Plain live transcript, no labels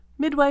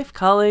Midwife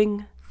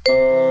calling.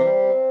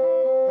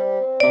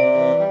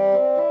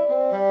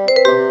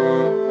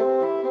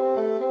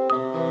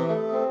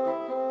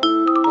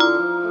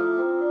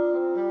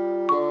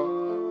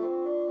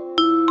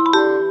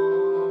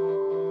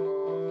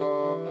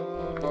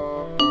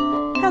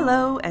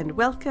 Hello and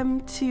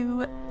welcome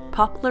to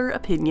Popular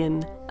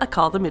Opinion, a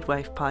Call the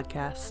Midwife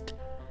podcast.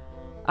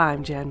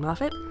 I'm Jan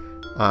Moffat.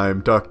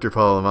 I'm Dr.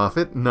 Paula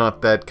Moffat,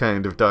 not that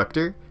kind of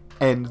doctor.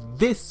 And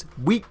this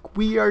week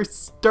we are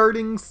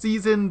starting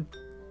season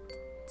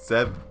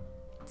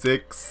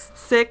 6.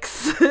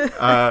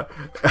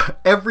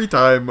 Every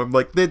time I'm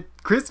like, the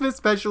Christmas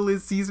special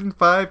is season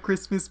 5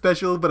 Christmas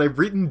special, but I've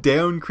written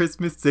down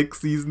Christmas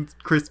 6 season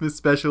Christmas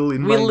special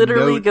in my notes. We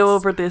literally go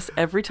over this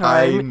every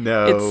time. I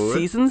know. It's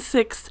season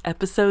 6,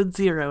 episode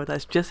 0.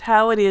 That's just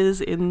how it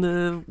is in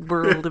the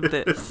world of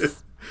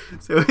this.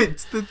 So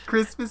it's the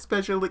Christmas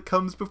special that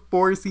comes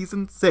before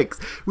season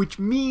 6, which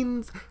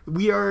means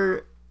we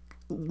are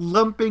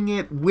lumping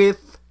it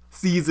with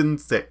season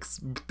 6.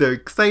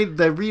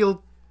 The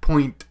real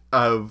point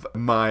of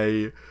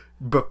my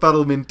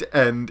befuddlement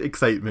and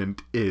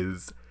excitement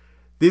is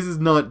this is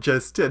not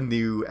just a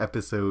new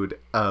episode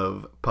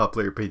of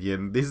Popular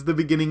Opinion. This is the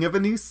beginning of a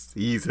new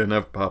season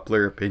of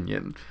Popular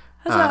Opinion.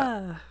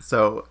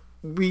 So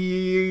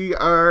we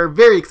are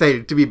very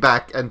excited to be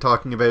back and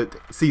talking about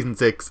season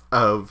 6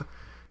 of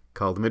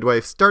Call the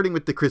Midwife, starting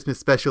with the Christmas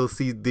special,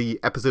 the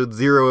episode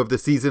 0 of the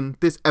season.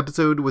 This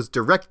episode was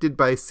directed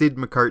by Sid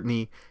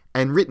McCartney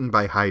and written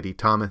by Heidi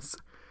Thomas.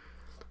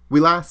 We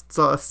last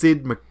saw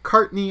Sid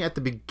McCartney at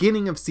the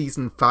beginning of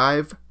season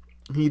 5.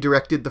 He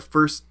directed the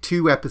first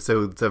 2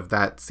 episodes of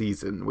that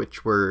season,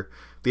 which were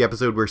the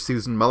episode where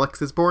Susan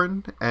Mullix is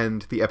born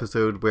and the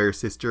episode where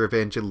Sister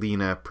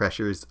Evangelina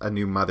pressures a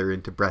new mother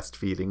into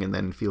breastfeeding and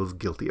then feels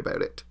guilty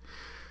about it.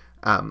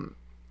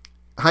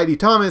 Heidi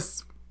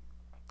Thomas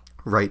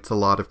writes a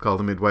lot of Call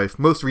the Midwife.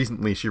 Most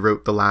recently, she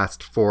wrote the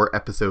last 4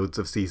 episodes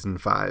of season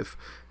 5.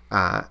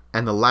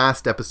 And the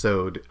last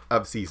episode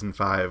of season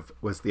 5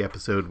 was the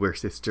episode where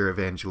Sister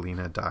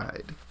Evangelina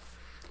died.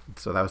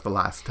 So that was the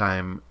last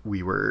time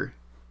we were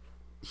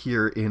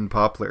here in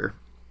Poplar.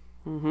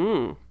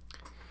 Mm-hmm.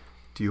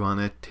 Do you want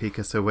to take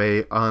us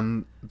away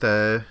on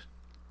the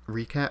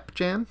recap,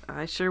 Jan?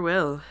 I sure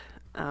will.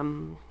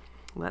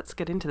 Let's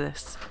get into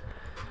this.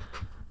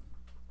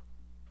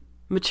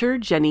 Mature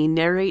Jenny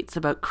narrates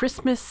about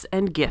Christmas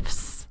and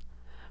gifts.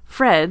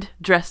 Fred,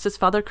 dressed as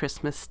Father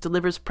Christmas,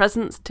 delivers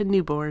presents to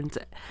newborns,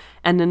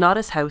 and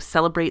Nonna's house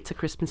celebrates a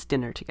Christmas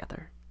dinner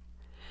together.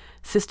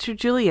 Sister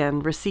Julienne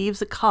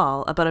receives a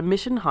call about a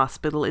mission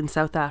hospital in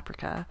South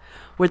Africa,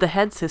 where the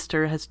head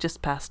sister has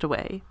just passed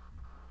away.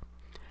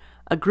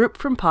 A group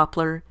from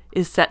Poplar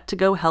is set to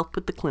go help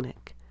with the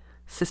clinic.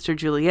 Sister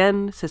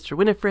Julienne, Sister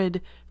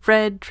Winifred,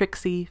 Fred,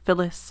 Trixie,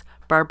 Phyllis,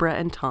 Barbara,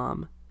 and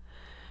Tom.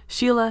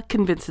 Sheila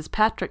convinces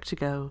Patrick to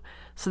go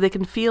so they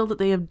can feel that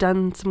they have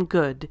done some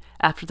good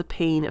after the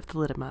pain of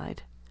thalidomide,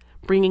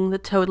 bringing the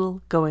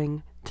total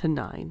going to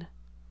 9.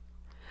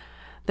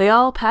 They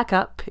all pack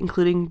up,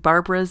 including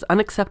Barbara's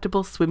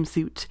unacceptable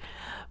swimsuit,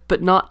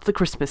 but not the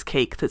Christmas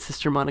cake that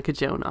Sister Monica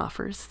Joan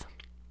offers.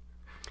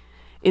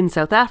 In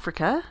South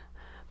Africa,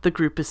 the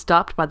group is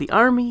stopped by the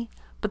army,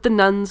 but the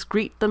nuns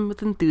greet them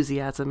with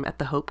enthusiasm at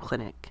the Hope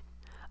Clinic.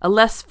 A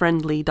less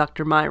friendly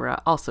Dr.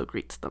 Myra also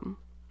greets them.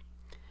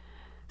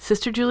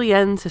 Sister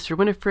Julienne, Sister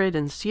Winifred,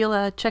 and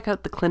Sheila check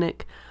out the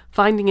clinic,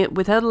 finding it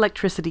without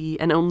electricity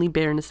and only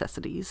bare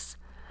necessities.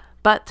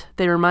 But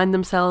they remind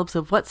themselves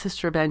of what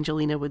Sister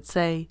Evangelina would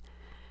say.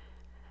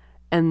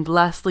 And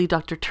lastly,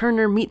 Dr.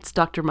 Turner meets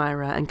Dr.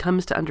 Myra and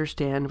comes to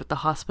understand what the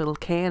hospital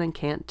can and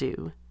can't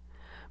do.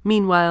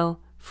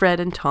 Meanwhile, Fred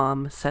and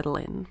Tom settle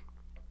in.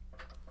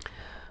 So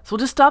we'll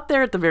just stop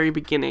there at the very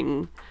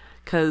beginning,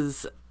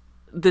 because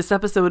this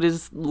episode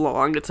is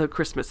long. It's a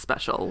Christmas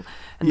special,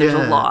 and there's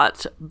a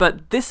lot.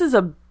 But this is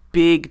a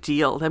big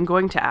deal. Them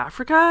going to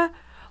Africa,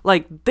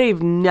 like,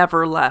 they've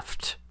never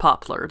left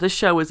Poplar. This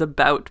show is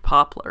about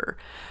Poplar.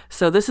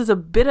 So this is a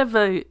bit of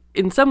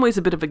in some ways,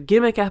 a bit of a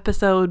gimmick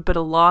episode, but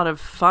a lot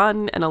of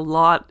fun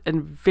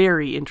and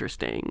very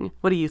interesting.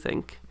 What do you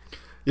think?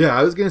 Yeah,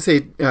 I was going to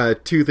say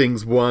 2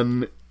 things.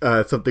 One,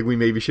 something we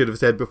maybe should have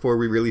said before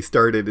we really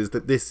started is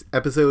that this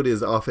episode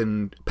is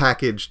often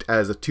packaged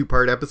as a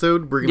 2-part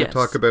episode. We're going to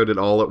talk about it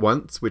all at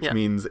once, which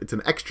means it's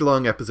an extra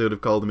long episode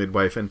of Call the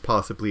Midwife and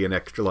possibly an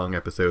extra long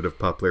episode of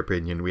Popular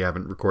Opinion. We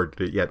haven't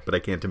recorded it yet, but I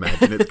can't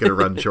imagine it's going to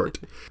run short.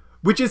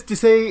 Which is to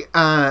say,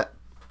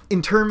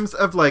 in terms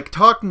of like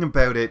talking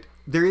about it,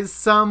 there is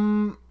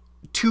some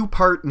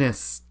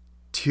 2-partness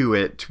to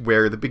it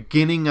where the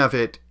beginning of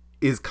it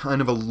is kind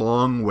of a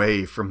long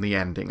way from the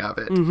ending of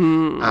it.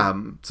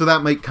 Mm-hmm. So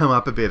that might come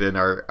up a bit in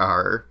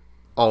our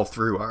all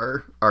through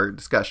our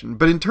discussion.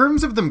 But in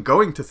terms of them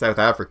going to South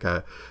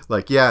Africa,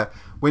 like, yeah,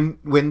 when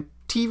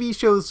TV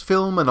shows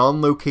film an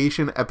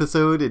on-location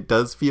episode, it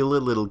does feel a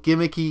little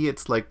gimmicky.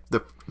 It's like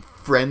the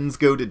Friends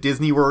Go to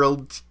Disney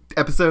World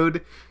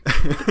episode.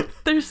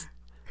 There's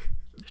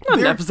Not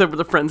an episode where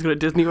the friends go to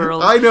Disney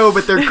World. I know,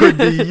 but there could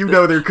be. You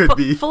know there could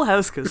be. Full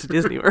House goes to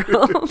Disney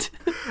World.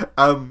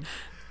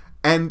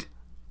 And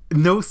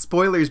no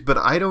spoilers, but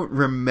I don't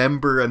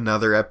remember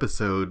another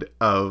episode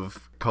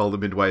of Call the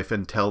Midwife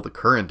until the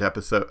current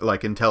episode,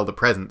 like until the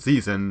present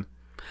season.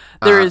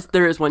 There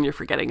is one you're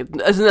forgetting.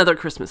 It's another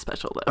Christmas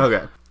special, though.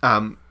 Okay.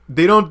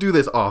 They don't do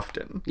this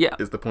often. Yeah.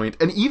 Is the point.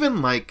 And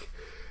even like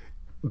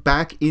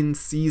back in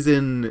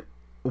season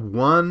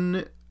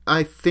 1,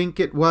 I think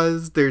it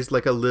was, there's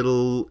like a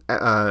little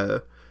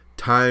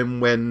time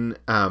when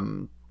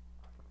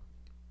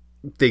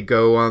they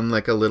go on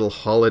like a little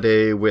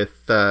holiday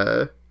with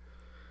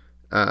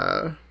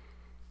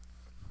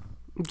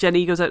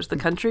Jenny goes out to the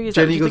country.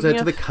 Jenny goes out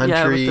to the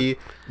country.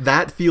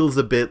 That feels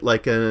a bit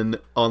like an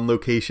on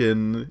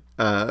location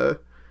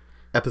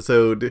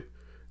episode,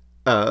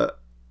 but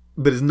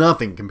is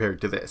nothing compared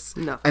to this.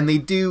 No. And they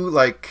do,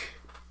 like,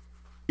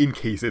 in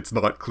case it's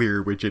not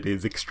clear, which it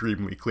is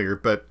extremely clear,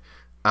 but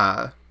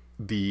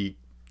the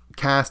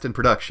cast and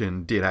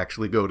production did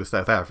actually go to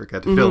South Africa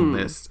to film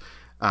this.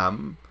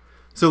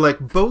 So, like,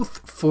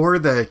 both for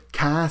the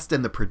cast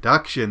and the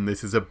production,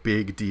 this is a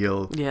big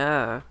deal.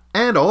 Yeah.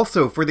 And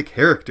also for the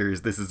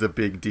characters, this is a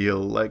big deal.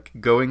 Like,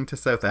 going to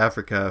South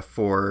Africa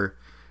for,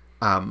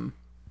 I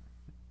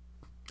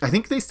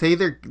think they say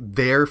they're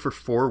there for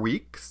 4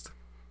 weeks.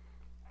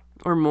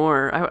 Or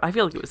more. I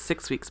feel like it was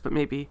 6 weeks, but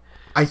maybe.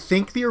 I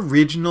think the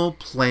original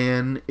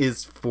plan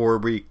is 4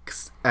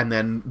 weeks, and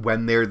then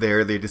when they're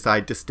there, they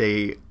decide to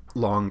stay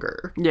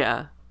longer.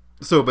 Yeah.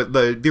 So, but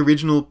the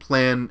original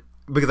plan,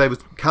 because I was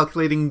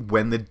calculating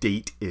when the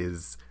date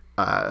is,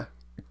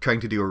 trying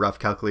to do a rough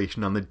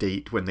calculation on the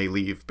date when they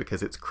leave,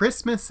 because it's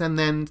Christmas, and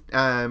then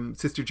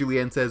Sister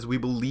Julianne says we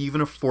will leave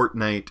in a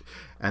fortnight,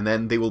 and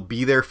then they will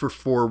be there for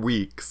 4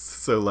 weeks.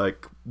 So,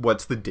 like,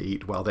 what's the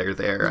date while they're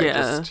there? Yeah. I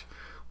just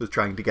was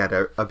trying to get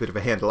a bit of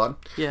a handle on.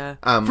 Yeah.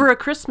 For a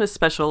Christmas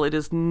special, it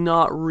is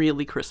not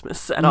really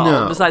Christmas at all,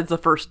 No. besides the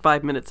first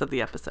 5 minutes of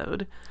the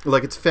episode.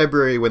 Like, it's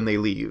February when they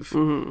leave.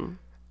 Mm-hmm.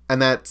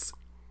 And that's...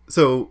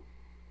 So,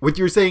 what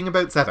you were saying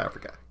about South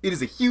Africa. It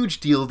is a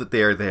huge deal that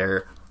they are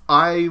there.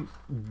 I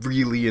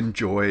really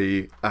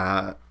enjoy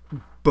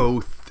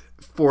both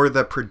for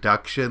the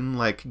production,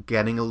 like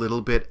getting a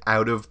little bit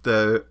out of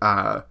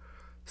the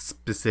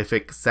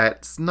specific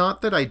sets.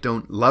 Not that I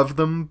don't love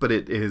them, but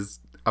it is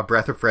a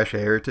breath of fresh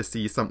air to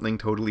see something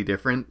totally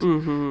different.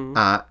 Mm-hmm.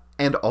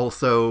 And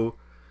also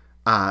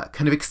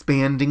kind of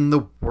expanding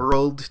the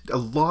world. A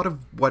lot of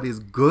what is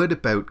good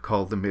about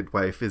Call the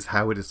Midwife is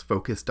how it is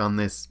focused on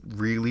this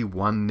really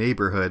one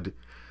neighborhood.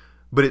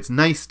 But it's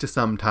nice to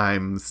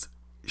sometimes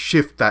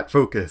shift that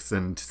focus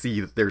and see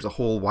that there's a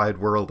whole wide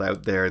world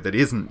out there that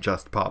isn't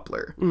just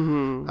Poplar.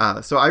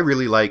 Mm-hmm. So I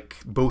really like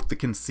both the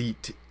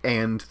conceit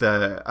and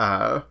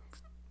the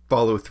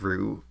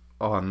follow-through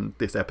on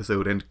this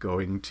episode, and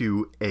going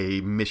to a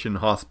mission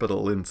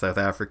hospital in South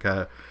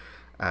Africa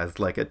as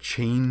like a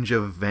change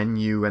of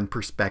venue and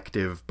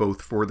perspective,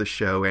 both for the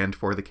show and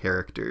for the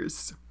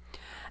characters.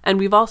 And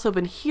we've also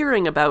been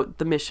hearing about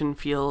the mission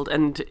field,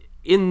 and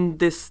in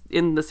the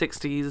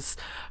 60s,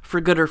 for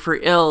good or for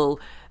ill,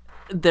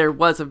 there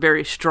was a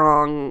very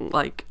strong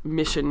like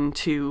mission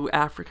to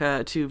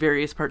Africa, to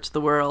various parts of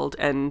the world,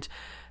 and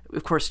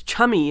of course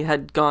Chummy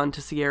had gone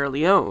to Sierra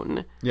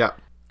Leone. Yeah.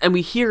 And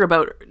we hear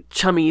about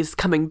chummies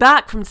coming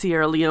back from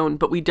Sierra Leone,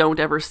 but we don't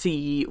ever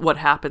see what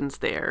happens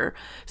there.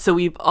 So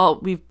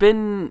we've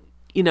been,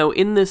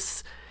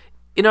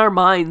 in our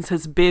minds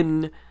has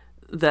been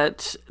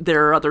that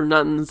there are other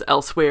nuns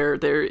elsewhere.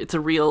 It's a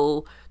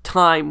real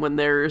time when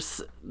there's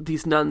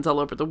these nuns all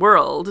over the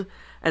world.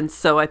 And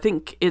so I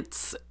think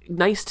it's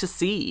nice to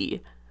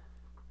see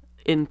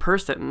in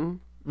person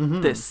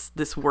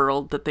this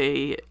world that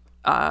they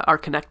are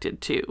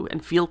connected to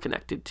and feel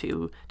connected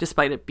to,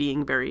 despite it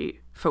being very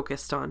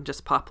focused on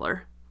just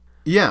Poplar.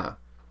 Yeah.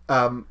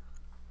 I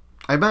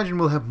imagine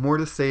we'll have more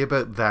to say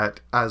about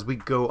that as we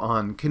go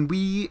on. Can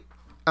we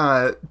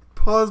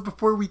pause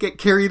before we get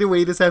carried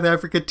away to South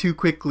Africa too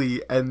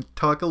quickly and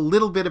talk a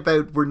little bit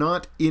about, we're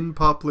not in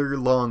Poplar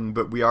long,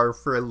 but we are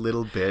for a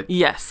little bit.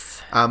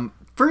 Yes.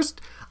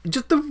 First,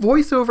 just the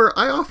voiceover.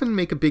 I often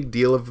make a big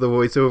deal of the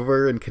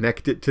voiceover and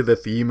connect it to the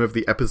theme of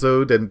the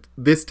episode, and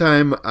this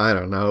time, I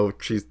don't know,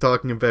 she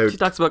talks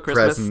about Christmas.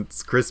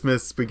 Presents.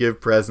 Christmas, we give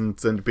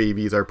presents, and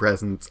babies are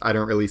presents. I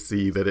don't really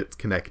see that it's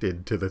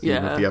connected to the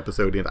theme of the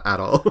episode at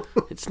all.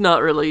 It's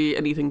not really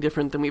anything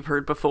different than we've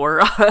heard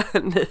before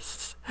on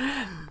this.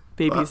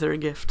 Babies are a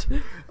gift.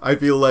 I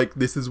feel like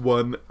this is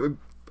one...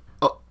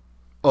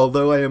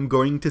 Although I am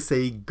going to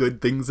say good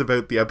things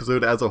about the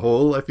episode as a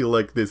whole, I feel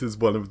like this is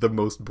one of the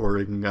most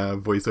boring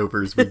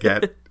voiceovers we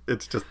get.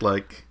 It's just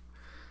like,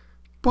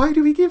 why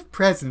do we give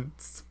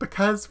presents?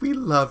 Because we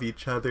love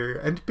each other,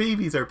 and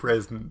babies are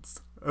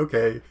presents.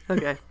 Okay.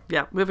 Okay,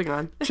 yeah, moving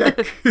on.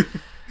 Check.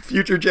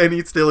 Future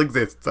Jenny still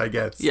exists, I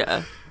guess.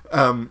 Yeah.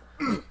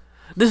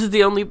 This is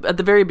at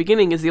the very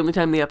beginning is the only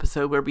time in the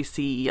episode where we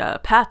see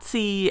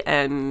Patsy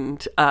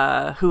and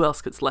who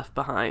else gets left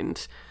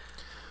behind?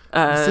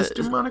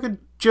 Sister Monica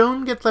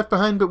Joan gets left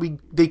behind, but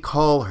they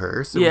call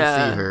her, so we see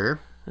her.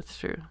 That's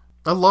true.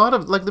 A lot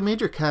of, like, the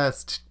major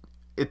cast,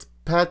 it's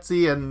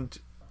Patsy and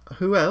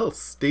who else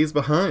stays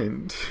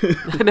behind?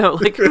 I know,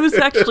 like, who's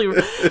actually...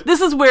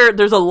 This is where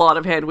there's a lot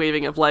of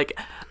hand-waving of, like,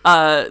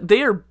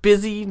 they are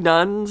busy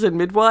nuns and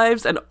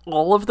midwives, and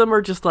all of them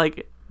are just,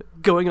 like,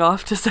 going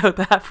off to South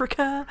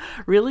Africa?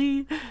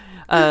 Really?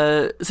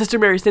 Sister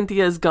Mary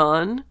Cynthia is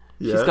gone.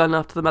 Yeah. She's gone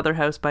off to the mother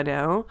house by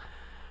now.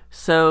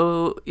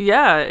 So,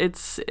 yeah,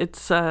 it's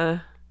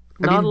not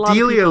a lot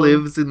Delia of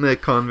people... lives in the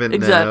convent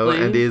now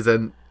and is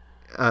a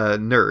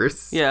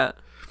nurse. Yeah.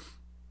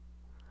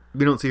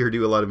 We don't see her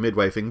do a lot of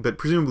midwifing, but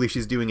presumably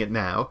she's doing it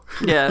now.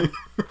 Yeah,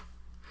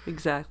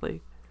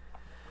 exactly.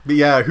 But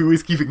yeah, who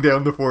is keeping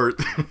down the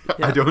fort?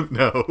 Yeah. I don't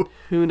know.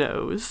 Who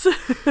knows?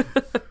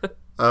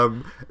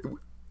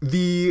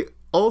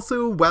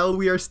 Also, while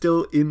we are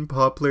still in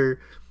Poplar,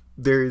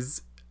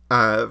 there's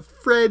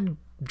Fred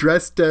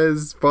dressed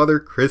as Father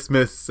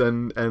Christmas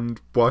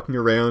and walking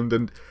around,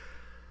 and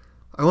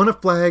I want to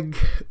flag,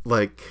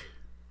 like,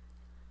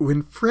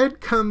 when Fred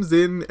comes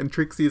in and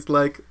Trixie's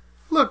like,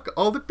 look,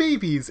 all the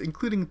babies,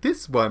 including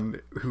this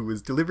one, who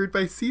was delivered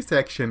by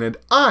C-section, and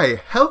I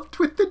helped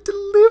with the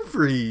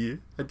delivery.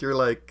 And you're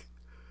like,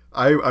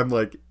 I'm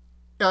like,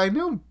 yeah, I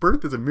know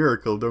birth is a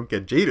miracle, don't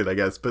get jaded, I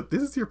guess, but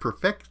this is your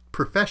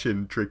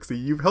profession, Trixie.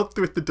 You've helped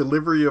with the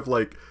delivery of,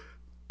 like,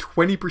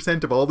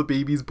 20% of all the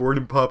babies born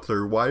in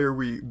Poplar. Why are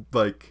we,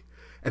 like...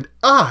 And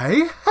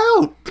I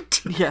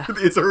helped! Yeah.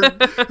 It's her,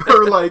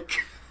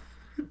 like,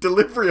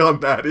 delivery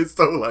on that is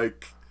so,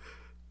 like,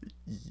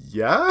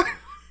 yeah?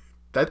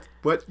 That's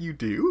what you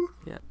do?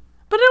 Yeah.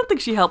 But I don't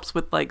think she helps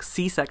with, like,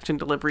 C-section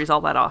deliveries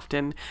all that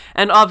often.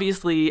 And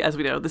obviously, as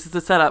we know, this is a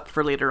setup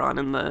for later on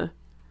in the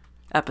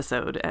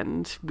episode,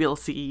 and we'll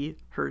see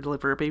her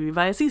deliver a baby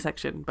via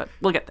C-section, but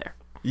we'll get there.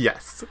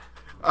 Yes.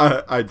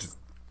 I just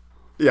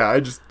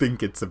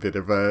think it's a bit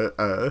of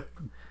a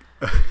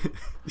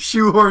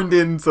shoehorned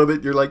in so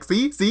that you're like,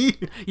 see?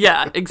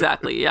 Yeah,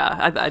 exactly,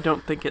 yeah. I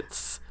don't think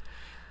it's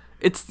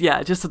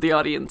just so the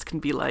audience can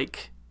be,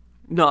 like,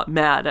 not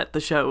mad at the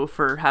show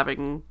for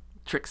having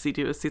Trixie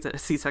do a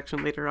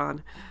C-section later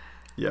on.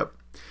 Yep.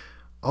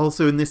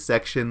 Also in this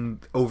section,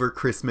 over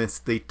Christmas,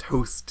 they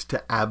toast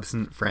to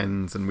absent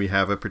friends, and we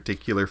have a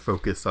particular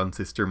focus on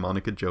Sister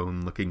Monica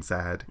Joan looking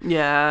sad.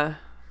 Yeah.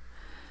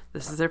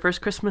 This is their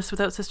first Christmas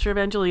without Sister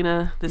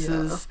Evangelina.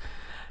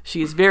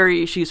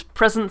 She's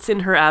presence in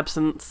her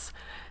absence,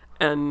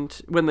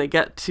 and when they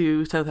get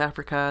to South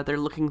Africa, they're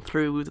looking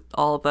through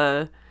all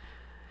the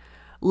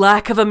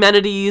lack of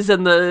amenities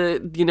and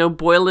the,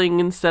 boiling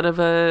instead of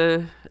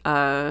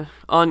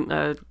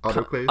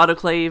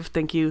autoclave,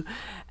 thank you.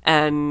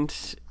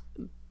 And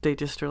they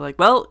just are like,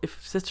 well,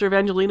 if Sister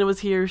Evangelina was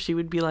here, she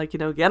would be like,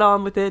 get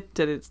on with it.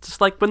 And it's just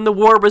like when the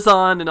war was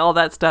on and all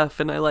that stuff.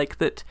 And I like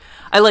that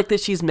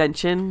she's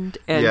mentioned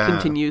and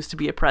continues to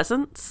be a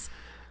presence.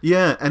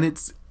 Yeah.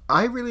 And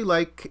I really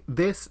like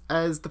this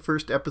as the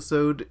first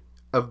episode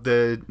of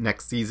the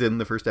next season.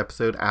 The first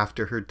episode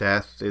after her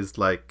death is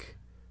like,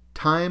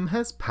 time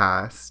has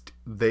passed.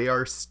 They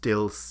are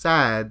still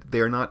sad. They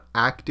are not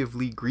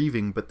actively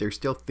grieving, but they're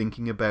still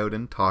thinking about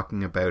and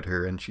talking about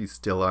her, and she's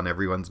still on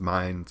everyone's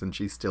minds, and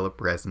she's still a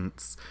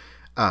presence,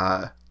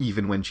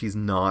 even when she's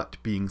not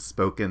being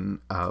spoken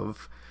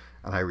of.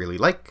 And I really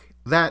like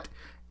that.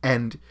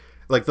 And,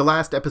 like, the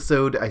last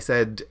episode, I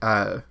said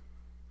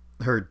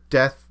her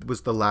death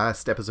was the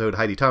last episode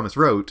Heidi Thomas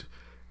wrote,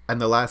 and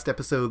the last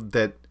episode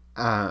that...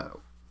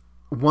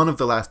 one of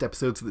the last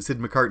episodes that Sid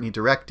McCartney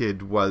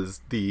directed was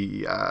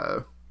the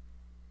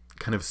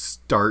kind of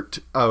start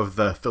of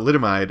the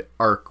thalidomide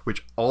arc,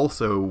 which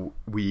also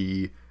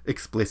we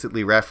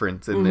explicitly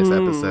reference in this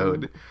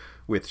episode,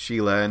 with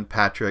Sheila and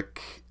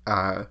Patrick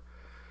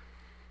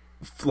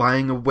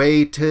flying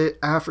away to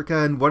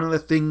Africa. And one of the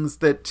things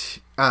that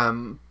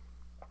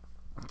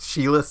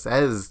Sheila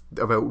says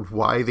about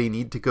why they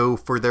need to go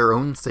for their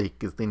own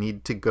sake is they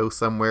need to go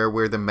somewhere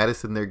where the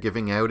medicine they're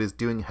giving out is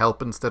doing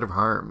help instead of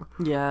harm.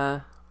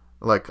 Yeah.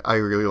 Like, I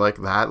really like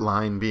that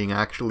line being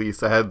actually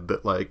said,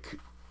 that, like,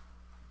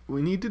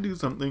 we need to do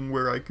something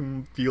where I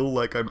can feel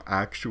like I'm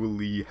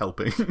actually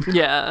helping.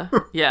 Yeah,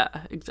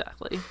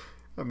 exactly.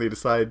 And they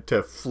decide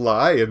to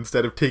fly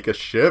instead of take a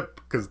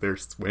ship because they're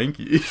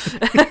swanky.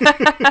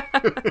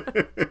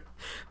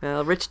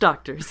 Well, rich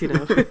doctors,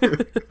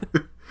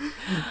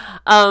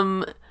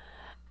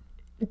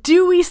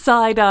 Do we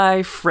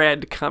side-eye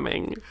Fred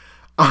coming?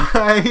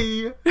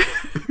 I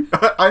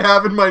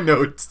have in my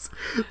notes,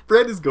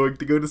 Fred is going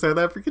to go to South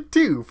Africa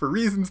too, for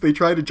reasons they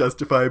try to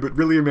justify but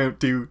really amount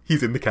to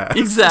he's in the cast.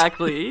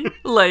 Exactly.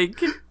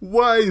 Like,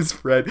 why is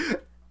Fred...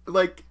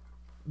 Like,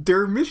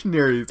 there are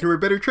missionaries who are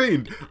better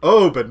trained.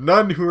 Oh, but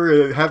none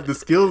who have the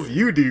skills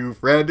you do,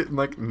 Fred. I'm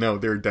like, no,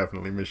 there are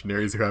definitely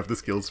missionaries who have the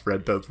skills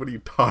Fred does. What are you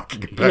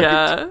talking about?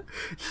 Yeah.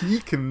 He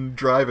can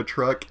drive a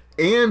truck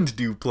and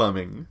do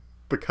plumbing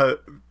because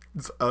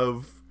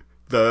of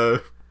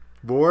the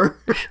war.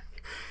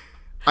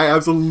 I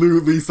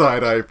absolutely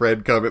side-eye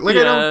Fred coming. Like,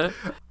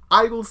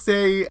 I will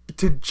say,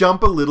 to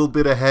jump a little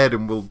bit ahead,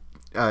 and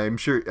I'm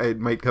sure it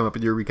might come up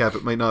in your recap,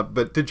 it might not,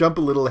 but to jump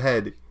a little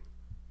ahead,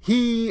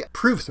 he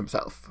proves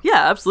himself.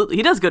 Yeah, absolutely.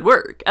 He does good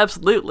work.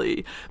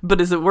 Absolutely.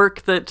 But is it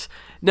work that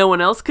no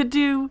one else could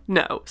do?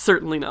 No,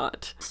 certainly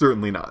not.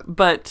 Certainly not.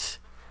 But,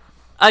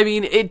 I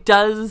mean, it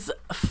does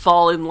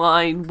fall in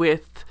line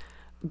with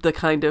the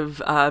kind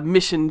of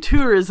mission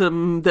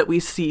tourism that we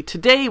see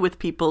today with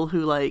people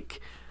who,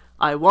 like,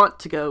 I want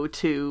to go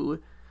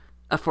to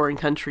a foreign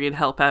country and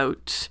help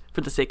out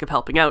for the sake of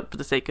helping out, for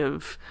the sake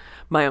of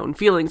my own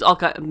feelings, all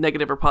kind of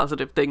negative or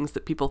positive things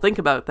that people think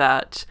about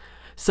that.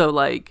 So,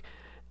 like,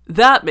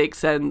 that makes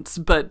sense,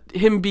 but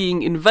him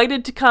being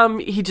invited to come,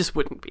 he just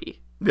wouldn't be.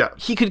 Yeah.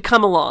 He could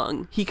come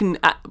along. He can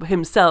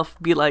himself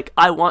be like,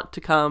 I want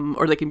to come,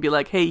 or they can be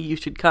like, hey, you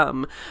should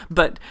come.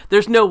 But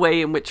there's no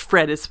way in which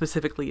Fred is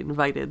specifically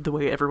invited the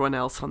way everyone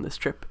else on this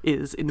trip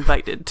is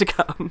invited to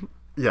come.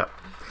 Yeah.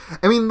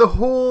 I mean, the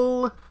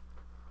whole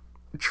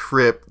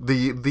trip,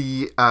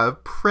 the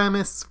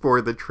premise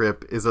for the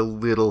trip is a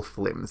little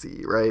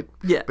flimsy, right?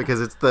 Yeah. Because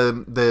it's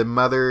the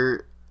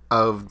mother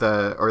of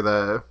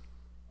the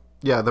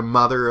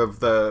mother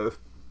of the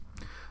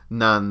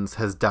nuns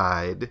has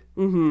died.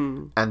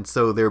 Mm-hmm. And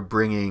so they're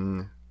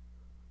bringing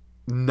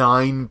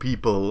 9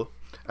 people,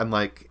 and,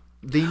 like,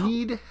 they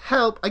need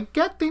help. I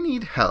get they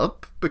need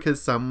help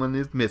because someone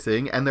is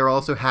missing, and they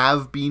also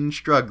have been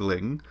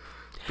struggling.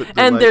 But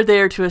they're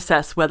there to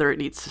assess whether it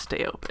needs to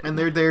stay open. And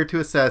they're there to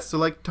assess. So,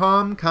 like,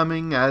 Tom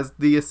coming as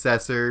the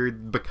assessor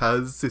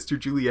because Sister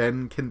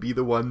Julienne can be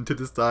the one to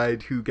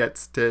decide who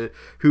gets to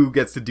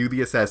do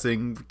the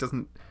assessing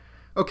doesn't...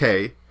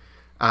 Okay.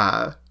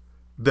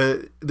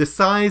 The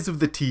size of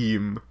the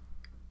team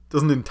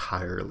doesn't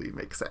entirely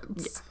make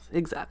sense. Yes,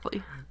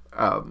 exactly.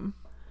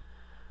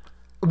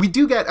 We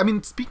do get... I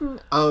mean, speaking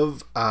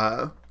of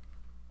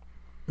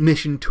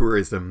mission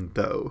tourism,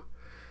 though...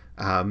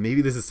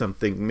 maybe this is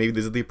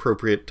the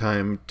appropriate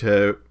time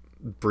to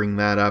bring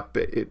that up.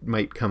 It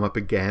might come up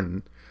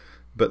again.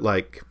 But,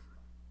 like,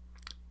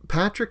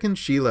 Patrick and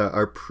Sheila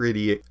are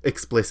pretty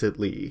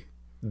explicitly,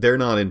 they're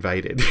not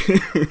invited.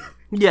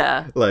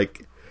 Yeah.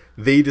 Like,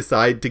 they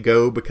decide to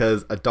go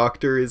because a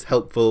doctor is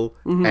helpful,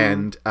 mm-hmm.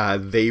 and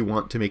they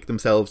want to make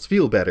themselves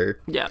feel better.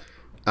 Yeah.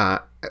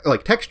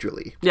 Like,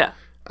 textually. Yeah.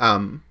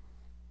 And,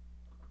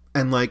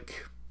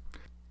 like...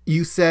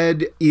 You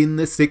said in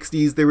the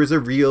 60s there was a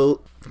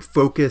real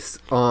focus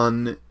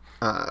on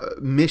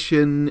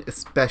mission,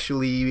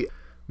 especially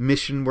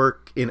mission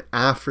work in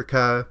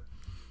Africa.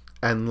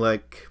 And,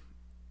 like,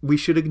 we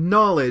should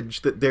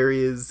acknowledge that there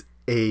is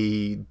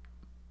a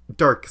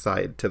dark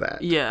side to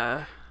that.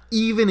 Yeah.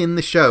 Even in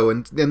the show.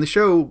 And the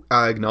show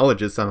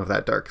acknowledges some of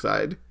that dark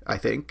side, I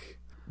think.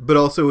 But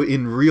also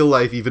in real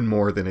life even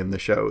more than in the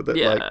show. That,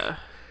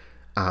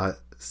 like,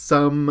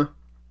 some...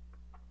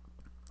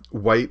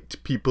 white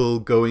people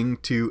going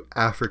to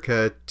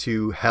Africa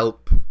to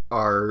help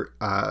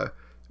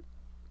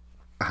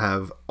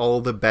have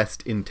all the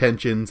best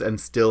intentions and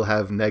still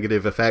have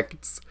negative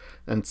effects,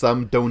 and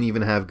some don't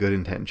even have good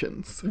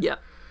intentions. Yeah.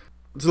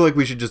 So, like,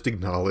 we should just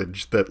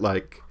acknowledge that,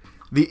 like,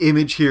 the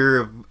image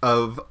here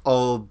of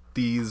all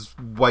these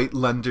white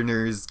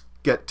Londoners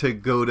get to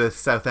go to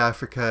South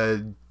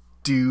Africa,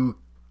 do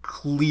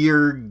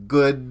clear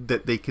good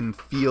that they can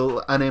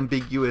feel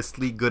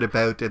unambiguously good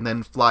about, and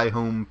then fly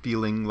home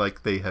feeling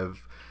like they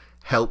have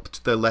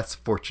helped the less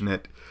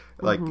fortunate.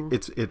 Like, mm-hmm.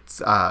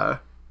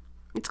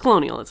 It's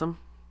colonialism.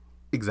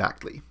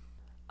 Exactly.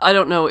 I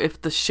don't know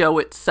if the show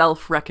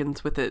itself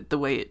reckons with it the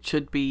way it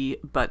should be,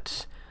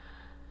 but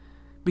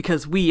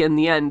because we in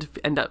the end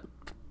end up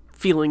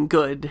feeling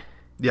good.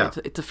 Yeah.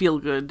 It's a feel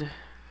good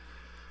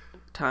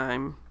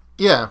time.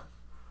 Yeah.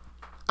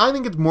 I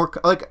think it's more,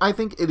 like, I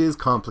think it is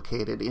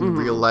complicated in mm-hmm.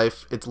 real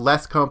life. It's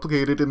less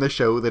complicated in the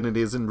show than it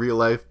is in real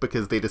life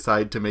because they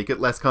decide to make it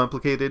less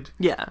complicated.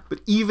 Yeah.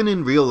 But even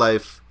in real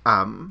life,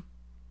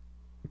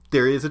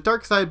 there is a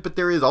dark side, but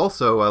there is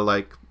also a,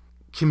 like,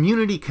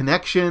 community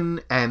connection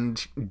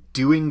and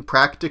doing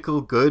practical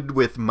good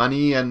with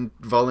money and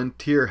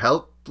volunteer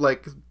help.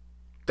 Like,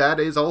 that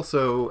is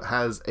also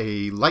has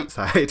a light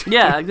side.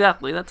 Yeah,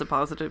 exactly. That's a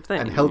positive thing.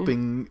 And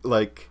helping,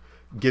 like...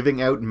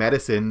 giving out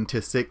medicine to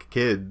sick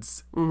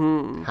kids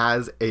mm-hmm.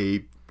 has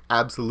a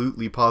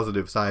absolutely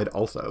positive side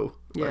also.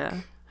 Yeah.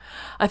 Like,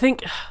 I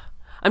think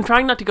I'm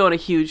trying not to go on a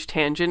huge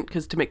tangent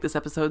because to make this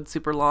episode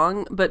super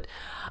long, but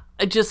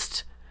I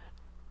just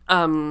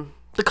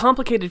the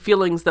complicated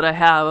feelings that I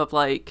have of,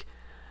 like,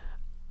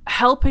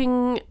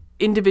 helping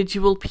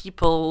individual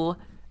people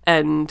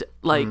and,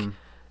 like,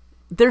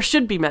 there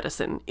should be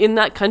medicine in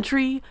that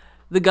country.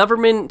 The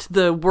government,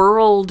 the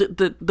world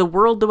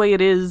the way it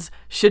is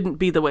shouldn't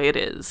be the way it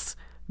is.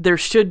 There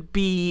should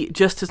be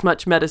just as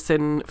much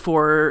medicine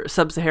for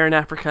sub-Saharan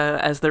Africa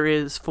as there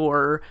is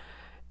for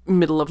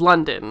middle of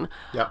London.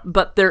 Yeah.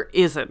 But there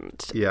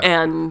isn't. Yeah.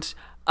 And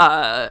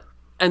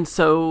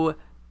so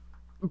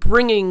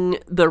bringing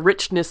the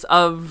richness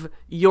of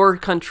your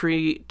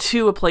country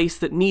to a place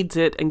that needs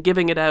it and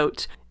giving it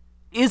out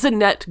is a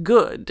net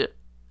good.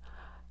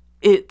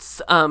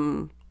 It's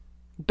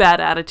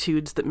bad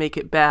attitudes that make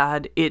it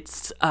bad.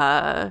 It's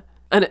an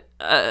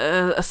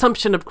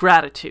assumption of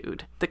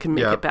gratitude that can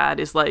make it bad.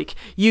 Is like,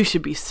 you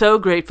should be so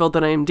grateful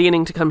that I am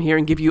deigning to come here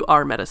and give you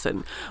our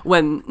medicine.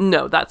 When,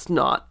 no, that's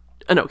not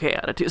an okay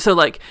attitude. So,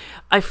 like,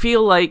 I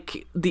feel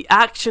like the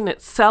action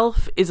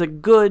itself is a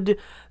good,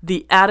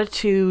 the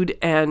attitude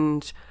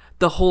and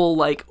the whole,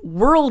 like,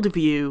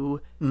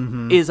 worldview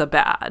is a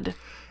bad.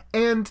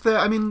 And,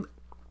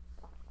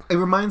 it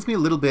reminds me a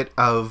little bit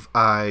of,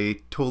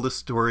 I told a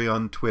story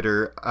on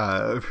Twitter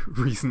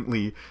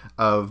recently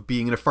of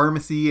being in a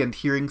pharmacy and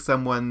hearing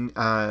someone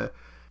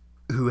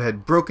who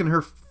had broken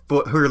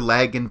her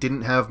leg and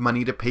didn't have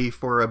money to pay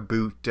for a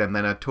boot, and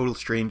then a total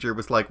stranger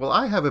was like, well,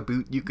 I have a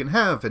boot you can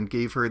have, and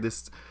gave her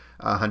this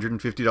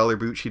 $150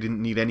 boot she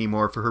didn't need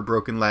anymore for her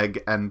broken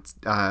leg. And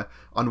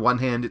on one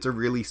hand, it's a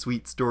really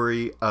sweet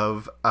story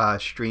of a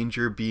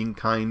stranger being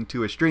kind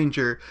to a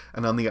stranger,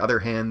 and on the other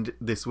hand,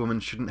 this woman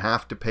shouldn't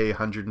have to pay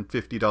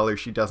 $150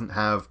 she doesn't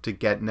have to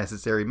get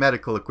necessary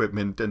medical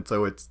equipment, and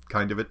so it's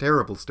kind of a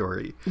terrible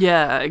story.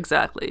 Yeah,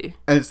 exactly.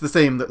 And it's the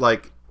same that,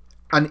 like,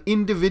 an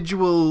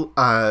individual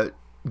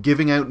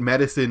giving out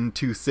medicine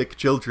to sick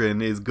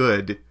children is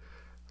good.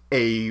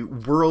 A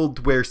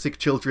world where sick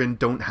children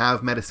don't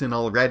have medicine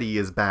already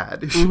is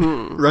bad,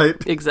 right?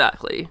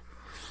 Exactly.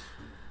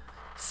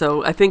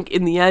 So I think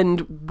in the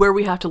end, where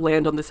we have to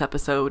land on this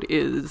episode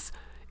is,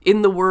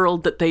 in the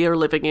world that they are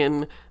living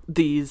in,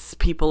 these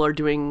people are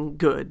doing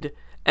good.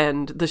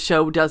 And the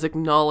show does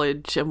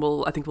acknowledge, and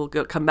I think we'll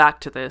come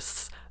back to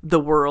this, the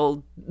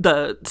world,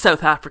 the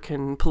South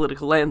African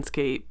political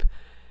landscape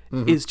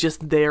is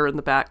just there in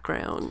the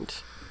background.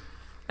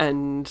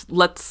 And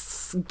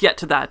let's get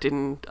to that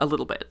in a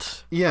little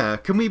bit. Yeah,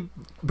 I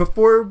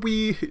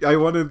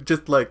want to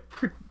just, like,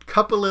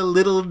 couple of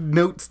little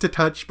notes to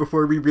touch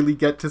before we really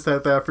get to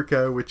South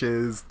Africa, which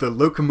is the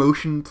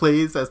locomotion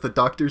plays as the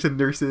doctors and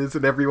nurses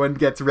and everyone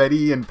gets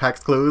ready and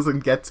packs clothes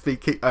and gets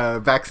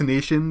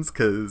vaccinations,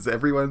 because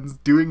everyone's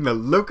doing the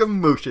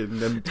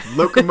locomotion and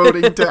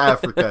locomoting to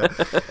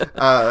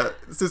Africa.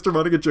 Sister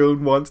Monica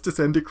Joan wants to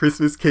send a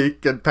Christmas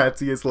cake, and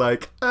Patsy is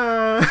like,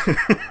 no.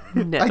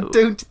 I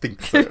don't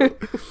think so.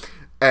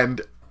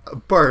 And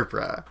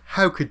Barbara,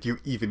 how could you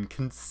even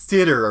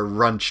consider a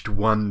runched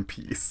one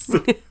piece?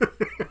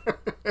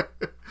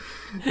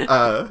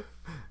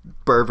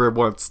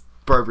 Barbara's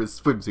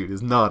swimsuit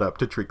is not up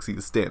to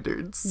Trixie's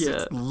standards. Yeah.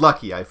 It's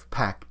lucky I've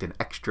packed an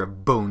extra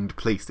boned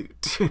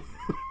playsuit.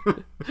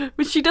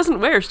 Which she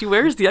doesn't wear. She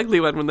wears the ugly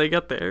one when they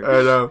get there.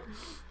 I know.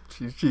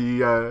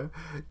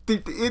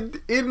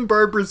 In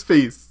Barbara's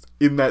face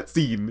in that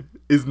scene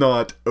is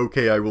not,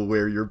 okay, I will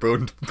wear your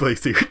boned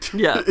playsuit.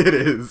 Yeah. It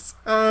is,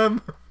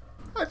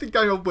 I think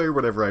I'll wear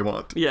whatever I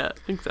want. Yeah,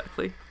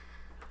 exactly.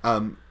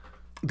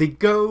 They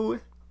go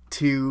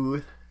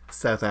to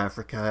South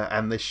Africa,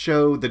 and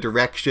the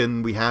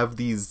direction, we have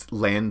these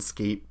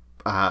landscape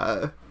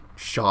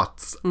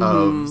shots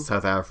of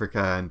South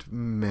Africa, and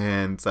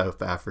man,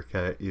 South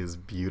Africa is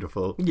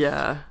beautiful.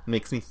 Yeah.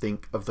 Makes me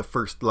think of the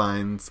first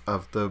lines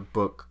of the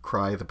book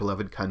Cry the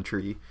Beloved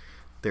Country.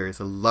 There is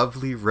a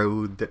lovely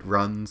road that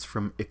runs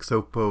from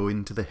Ixopo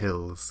into the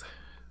hills.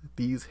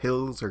 These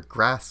hills are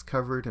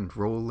grass-covered and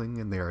rolling,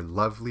 and they are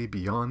lovely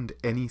beyond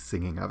any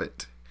singing of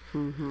it.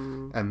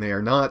 And they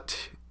are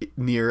not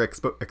near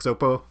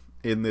Ixopo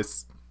in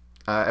this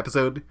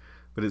episode,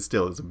 but it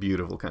still is a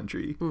beautiful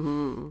country.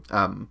 Do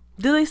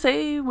they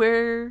say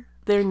where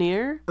they're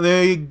near?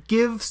 They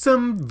give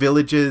some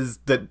villages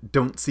that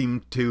don't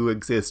seem to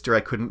exist, or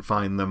I couldn't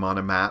find them on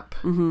a map.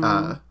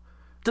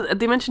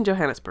 They mentioned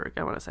Johannesburg,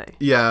 I want to say.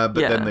 Yeah,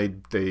 but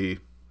then they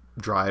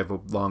drive a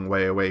long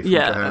way away from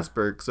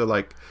Johannesburg. So,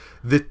 like,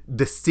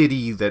 the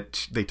city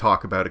that they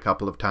talk about a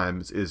couple of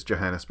times is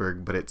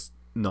Johannesburg, but it's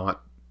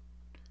not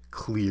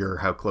clear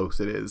how close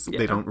it is.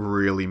 They don't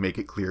really make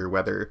it clear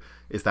whether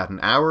is that an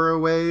hour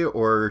away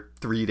or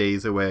 3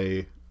 days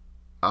away.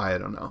 I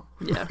don't know.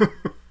 Yeah.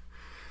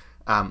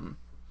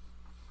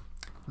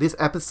 This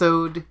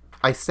episode,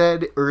 I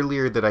said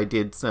earlier that I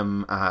did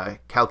some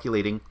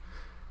calculating.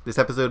 This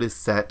episode is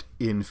set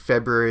in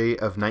February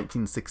of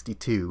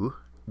 1962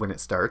 when it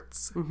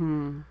starts.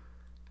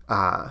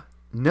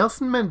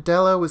 Nelson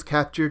Mandela was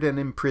captured and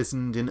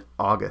imprisoned in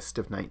August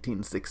of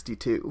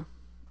 1962.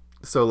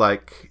 So,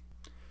 like,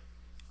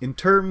 in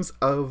terms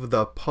of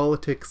the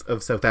politics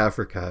of South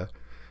Africa,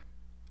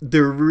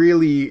 there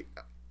really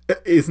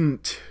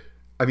isn't...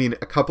 I mean,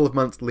 a couple of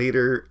months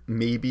later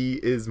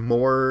maybe is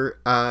more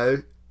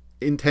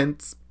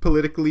intense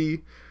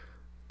politically,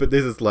 but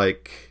this is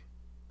like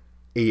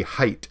a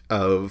height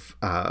of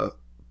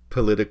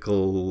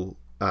political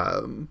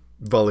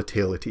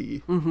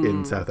volatility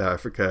in South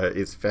Africa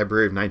is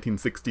February of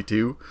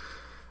 1962.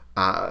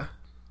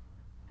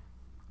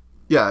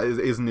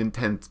 Is an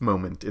intense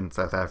moment in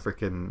South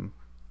African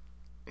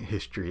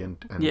history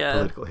and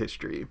political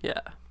history.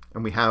 Yeah.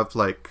 And we have,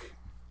 like,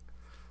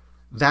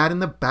 that in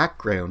the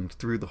background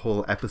through the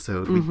whole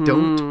episode. We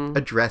don't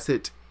address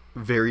it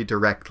very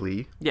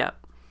directly. Yeah.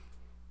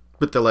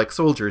 But they're, like,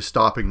 soldiers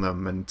stopping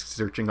them and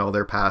searching all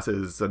their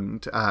passes,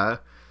 and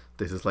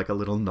this is like a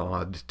little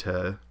nod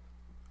to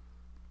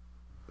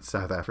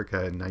South Africa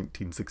in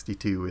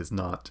 1962 is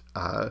not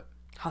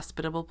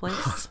hospitable place.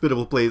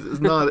 Hospitable place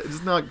is not.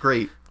 It's not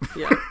great.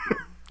 Yeah,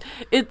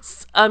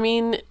 it's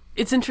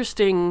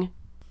interesting.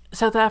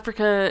 South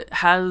Africa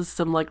has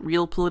some like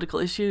real political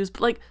issues,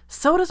 but like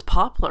so does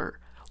Poplar.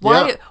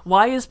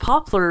 Why is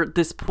Poplar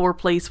this poor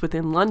place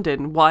within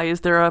London? Why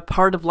is there a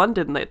part of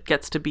London that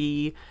gets to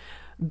be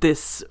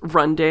this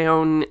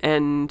rundown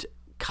and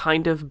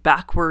kind of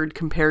backward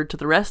compared to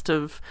the rest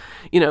of,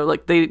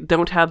 like they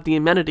don't have the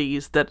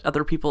amenities that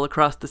other people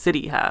across the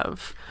city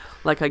have.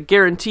 Like I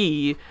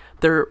guarantee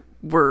there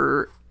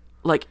were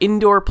like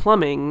indoor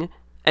plumbing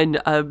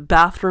and a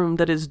bathroom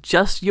that is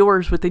just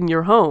yours within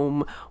your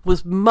home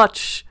was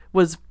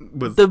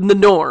the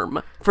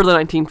norm for the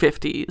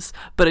 1950s.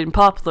 But in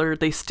Poplar,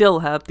 they still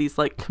have these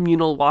like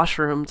communal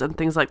washrooms and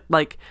things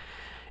like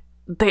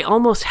they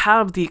almost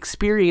have the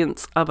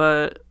experience of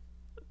a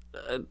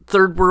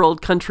third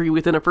world country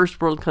within a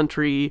first world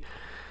country.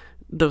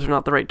 Those are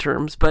not the right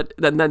terms, but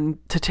then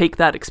to take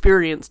that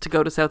experience to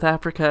go to South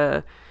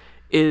Africa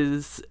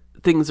is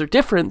things are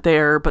different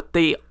there, but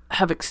they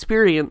have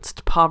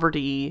experienced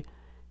poverty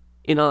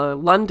in a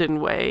London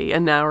way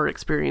and now are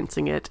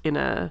experiencing it in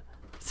a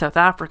South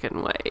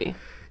African way.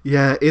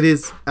 Yeah, it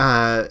is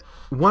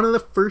one of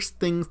the first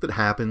things that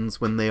happens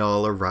when they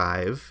all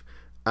arrive,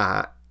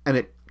 and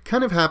it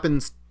kind of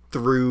happens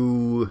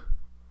through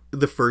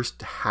the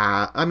first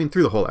half,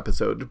 through the whole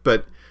episode,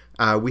 but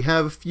we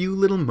have a few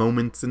little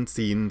moments and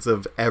scenes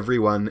of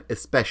everyone,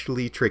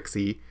 especially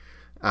Trixie,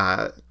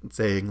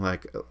 saying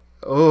like,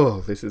 oh,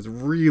 this is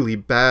really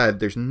bad.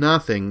 There's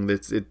nothing.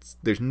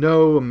 There's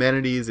no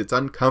amenities. It's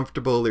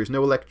uncomfortable. There's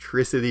no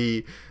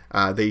electricity.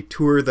 They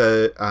tour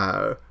the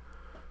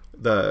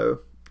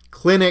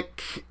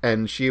clinic,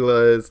 and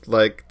Sheila's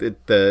like,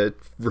 the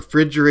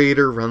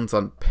refrigerator runs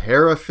on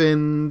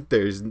paraffin.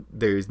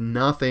 There's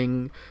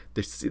nothing.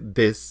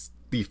 These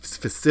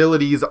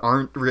facilities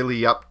aren't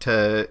really up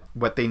to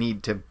what they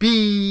need to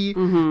be.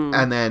 Mm-hmm.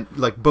 And then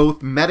like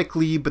both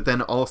medically, but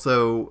then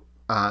also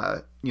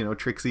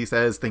Trixie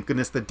says, thank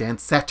goodness the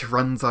Dansette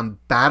runs on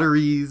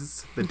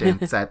batteries. The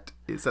Dansette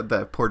is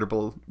the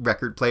portable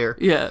record player.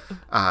 Yeah.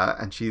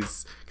 And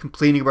she's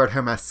complaining about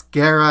her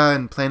mascara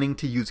and planning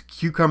to use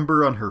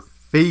cucumber on her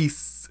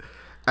face.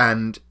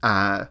 And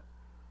I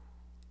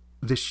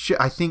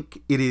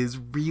think it is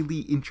really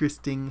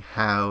interesting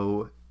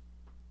how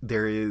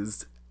there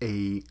is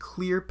a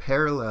clear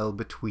parallel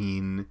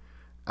between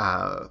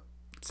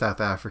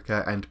South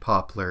Africa and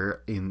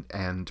Poplar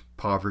and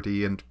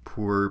poverty and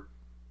poor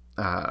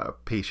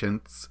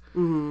patients.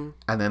 Mm-hmm.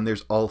 And then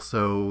there's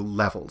also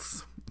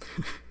levels.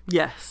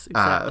 Yes,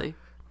 exactly.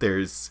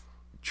 There's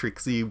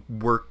Trixie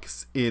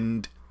works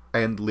in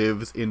and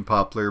lives in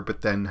Poplar,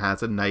 but then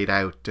has a night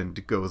out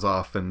and goes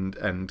off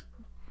and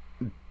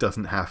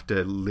doesn't have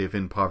to live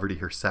in poverty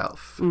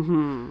herself.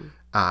 Mm-hmm.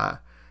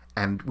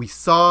 And we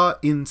saw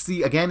in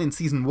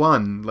season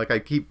 1,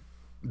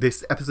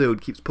 this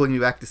episode keeps pulling me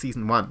back to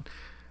season 1.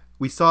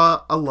 We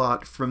saw a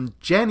lot from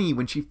Jenny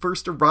when she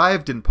first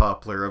arrived in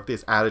Poplar of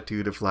this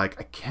attitude of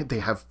like, they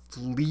have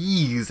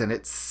fleas and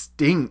it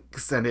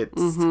stinks and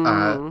it's,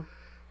 mm-hmm.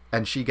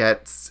 And she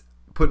gets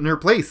put in her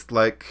place,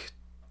 like,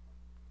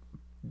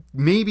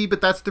 maybe,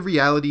 but that's the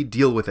reality,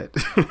 deal with it.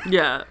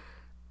 Yeah.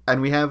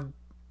 And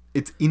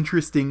it's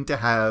interesting to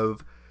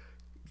have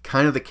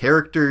kind of the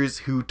characters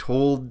who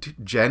told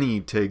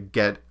Jenny to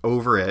get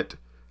over it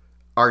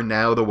are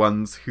now the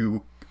ones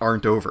who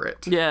aren't over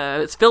it. Yeah,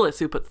 and it's Phyllis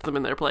who puts them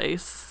in their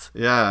place.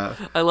 Yeah.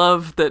 I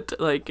love that,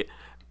 like,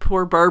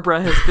 poor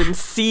Barbara has been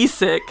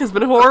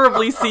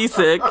horribly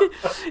seasick,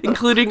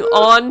 including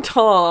on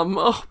Tom.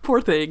 Oh, poor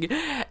thing.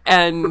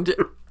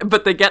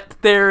 But they get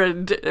there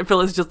and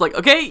Phyllis is just like,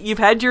 okay, you've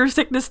had your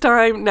sickness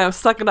time, now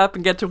suck it up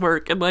and get to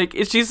work. And like,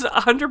 she's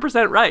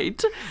 100%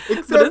 right.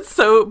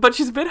 But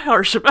she's a bit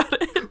harsh about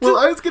it. Well,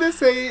 I was going to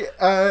say,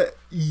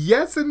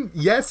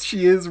 yes,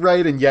 she is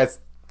right. And yes,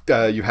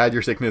 you had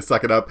your sickness,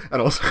 suck it up. And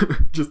also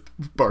just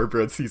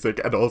Barbara's seasick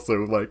and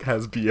also like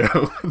has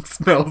BO and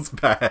smells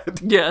bad.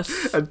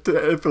 Yes. And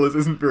Phyllis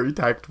isn't very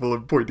tactful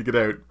in pointing it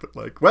out. But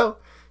like, well,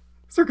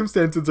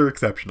 circumstances are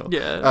exceptional.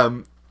 Yeah.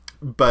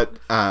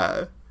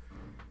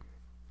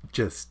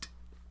 Just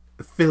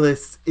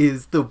Phyllis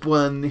is the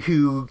one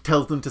who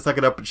tells them to suck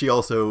it up, but she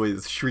also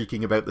is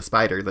shrieking about the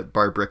spider that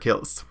Barbara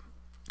kills.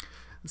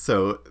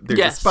 So there's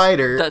a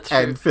spider,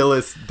 and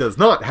Phyllis does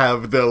not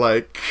have the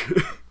like,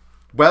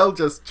 well,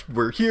 just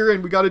we're here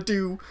and we got to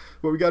do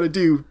what we got to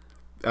do.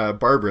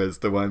 Barbara's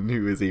the one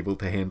who is able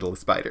to handle the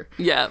spider.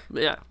 Yeah,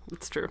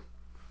 it's true.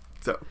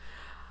 So,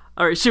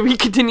 all right, should we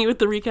continue with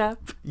the recap?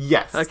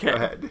 Yes. Okay, go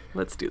ahead.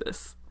 Let's do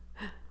this.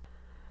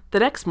 The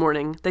next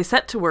morning, they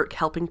set to work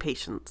helping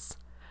patients.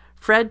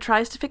 Fred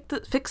tries to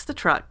fix the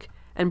truck,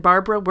 and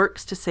Barbara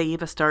works to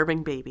save a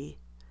starving baby.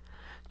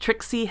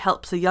 Trixie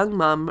helps a young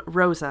mum,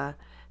 Rosa,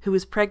 who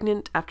is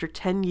pregnant after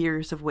 10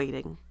 years of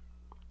waiting.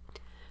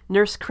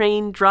 Nurse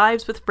Crane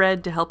drives with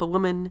Fred to help a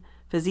woman,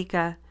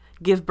 Fazika,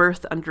 give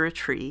birth under a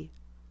tree.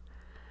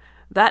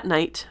 That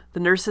night, the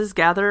nurses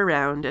gather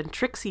around and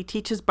Trixie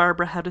teaches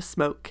Barbara how to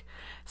smoke.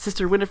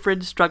 Sister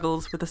Winifred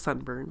struggles with a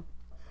sunburn.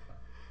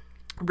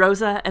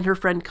 Rosa and her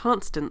friend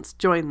Constance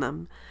join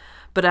them,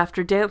 but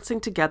after dancing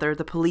together,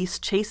 the police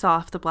chase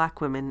off the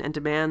black women and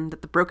demand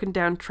that the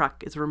broken-down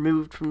truck is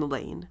removed from the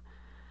lane.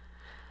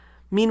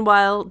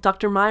 Meanwhile,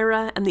 Dr.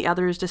 Myra and the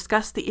others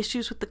discuss the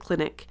issues with the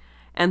clinic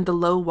and the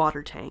low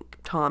water tank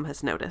Tom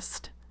has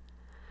noticed.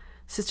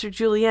 Sister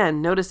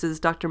Julienne notices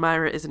Dr.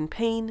 Myra is in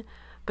pain,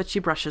 but she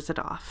brushes it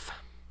off.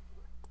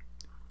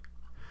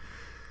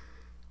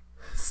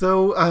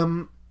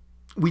 So,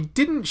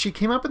 she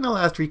came up in the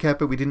last recap,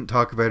 but we didn't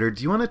talk about her.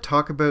 Do you want to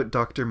talk about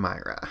Dr.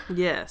 Myra?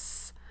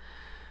 Yes.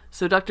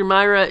 So Dr.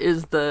 Myra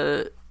is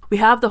we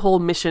have the whole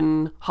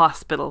mission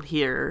hospital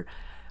here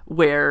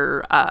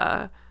where,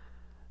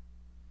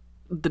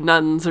 the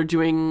nuns are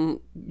doing,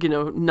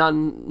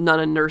 nun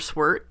and nurse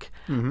work.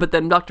 Mm-hmm. But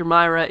then Dr.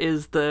 Myra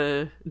is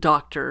the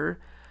doctor.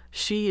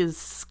 She is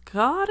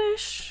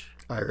Scottish?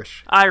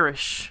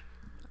 Irish.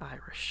 I'm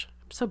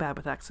so bad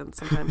with accents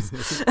sometimes.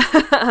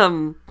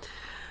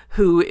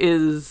 Who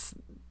is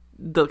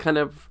the kind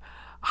of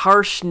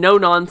harsh,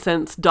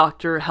 no-nonsense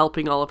doctor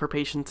helping all of her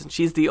patients. And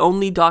she's the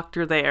only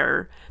doctor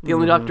there. The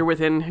only doctor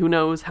within who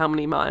knows how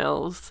many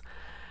miles.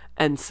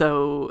 And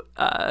so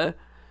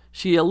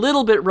she a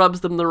little bit rubs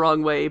them the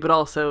wrong way, but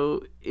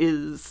also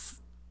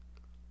is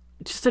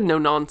just a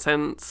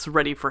no-nonsense,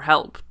 ready for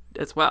help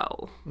as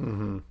well.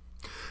 Mm-hmm.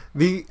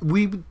 This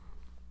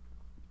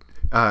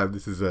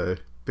is a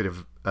bit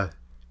of a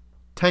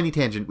tiny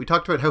tangent. We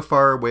talked about how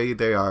far away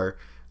they are.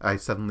 I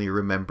suddenly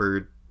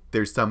remembered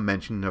there's some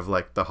mention of,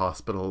 like, the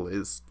hospital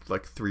is,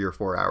 like, 3 or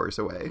 4 hours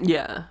away.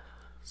 Yeah.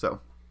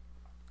 So,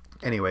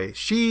 anyway,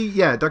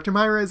 Dr.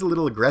 Myra is a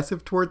little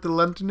aggressive toward the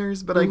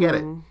Londoners, but I get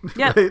it.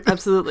 Yeah, right?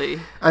 Absolutely.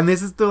 And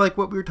this is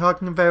what we were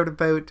talking about,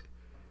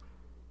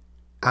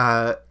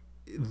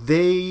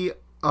 they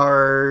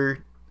are,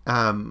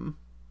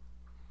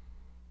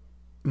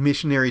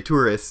 missionary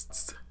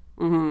tourists.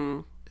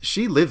 Mm-hmm.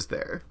 She lives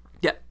there.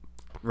 Yeah.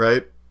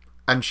 Right?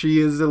 And she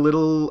is a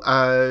little,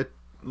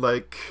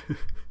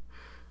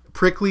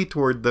 prickly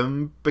toward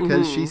them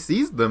because she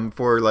sees them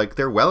for, like,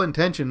 they're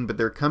well-intentioned, but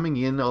they're coming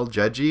in all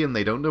judgy and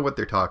they don't know what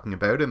they're talking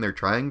about, and they're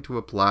trying to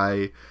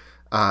apply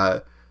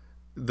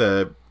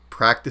the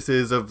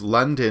practices of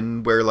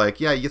London where, like,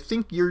 yeah, you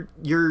think you're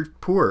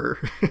poor.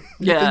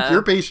 You think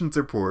your patients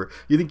are poor.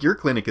 You think your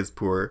clinic is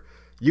poor.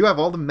 You have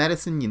all the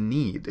medicine you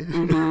need.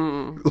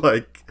 Mm-hmm.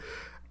 Like,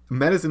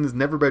 medicine is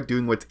never about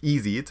doing what's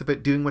easy. It's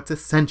about doing what's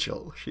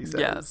essential, she says.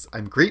 Yes.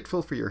 I'm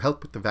grateful for your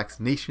help with the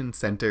vaccination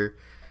center.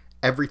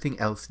 Everything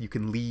else you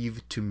can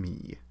leave to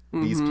me.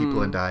 Mm-hmm. These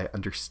people and I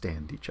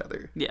understand each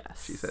other.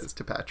 Yes. She says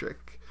to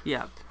Patrick.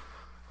 Yeah.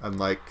 I'm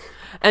like...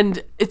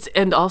 And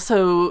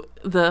also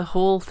the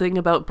whole thing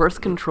about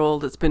birth control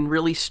that's been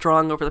really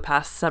strong over the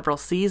past several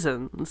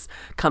seasons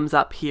comes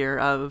up here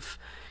of,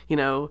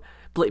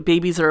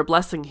 babies are a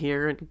blessing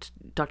here. And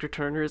Dr.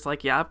 Turner is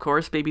like, yeah, of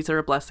course, babies are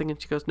a blessing.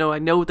 And she goes, no, I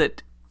know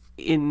that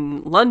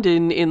in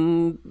London,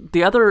 in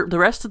the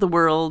rest of the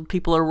world,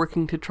 people are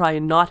working to try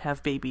and not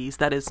have babies.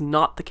 That is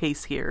not the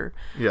case here.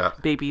 Yeah.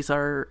 Babies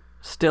are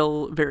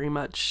still very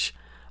much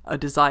a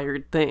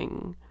desired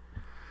thing.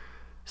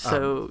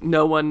 So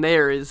no one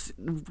there is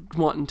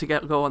wanting to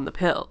go on the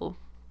pill.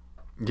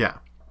 Yeah.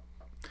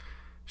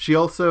 She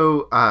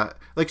also,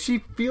 she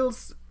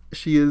feels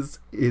she is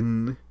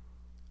in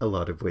a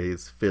lot of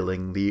ways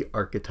filling the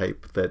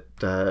archetype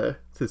that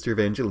Sister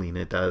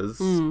Evangelina does.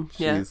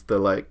 She's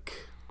the,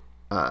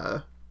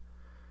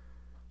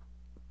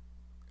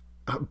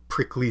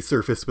 prickly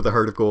surface with a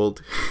heart of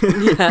gold.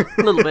 Yeah,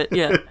 a little bit,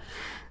 yeah.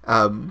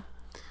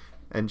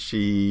 And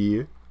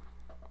she,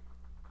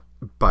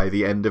 by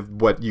the end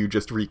of what you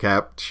just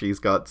recapped, she's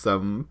got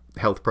some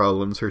health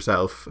problems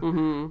herself,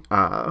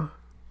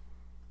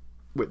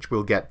 which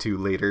we'll get to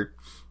later.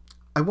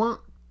 I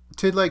want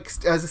to,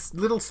 as a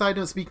little side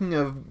note, speaking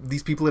of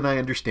these people and I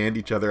understand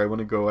each other, I want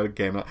to go out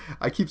again.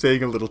 I keep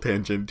saying a little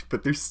tangent,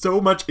 but there's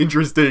so much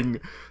interesting.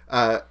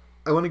 I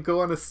want to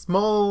go on a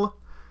small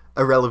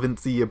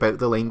irrelevancy about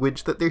the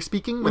language that they're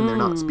speaking when they're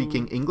not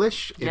speaking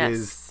English.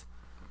 Yes.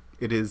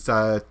 It is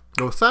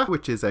Xhosa,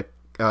 which is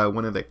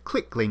one of the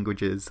click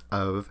languages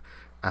of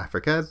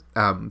Africa.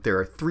 There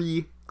are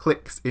 3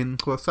 clicks in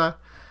Xhosa.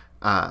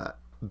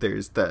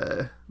 There's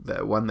the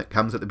one that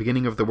comes at the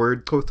beginning of the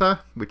word Xhosa,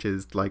 which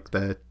is like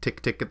the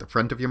tick tick at the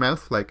front of your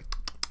mouth, like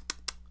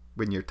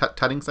when you're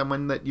tutting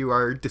someone that you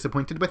are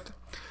disappointed with.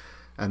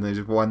 And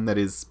there's one that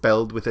is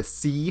spelled with a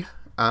C,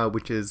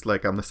 which is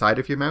like on the side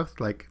of your mouth,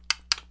 like.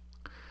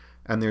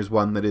 And there's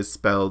one that is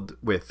spelled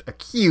with a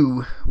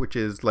Q, which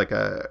is like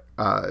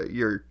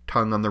your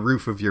tongue on the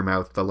roof of your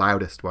mouth, the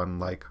loudest one,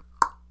 like.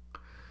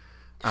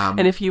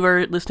 And if you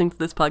are listening to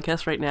this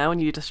podcast right now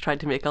and you just tried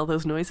to make all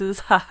those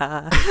noises,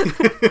 haha,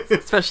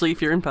 especially if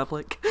you're in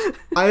public.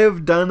 I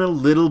have done a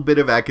little bit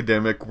of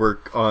academic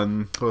work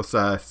on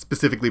Xhosa,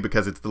 specifically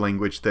because it's the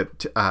language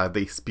that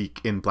they speak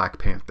in Black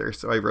Panther.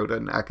 So I wrote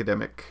an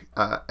academic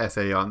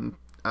essay on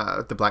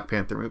the Black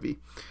Panther movie.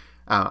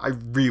 I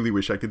really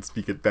wish I could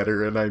speak it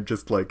better, and I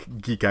just,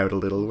 like, geek out a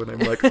little when I'm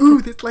like,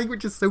 ooh, this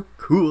language is so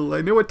cool.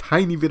 I know a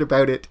tiny bit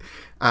about it.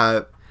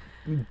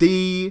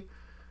 They,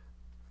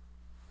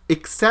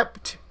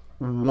 except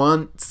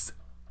once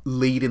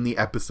late in the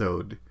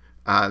episode,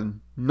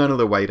 none of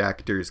the white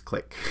actors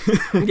click.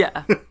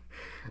 Yeah.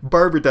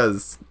 Barbara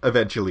does,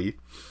 eventually.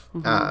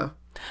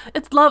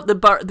 It's love.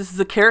 This is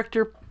a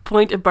character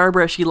point of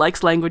Barbara. She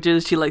likes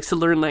languages. She likes to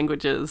learn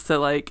languages. So,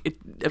 like, it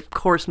of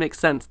course makes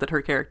sense that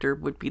her character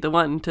would be the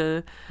one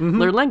to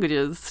learn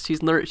languages. She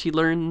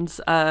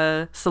learns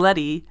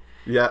Saletti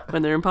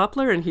when they're in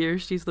Poplar, and here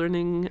she's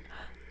learning.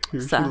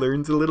 Here she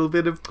learns a little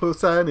bit of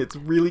Xhosa, and it's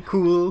really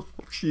cool.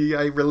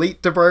 I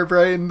relate to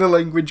Barbara in the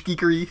language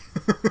geekery.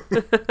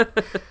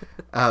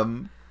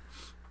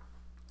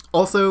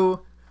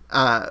 Also,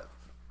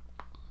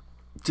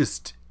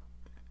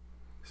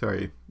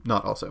 sorry,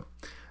 not also.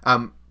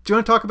 Do you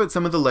want to talk about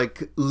some of the,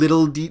 like,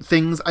 little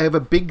things? I have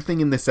a big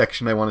thing in this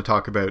section I want to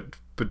talk about,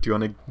 but do you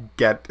want to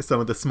get some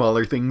of the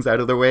smaller things out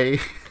of the way?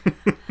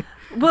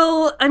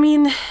 Well, I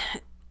mean,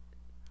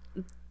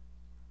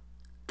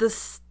 the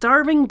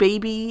starving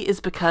baby is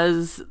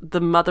because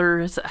the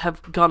mothers have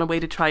gone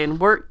away to try and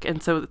work,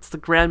 and so it's the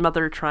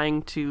grandmother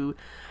trying to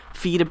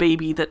feed a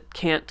baby that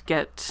can't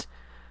get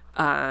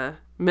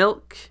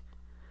milk,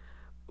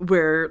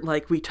 where,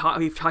 like, we've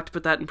talked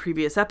about that in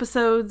previous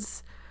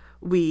episodes.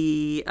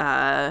 We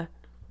about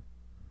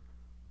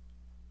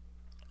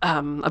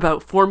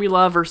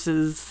formula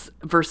versus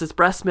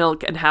breast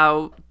milk, and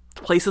how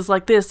places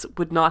like this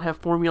would not have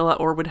formula,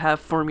 or would have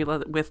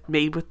formula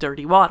made with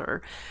dirty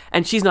water.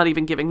 And she's not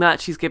even giving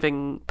that. She's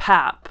giving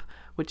pap,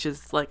 which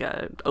is like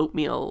a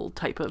oatmeal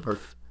type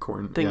of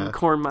corn thing,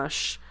 corn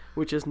mush,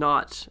 which is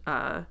not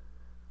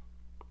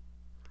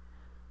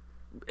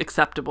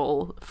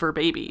acceptable for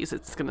babies.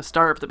 It's going to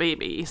starve the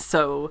baby.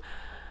 So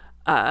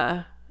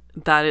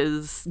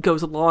that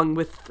goes along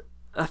with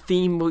a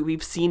theme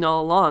we've seen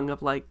all along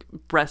of, like,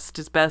 breast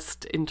is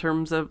best in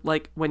terms of,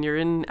 like, when you're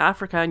in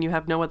Africa and you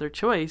have no other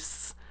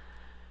choice,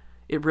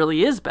 it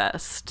really is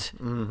best.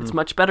 It's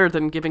much better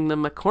than giving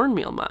them a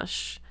cornmeal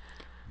mush.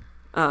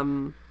 Yeah,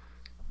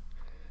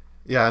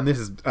 and this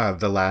is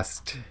the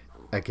last,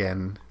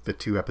 again, the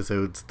two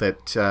episodes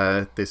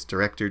that this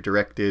director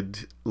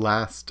directed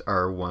last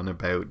are one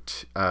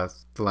about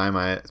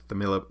thalamalide,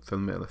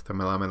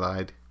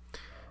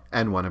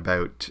 and one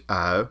about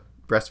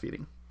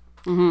breastfeeding.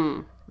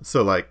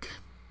 So, like,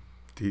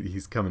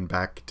 he's coming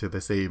back to the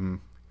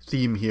same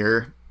theme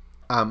here.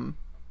 I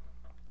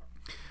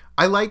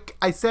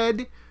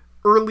said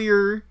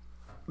earlier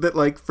that,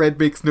 like, Fred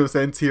makes no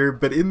sense here,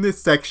 but in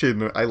this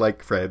section, I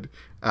like Fred.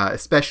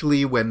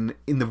 Especially when,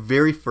 in the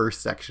very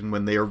first section,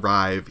 when they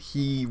arrive,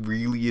 he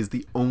really is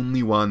the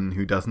only one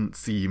who doesn't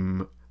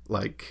seem,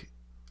 like,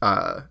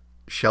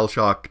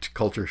 shell-shocked,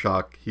 culture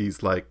shock.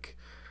 He's like,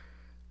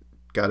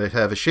 gotta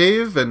have a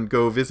shave and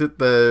go visit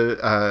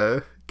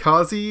the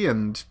Kazi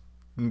and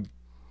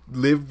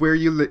live where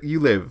you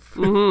live.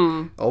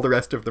 All the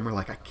rest of them are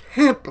like, I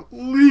can't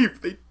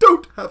believe they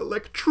don't have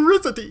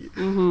electricity.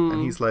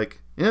 And he's like,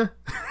 yeah.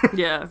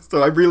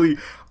 So I really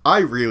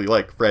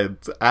like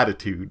Fred's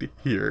attitude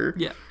here.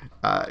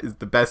 Is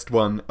the best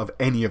one of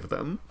any of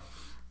them.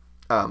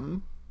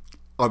 On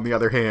the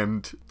other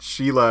hand,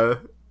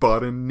 Sheila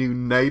bought a new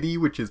nightie,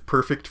 which is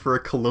perfect for a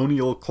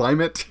colonial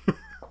climate.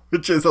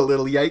 Which is a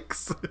little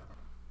yikes.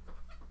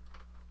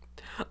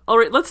 All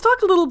right, let's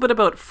talk a little bit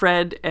about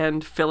Fred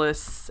and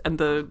Phyllis and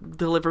the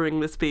delivering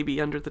this baby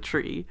under the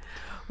tree,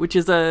 which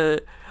is a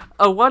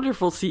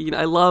wonderful scene.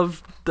 I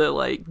love the,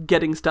 like,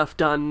 getting stuff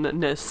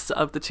done-ness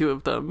of the two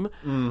of them.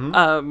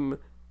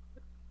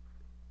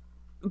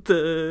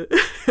 The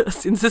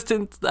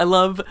insistence. I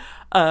love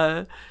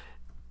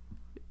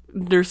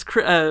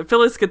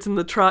Phyllis gets in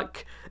the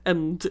truck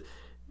and,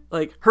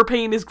 like, her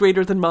pain is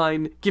greater than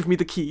mine. Give me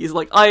the keys.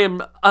 Like, I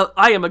am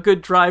a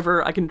good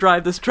driver. I can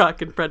drive this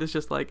truck. And Fred is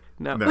just like,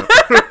 no.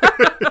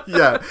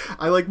 Yeah,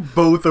 I like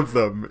both of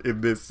them in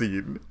this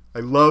scene. I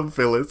love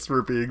Phyllis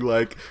for being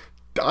like,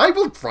 I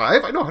will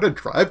drive. I know how to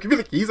drive. Give me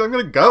the keys. I'm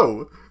gonna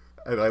go.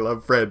 And I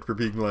love Fred for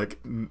being like,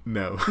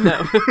 no.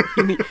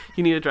 You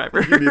need a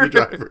driver. You need a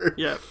driver.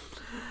 Yeah.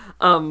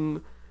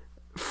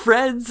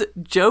 Fred's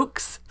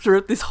jokes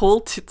throughout this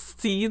whole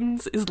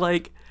scenes is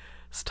like,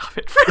 stop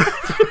it, Fred.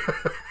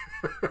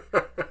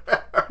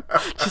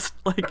 Just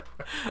like,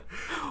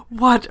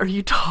 what are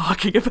you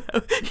talking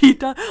about?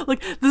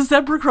 Like, the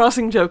zebra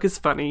crossing joke is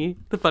funny.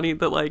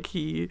 That, like,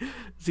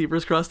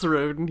 zebras cross the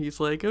road and he's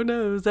like, oh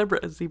no, zebra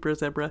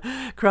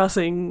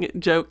crossing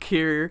joke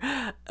here,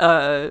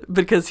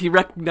 because he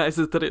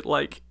recognizes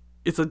that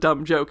it's a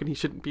dumb joke and he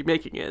shouldn't be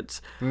making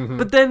it.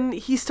 But then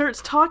he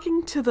starts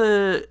talking to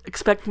the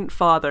expectant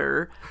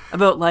father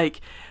about,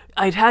 like,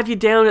 I'd have you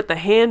down at the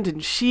Hand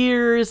and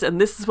Shears, and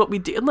this is what we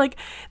do. And, like,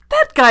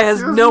 that guy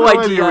has no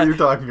idea what you're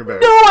talking about.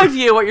 No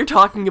idea what you're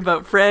talking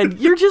about, Fred.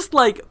 You're just,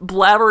 like,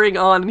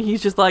 blabbering on, and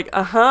he's just like,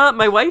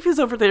 my wife is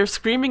over there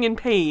screaming in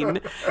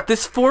pain.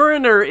 This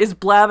foreigner is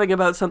blabbing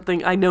about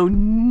something I know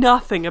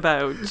nothing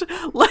about.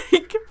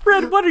 Like,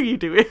 Fred, what are you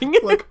doing?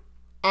 Like,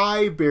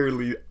 I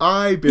barely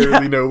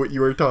know what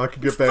you are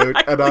talking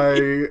about,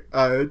 and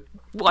I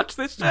watch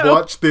this show.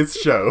 Watch this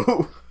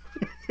show.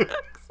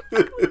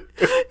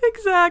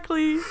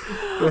 Exactly.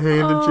 The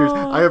hand and cheers.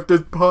 I have to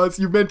pause.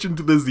 You mentioned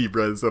the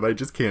zebras, and I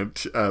just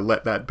can't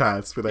let that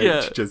pass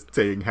without just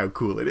saying how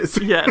cool it is.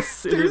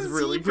 Yes, it is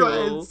really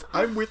cool.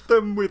 I'm with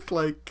them with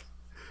like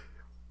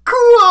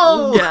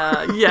cool.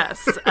 Yeah.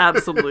 Yes.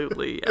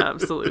 Absolutely.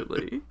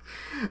 Absolutely.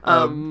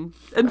 And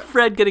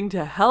Fred getting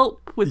to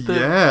help with the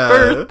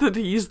birth, and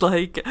he's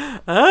like,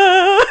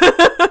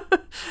 ah.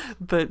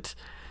 But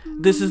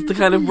this is the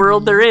kind of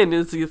world they're in.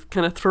 Is you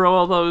kind of throw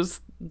all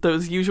those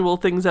usual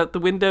things out the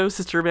window.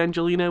 Sister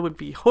Evangelina would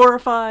be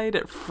horrified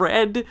at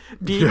Fred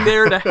being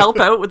there to help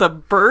out with a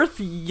birth.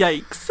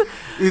 Yikes.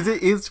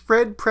 Is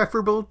Fred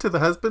preferable to the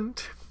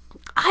husband?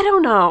 I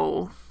don't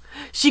know.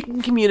 She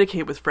can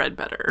communicate with Fred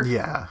better.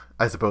 Yeah,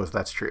 I suppose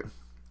that's true.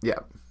 Yeah.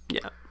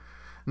 Yeah.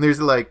 And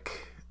there's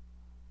like...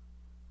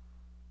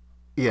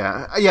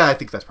 Yeah, I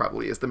think that's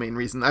probably is the main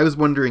reason. I was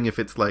wondering if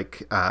it's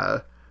like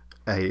a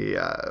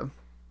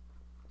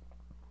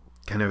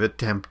kind of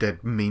attempt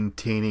at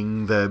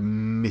maintaining the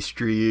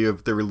mystery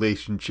of the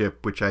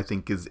relationship, which I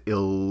think is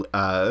ill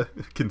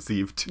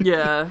conceived.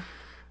 Yeah.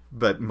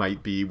 But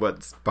might be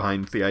what's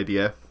behind the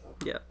idea.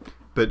 Yeah.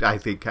 But I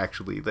think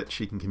actually that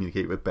she can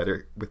communicate with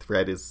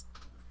Fred is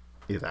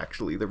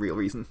actually the real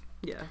reason.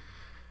 Yeah.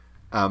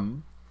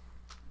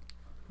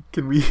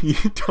 Can we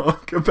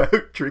talk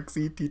about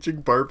Trixie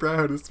teaching Barbara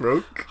how to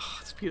smoke? Oh,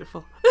 it's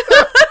beautiful.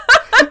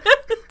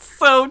 It's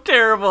so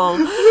terrible.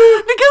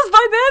 Because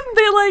by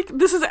then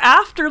this is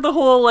after the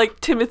whole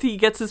Timothy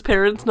gets his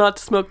parents not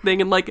to smoke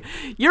thing, and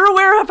you're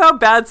aware of how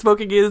bad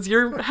smoking is.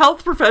 You're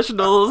health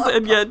professionals,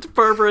 and yet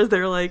Barbara is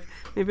there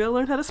maybe I'll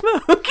learn how to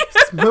smoke.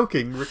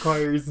 Smoking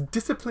requires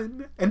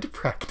discipline and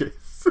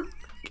practice.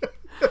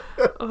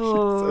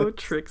 Oh,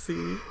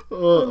 Trixie.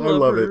 Oh, I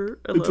love her. it.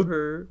 I love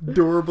her.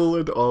 Adorable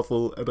and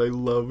awful, and I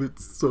love it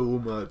so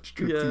much.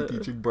 Trixie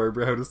teaching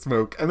Barbara how to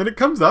smoke. And then it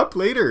comes up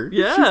later.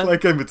 Yeah. She's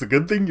like, it's a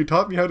good thing you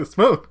taught me how to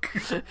smoke.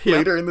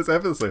 Later in this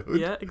episode.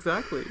 Yeah,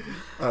 exactly.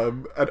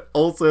 And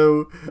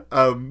also,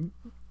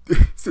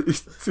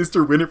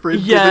 Sister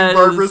Winifred giving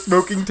Barbara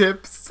smoking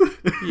tips.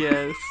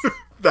 Yes.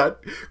 That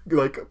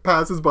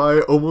passes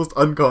by almost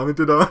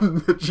uncommented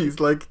on, that she's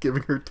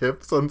giving her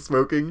tips on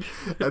smoking.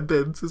 And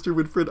then Sister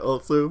Winifred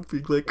also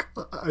being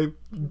I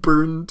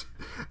burned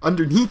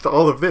underneath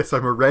all of this,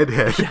 I'm a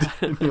redhead. Yeah.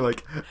 And you're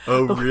like,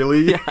 oh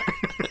really? Yeah.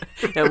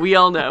 Yeah, we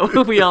all know.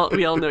 We all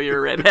know you're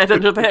a redhead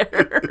under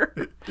there.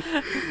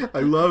 I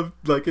love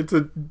it's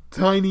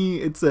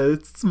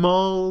a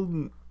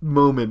small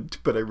moment,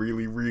 but I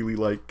really, really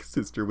like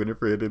Sister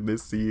Winifred in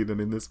this scene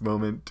and in this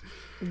moment.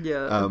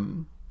 Yeah.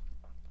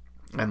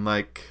 And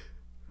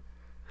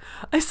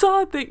I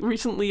saw a thing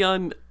recently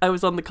I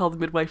was on the Call the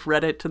Midwife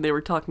Reddit, and they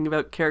were talking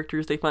about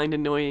characters they find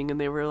annoying, and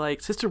they were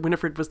like, Sister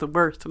Winifred was the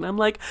worst. And I'm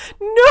like,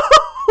 no!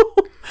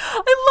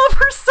 I love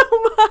her so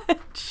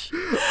much!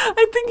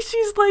 I think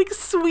she's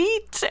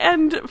sweet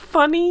and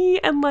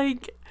funny and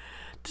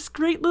just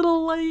great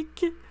little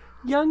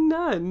young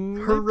nun.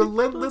 Her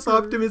relentless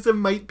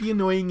optimism might be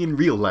annoying in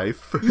real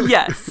life.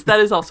 Yes, that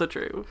is also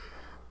true.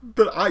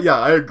 But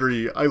I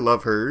agree. I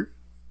love her.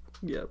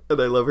 Yeah. And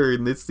I love her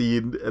in this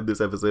scene and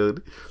this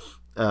episode.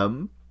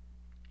 And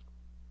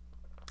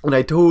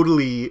I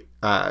totally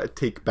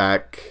take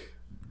back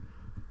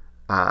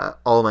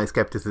all my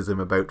skepticism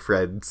about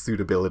Fred's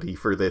suitability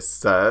for this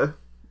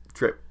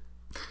trip.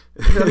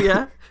 Oh,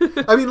 yeah?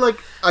 I mean,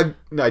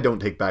 I don't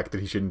take back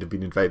that he shouldn't have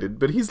been invited,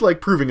 but he's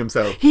proving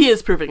himself. He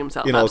is proving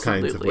himself in all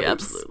kinds of ways.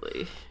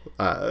 Absolutely.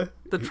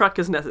 The truck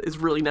is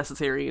really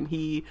necessary, and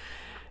he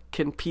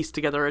can piece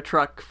together a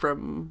truck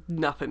from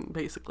nothing,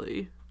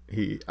 basically.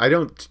 I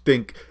don't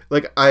think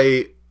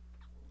I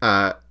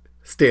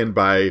stand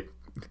by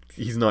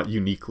he's not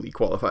uniquely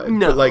qualified.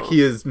 No. But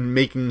he is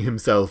making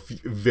himself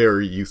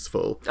very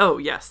useful. Oh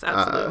yes,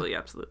 absolutely,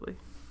 absolutely.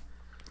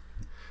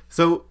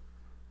 So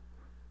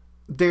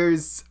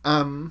there's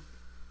I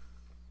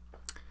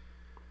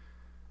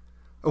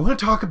want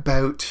to talk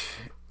about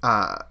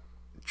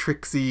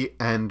Trixie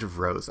and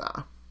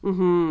Rosa.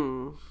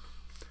 Mm-hmm.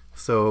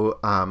 So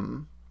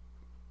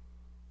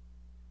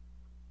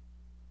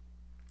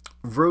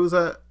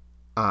Rosa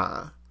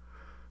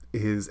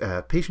is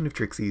a patient of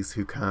Trixie's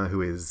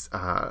who is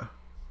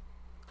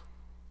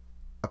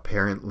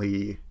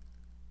apparently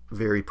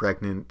very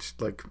pregnant.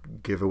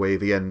 Give away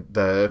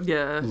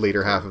the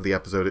later half of the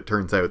episode. It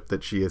turns out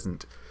that she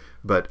isn't,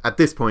 but at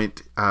this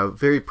point,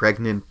 very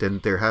pregnant,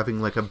 and they're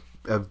having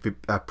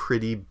a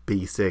pretty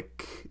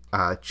basic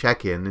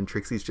check-in, and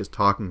Trixie's just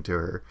talking to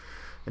her.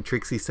 And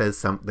Trixie says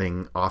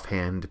something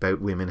offhand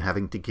about women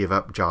having to give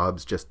up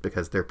jobs just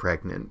because they're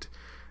pregnant.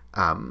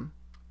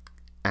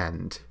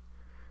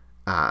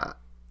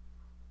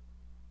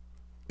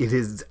 It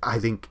is, I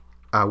think,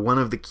 one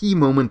of the key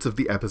moments of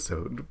the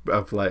episode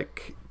of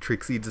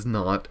Trixie does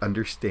not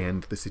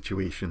understand the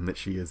situation that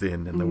she is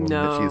in and the woman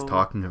that she is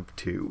talking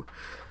to.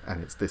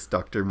 And it's this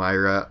Dr.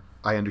 Myra,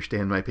 I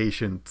understand my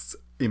patients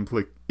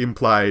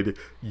implied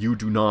you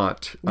do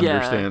not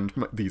understand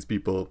these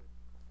people.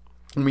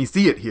 And we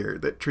see it here,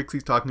 that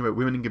Trixie's talking about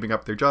women giving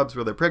up their jobs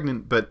while they're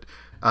pregnant, but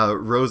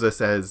Rosa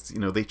says,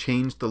 they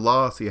changed the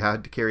law, so you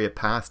had to carry a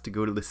pass to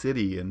go to the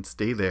city and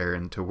stay there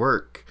and to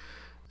work.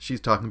 She's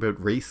talking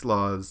about race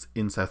laws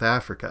in South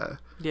Africa.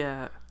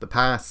 Yeah. The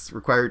pass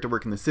required to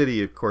work in the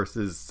city, of course,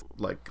 is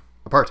like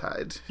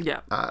apartheid. Yeah.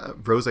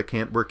 Rosa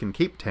can't work in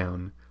Cape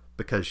Town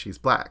because she's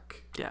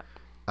black. Yeah.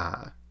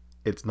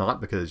 It's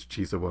not because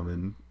she's a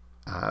woman.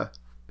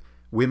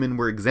 Women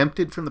were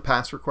exempted from the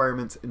pass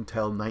requirements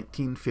until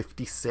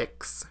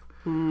 1956.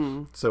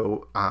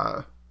 So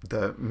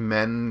the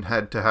men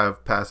had to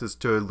have passes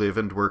to live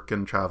and work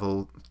and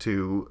travel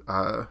to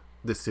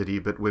the city,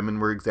 but women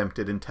were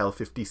exempted until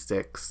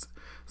 56.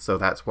 So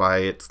that's why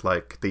it's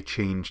like they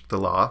changed the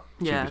law.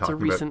 Yeah, it's a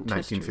recent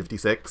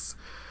 1956.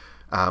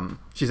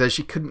 She says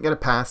she couldn't get a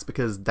pass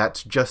because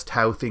that's just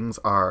how things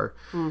are.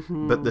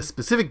 But the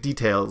specific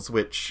details,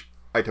 which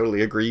I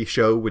totally agree,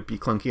 show would be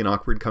clunky and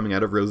awkward coming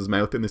out of Rose's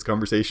mouth in this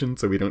conversation,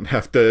 so we don't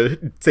have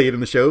to say it in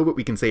the show, but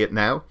we can say it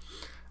now.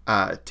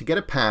 To get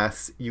a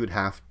pass, you would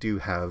have to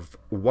have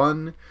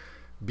 1,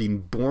 been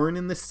born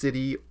in the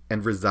city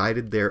and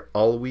resided there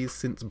always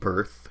since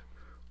birth,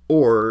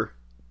 or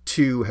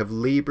 2, have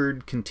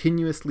labored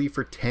continuously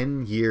for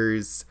 10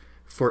 years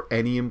for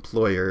any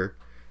employer,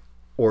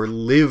 or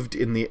lived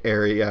in the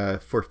area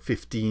for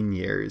 15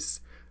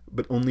 years,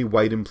 but only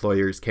white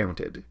employers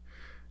counted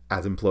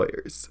as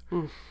employers.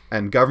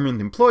 And government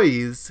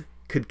employees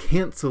could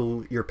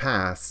cancel your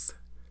pass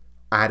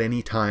at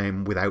any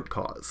time without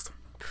cause.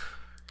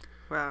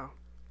 Wow.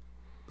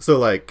 So,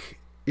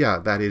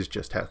 that is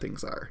just how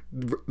things are.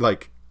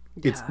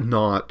 It's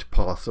not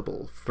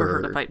possible for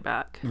her to fight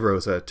back.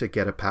 Rosa to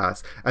get a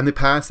pass. And the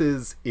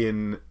passes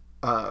were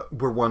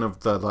one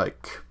of the,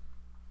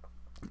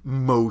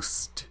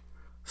 most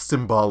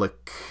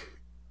symbolic,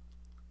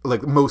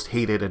 most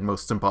hated and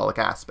most symbolic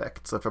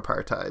aspects of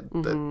apartheid,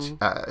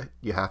 that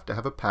you have to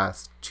have a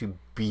pass to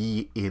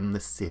be in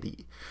the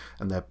city.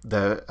 And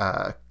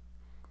the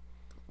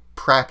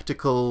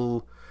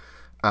practical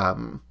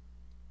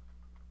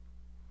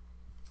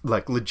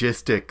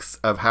logistics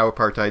of how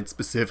apartheid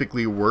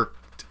specifically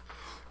worked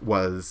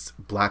was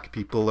black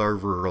people are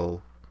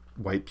rural,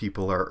 white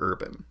people are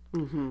urban.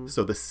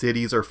 So the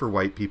cities are for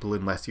white people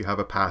unless you have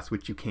a pass,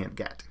 which you can't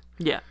get.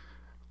 Yeah.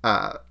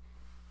 So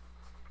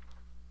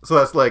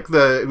that's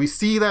we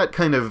see that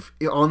kind of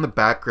on the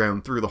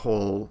background through the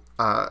whole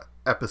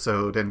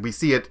episode, and we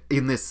see it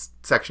in this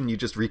section you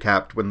just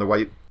recapped when the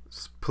white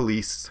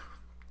police,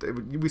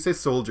 we say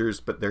soldiers,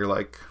 but they're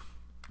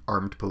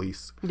armed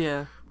police.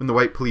 Yeah. When the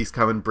white police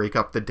come and break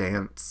up the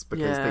dance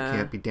because they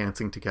can't be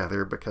dancing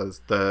together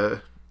because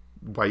the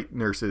white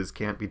nurses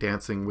can't be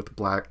dancing with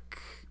black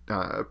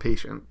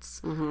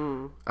patients.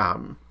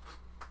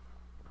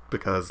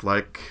 Because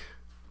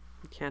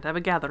can't have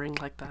a gathering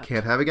like that.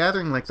 Can't have a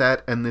gathering like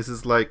that. And this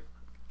is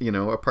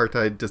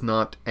apartheid does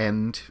not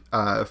end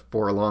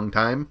for a long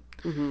time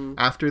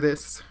after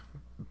this.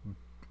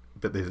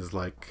 But this is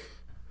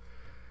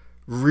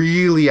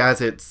really as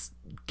it's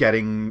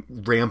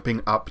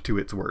ramping up to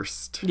its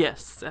worst.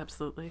 Yes,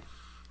 absolutely.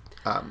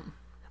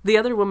 The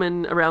other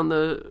woman around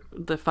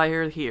the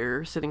fire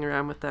here, sitting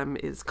around with them,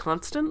 is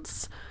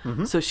Constance.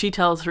 So she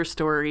tells her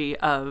story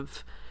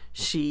of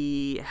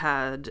she's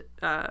had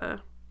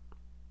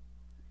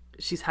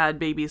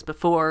babies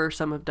before.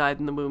 Some have died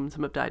in the womb,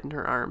 some have died in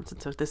her arms.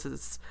 And so this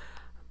is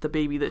the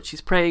baby that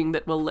she's praying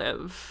that will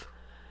live.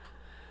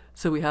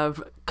 So we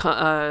have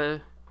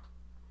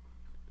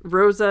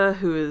Rosa,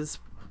 who has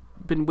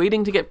been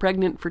waiting to get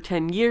pregnant for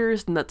 10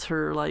 years, and that's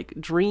her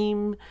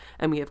dream.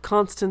 And we have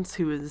Constance,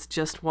 who is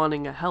just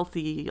wanting a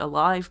healthy,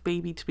 alive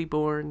baby to be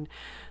born.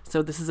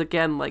 So this is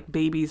again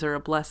babies are a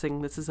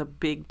blessing. This is a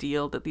big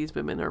deal that these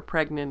women are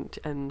pregnant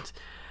and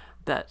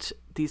that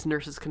these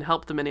nurses can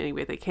help them in any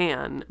way they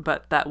can,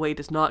 but that way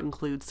does not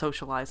include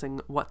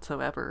socializing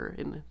whatsoever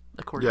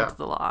according to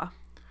the law.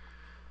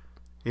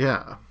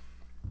 Yeah.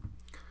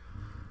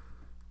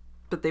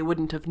 But they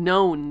wouldn't have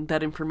known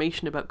that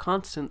information about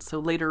Constance. So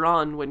later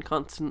on, when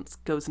Constance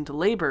goes into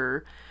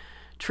labor,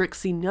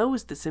 Trixie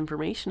knows this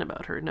information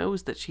about her,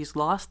 knows that she's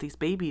lost these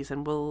babies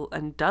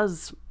and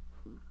does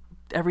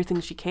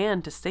everything she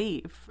can to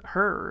save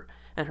her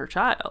and her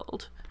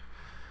child.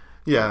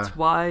 Yeah. That's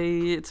why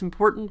it's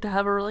important to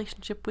have a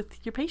relationship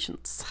with your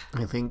patients.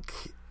 I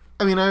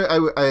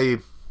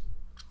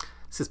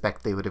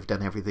suspect they would have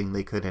done everything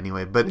they could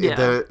anyway, but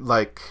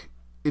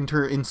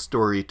in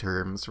story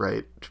terms,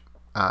 right?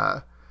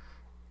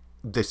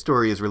 The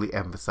story is really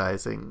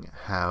emphasizing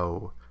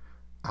how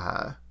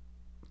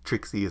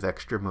Trixie is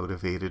extra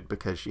motivated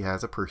because she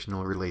has a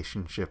personal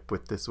relationship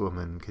with this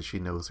woman because she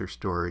knows her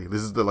story.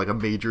 This is a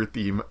major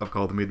theme of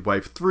Call the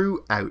Midwife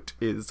throughout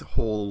is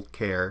whole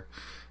care.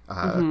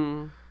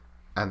 And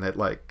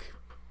that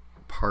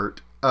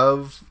part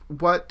of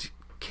what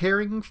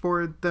caring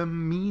for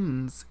them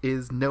means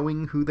is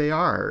knowing who they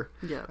are.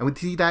 Yeah. And we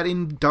see that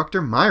in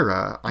Dr.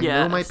 Myra. I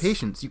know my Yes.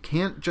 patients. You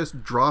can't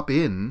just drop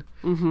in,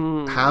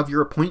 have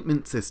your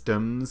appointment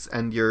systems,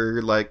 and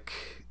you're like,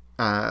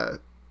 I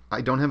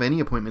don't have any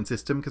appointment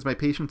system because my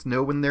patients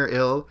know when they're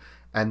ill,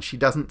 and she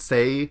doesn't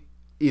say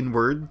in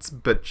words,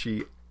 but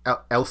she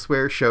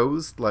elsewhere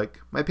shows, like,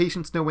 my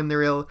patients know when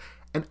they're ill,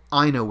 and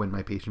I know when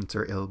my patients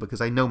are ill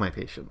because I know my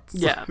patients.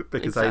 Yeah,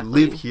 because exactly. I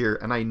live here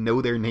and I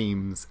know their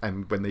names,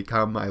 and when they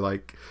come, I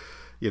like,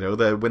 you know,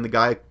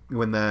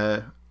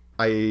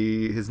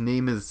 his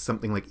name is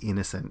something like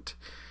Innocent,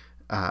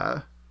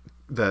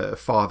 the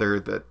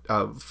father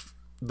of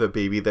the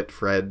baby that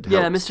Fred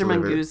helped Mr.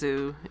 deliver.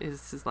 Manguzu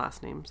is his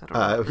last name. So I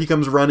don't know. He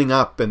comes running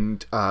up,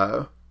 and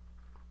Dr.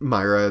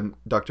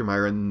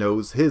 Myra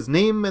knows his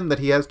name and that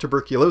he has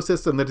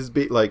tuberculosis and that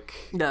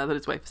that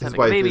his wife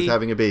is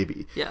having a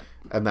baby. Yeah.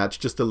 And that's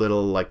just a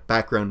little like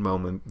background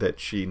moment that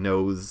she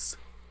knows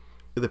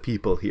the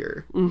people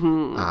here.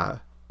 Mm-hmm.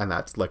 And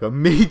that's like a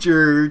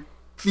major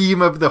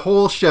theme of the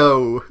whole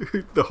show,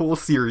 the whole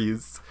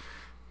series,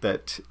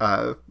 that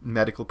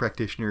medical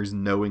practitioners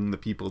knowing the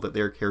people that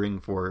they're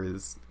caring for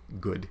is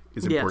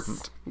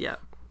important. Yeah,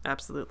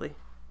 absolutely.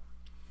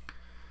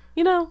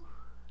 You know,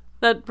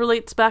 that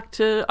relates back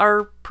to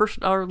our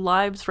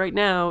lives right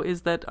now,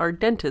 is that our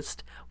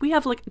dentist, we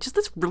have like just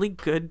this really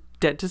good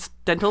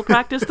dental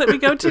practice that we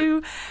go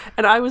to.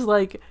 And I was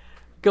like,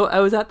 I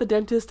was at the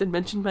dentist and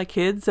mentioned my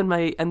kids, and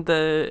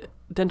the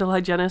dental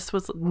hygienist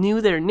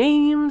knew their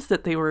names,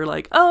 that they were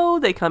like, oh,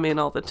 they come in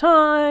all the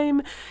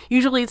time.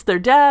 Usually it's their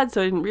dad,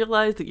 so I didn't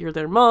realize that you're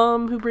their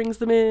mom who brings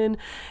them in.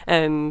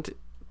 And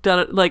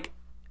like,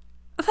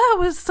 that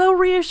was so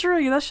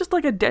reassuring. That's just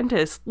like a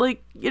dentist.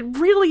 Like, it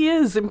really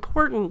is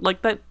important,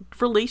 like that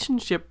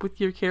relationship with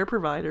your care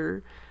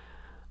provider.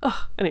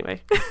 Oh,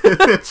 anyway.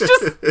 It's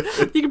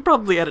just, you can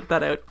probably edit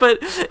that out, but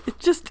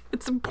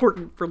it's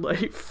important for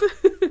life.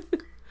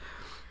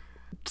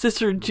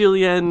 Sister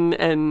Julianne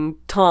and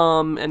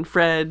Tom and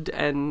Fred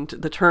and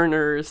the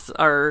Turners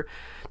are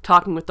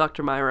talking with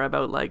Dr. Myra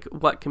about like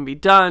what can be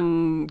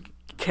done,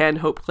 can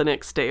Hope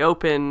Clinic stay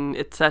open,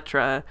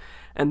 etc.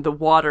 And the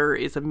water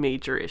is a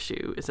major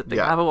issue. Is that they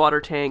have a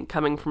water tank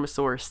coming from a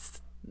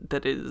source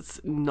that is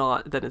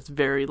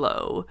very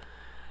low.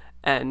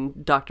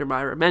 And Dr.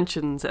 Myra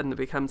mentions, and it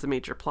becomes a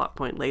major plot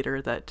point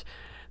later, that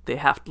they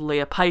have to lay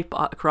a pipe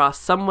across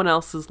someone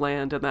else's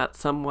land, and that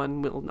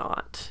someone will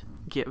not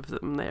give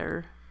them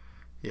their...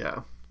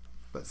 Yeah.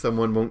 But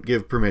someone won't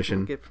give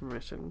permission.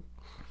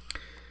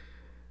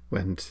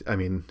 When, I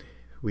mean,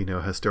 we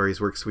know how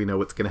stories work, so we know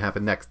what's going to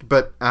happen next.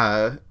 But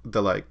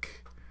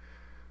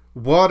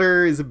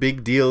water is a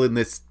big deal in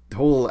this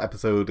whole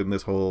episode, in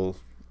this whole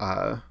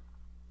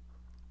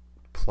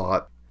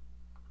plot.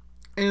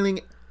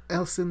 Anything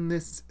else in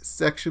this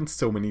section?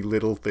 So many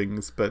little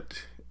things,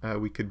 but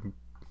we could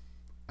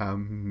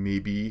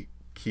maybe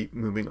keep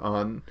moving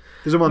on.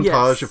 There's a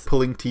montage of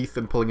pulling teeth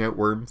and pulling out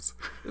worms.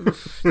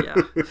 Yeah.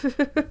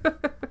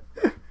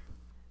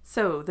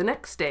 So, the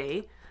next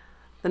day,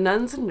 the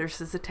nuns and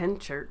nurses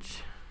attend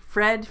church.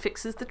 Fred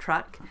fixes the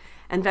truck,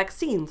 and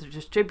vaccines are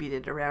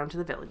distributed around to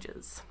the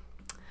villages.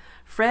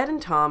 Fred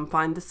and Tom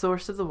find the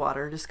source of the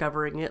water,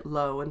 discovering it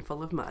low and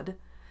full of mud.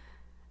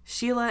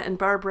 Sheila and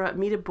Barbara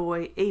meet a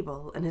boy,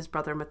 Abel, and his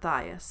brother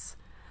Matthias.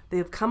 They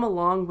have come a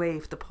long way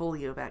with the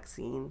polio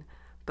vaccine,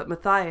 but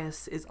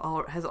Matthias has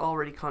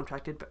already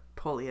contracted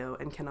polio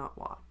and cannot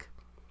walk.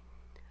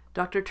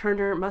 Dr.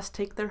 Turner must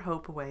take their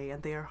hope away,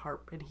 and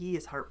he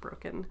is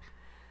heartbroken.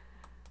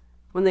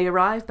 When they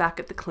arrive back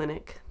at the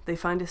clinic, they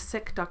find a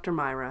sick Dr.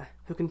 Myra,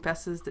 who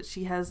confesses that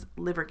she has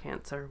liver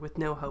cancer with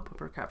no hope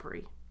of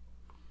recovery.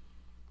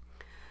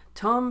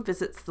 Tom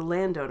visits the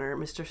landowner,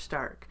 Mr.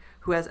 Stark,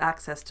 who has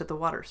access to the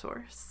water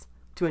source.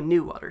 To a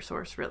new water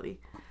source, really.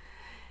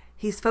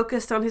 He's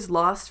focused on his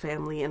lost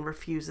family and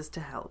refuses to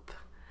help.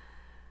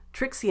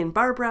 Trixie and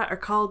Barbara are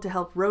called to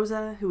help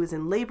Rosa, who is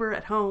in labor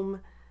at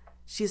home.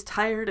 She is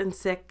tired and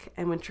sick,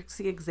 and when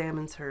Trixie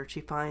examines her, she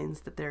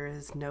finds that there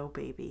is no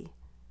baby.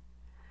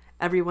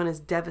 Everyone is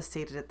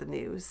devastated at the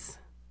news.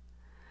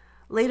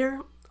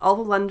 Later, all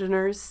the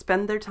Londoners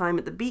spend their time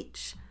at the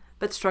beach,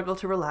 but struggle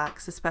to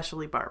relax,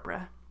 especially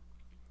Barbara.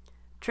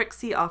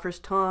 Trixie offers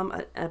Tom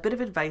a bit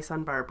of advice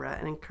on Barbara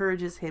and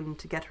encourages him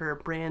to get her a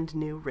brand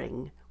new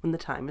ring when the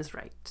time is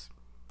right.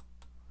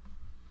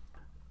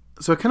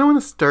 So I kind of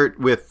want to start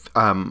with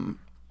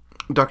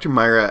Dr.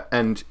 Myra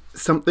and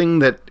something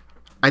that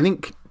I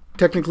think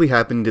technically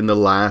happened in the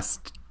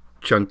last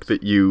chunk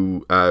that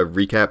you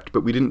recapped,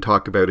 but we didn't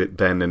talk about it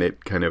then, and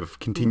it kind of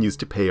continues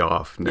to pay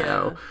off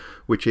now,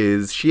 which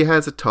is she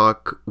has a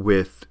talk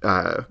with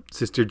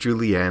Sister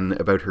Julianne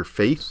about her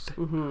faith.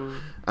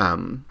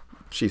 Mm-hmm.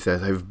 She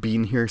says, "I've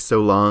been here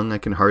so long, I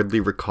can hardly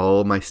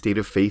recall my state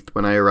of faith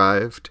when I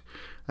arrived.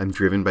 I'm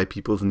driven by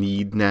people's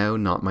need now,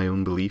 not my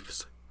own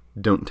beliefs.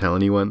 Don't tell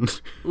anyone."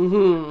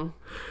 Mm-hmm.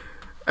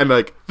 And,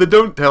 like, the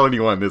don't tell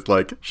anyone is,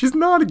 like, she's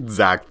not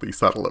exactly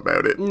subtle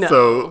about it. No.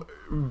 So,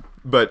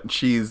 but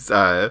she's,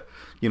 the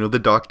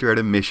doctor at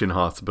a mission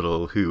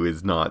hospital who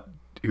is not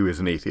who is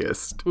an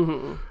atheist.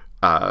 Mm-hmm.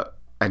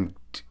 And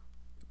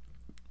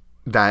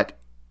that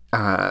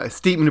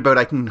statement about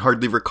I can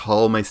hardly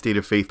recall my state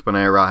of faith when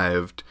I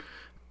arrived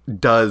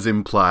does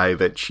imply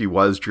that she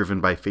was driven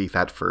by faith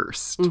at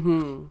first.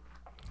 Mm-hmm.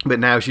 But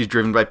now she's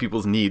driven by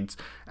people's needs.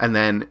 And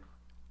then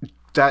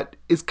that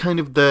is kind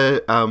of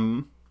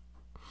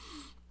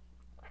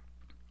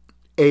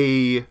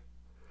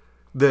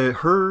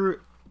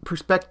her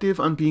perspective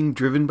on being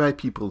driven by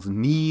people's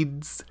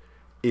needs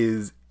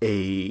is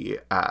I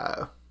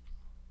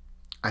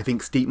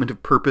think, statement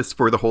of purpose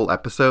for the whole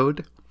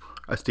episode.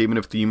 A statement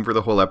of theme for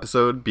the whole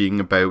episode being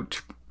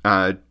about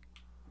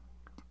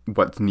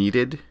what's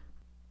needed.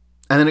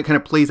 And then it kind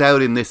of plays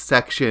out in this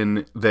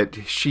section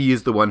that she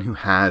is the one who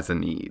has a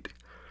need.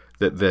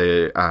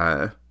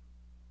 That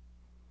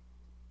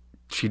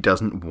she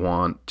doesn't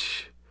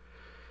want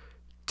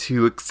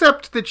to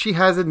accept that she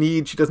has a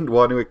need. She doesn't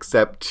want to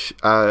accept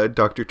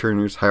Dr.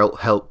 Turner's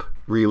help,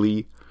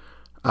 really.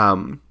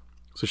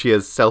 So she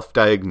has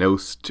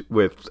self-diagnosed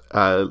with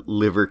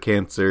liver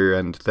cancer,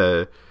 and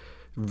the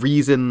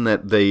reason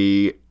that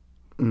the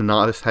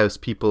Nonatus House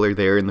people are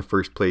there in the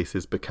first place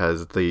is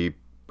because a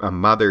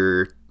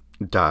mother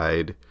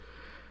died,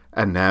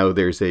 and now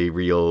there's a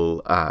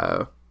real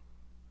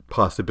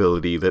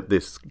possibility that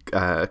this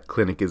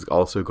clinic is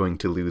also going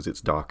to lose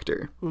its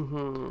doctor.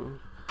 Mm-hmm.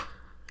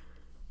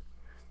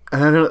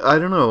 And I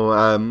don't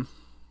know.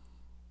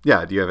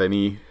 Yeah, do you have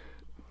any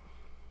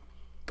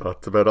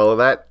thoughts about all of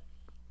that?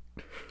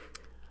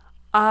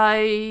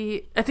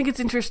 I think it's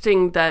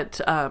interesting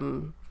that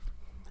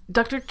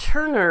Dr.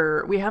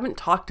 Turner, we haven't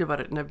talked about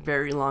it in a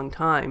very long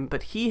time,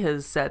 but he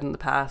has said in the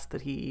past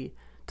that he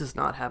does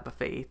not have a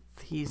faith.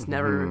 He's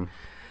never...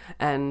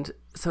 And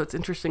so it's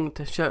interesting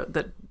to show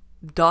that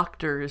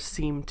doctors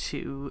seem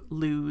to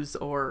lose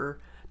or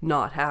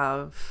not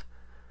have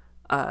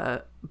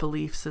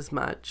beliefs as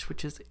much,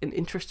 which is an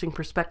interesting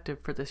perspective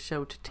for this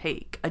show to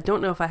take. I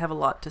don't know if I have a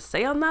lot to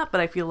say on that,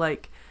 but I feel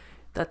like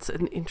that's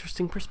an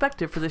interesting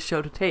perspective for this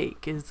show to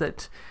take. Is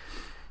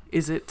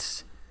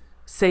it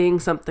saying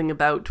something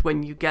about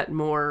when you get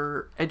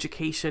more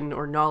education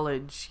or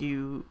knowledge,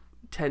 you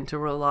tend to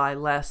rely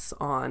less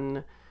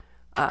on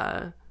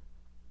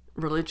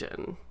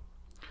religion?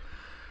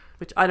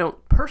 Which I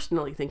don't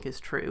personally think is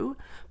true,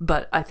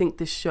 but I think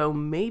this show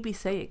may be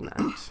saying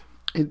that.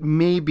 It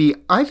may be.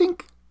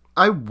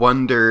 I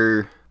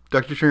wonder,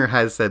 Dr. Turner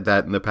has said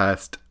that in the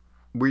past.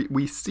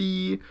 We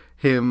see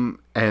him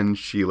and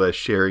Sheila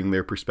sharing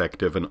their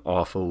perspective an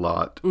awful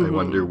lot. Mm-hmm. I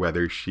wonder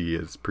whether she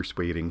is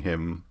persuading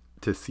him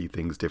to see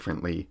things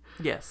differently.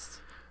 Yes.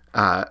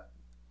 But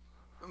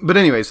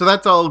anyway, so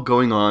that's all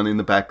going on in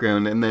the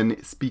background. And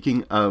then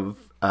speaking of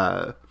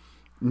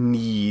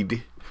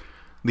need,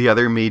 the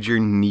other major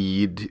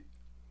need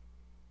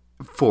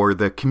for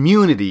the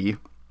community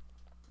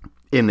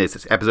in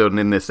this episode and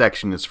in this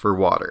section is for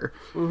water.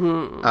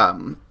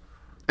 Mm-hmm.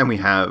 And we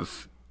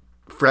have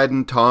Fred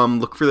and Tom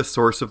look for the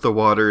source of the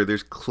water.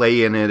 There's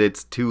clay in it.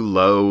 It's too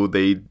low.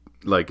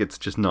 It's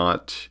just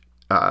not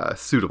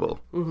suitable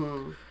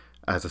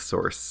as a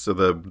source. So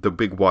the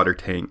big water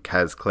tank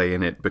has clay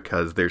in it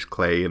because there's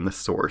clay in the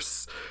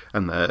source.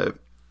 And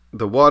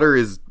the water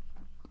is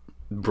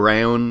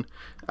brown.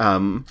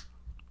 I'm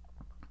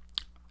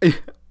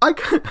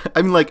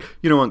like,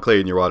 you don't want clay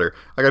in your water.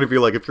 I gotta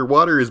feel like if your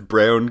water is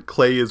brown,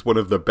 clay is one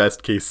of the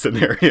best case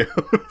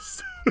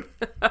scenarios.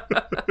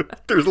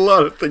 There's a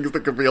lot of things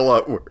that could be a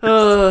lot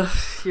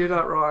worse. You're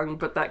not wrong,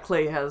 but that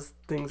clay has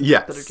things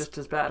yes. that are just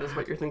as bad as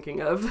what you're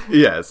thinking of.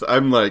 Yes,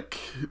 I'm like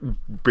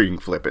being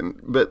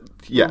flippant. But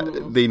yeah,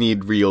 they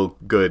need real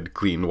good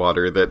clean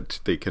water that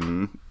they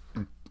can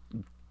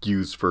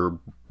use for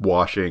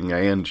washing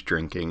and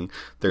drinking.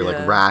 They're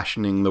like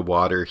rationing the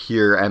water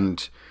here,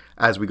 and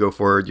as we go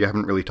forward, you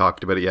haven't really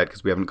talked about it yet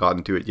because we haven't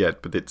gotten to it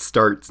yet, but it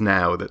starts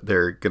now that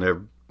they're going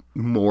to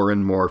more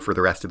and more for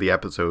the rest of the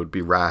episode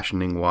be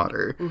rationing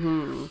water.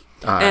 Mm-hmm.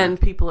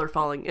 And people are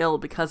falling ill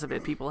because of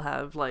it. People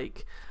have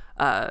like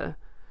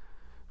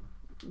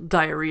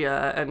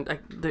diarrhea and I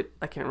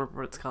can't remember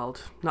what it's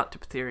called. Not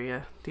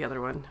diphtheria, the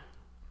other one.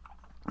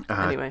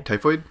 Anyway.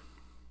 Typhoid?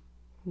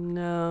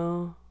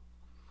 No.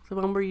 It's the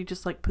one where you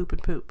just like poop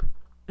and poop.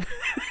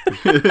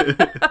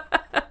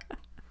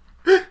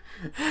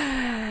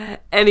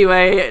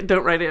 Anyway,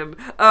 don't write in.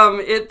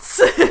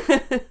 It's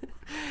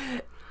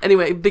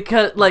anyway,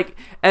 because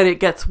and it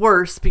gets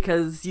worse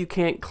because you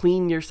can't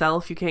clean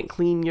yourself, you can't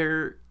clean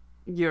your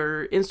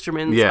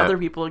instruments. Yeah. Other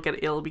people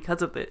get ill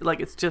because of it. Like,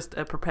 it's just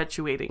a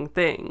perpetuating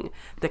thing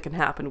that can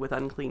happen with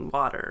unclean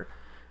water.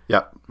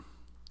 Yep.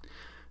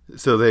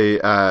 So they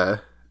I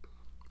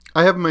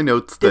have in my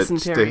notes that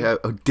dysentery. They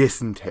have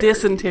dysentery.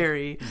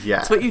 Dysentery.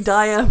 Yes. It's what you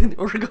die of in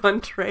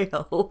Oregon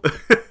Trail.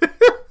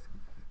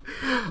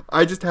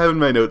 I just have in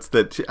my notes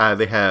that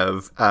they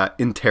have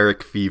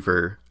enteric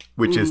fever,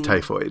 which is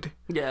typhoid.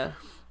 Yeah.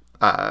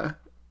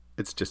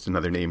 It's just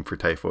another name for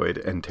typhoid.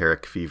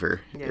 Enteric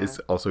fever is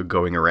also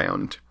going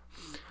around.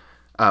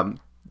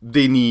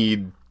 They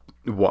need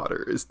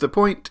water is the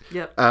point.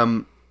 Yep.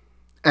 And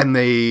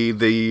they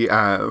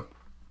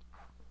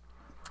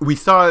we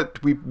saw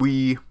it,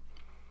 we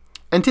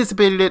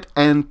anticipated it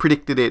and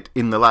predicted it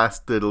in the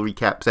last little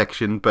recap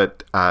section,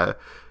 but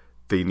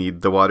they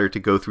need the water to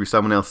go through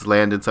someone else's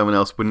land and someone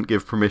else wouldn't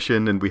give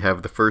permission, and we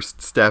have the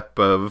first step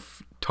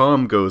of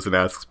Tom goes and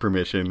asks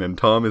permission, and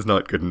Tom is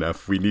not good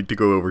enough. We need to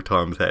go over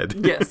Tom's head.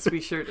 Yes,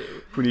 we sure do.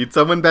 We need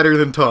someone better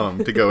than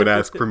Tom to go and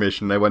ask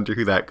permission. I wonder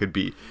who that could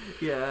be.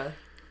 Yeah.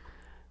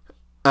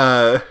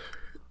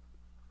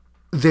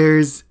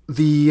 There's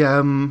the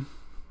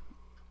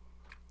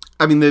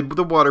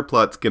the water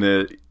plot's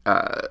gonna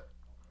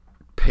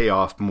pay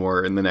off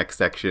more in the next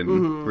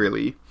section,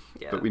 really.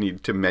 Yeah. But we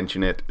need to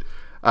mention it.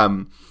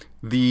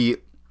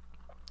 The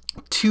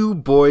two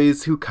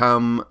boys who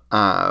come,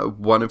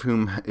 one of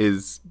whom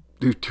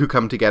who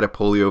come to get a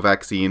polio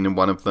vaccine, and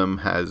one of them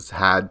has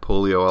had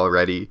polio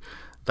already.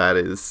 That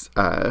is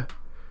a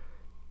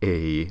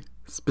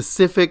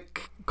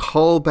specific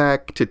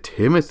callback to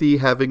Timothy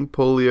having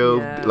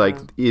polio, like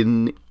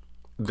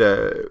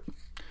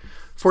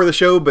for the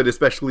show, but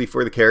especially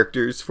for the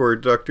characters. For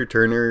Dr.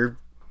 Turner,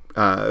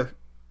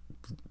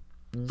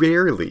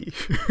 rarely,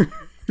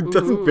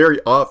 doesn't very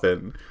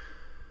often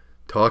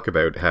talk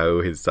about how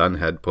his son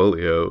had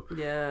polio.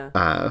 Yeah.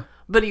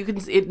 But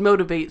it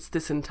motivates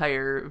this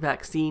entire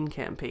vaccine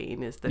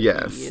campaign, is that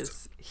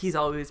he's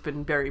always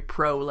been very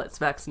pro let's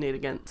vaccinate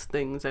against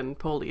things, and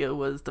polio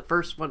was the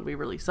first one we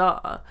really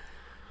saw.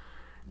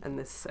 And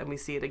we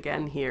see it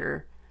again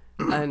here.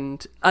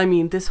 And I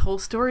mean, this whole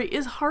story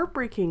is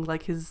heartbreaking.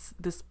 Like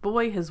this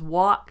boy has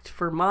walked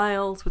for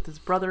miles with his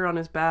brother on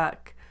his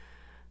back,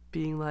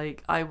 being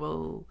like,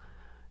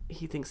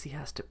 he thinks he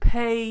has to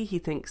pay. He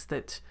thinks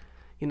that,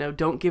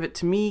 don't give it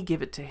to me,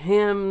 give it to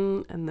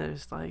him. And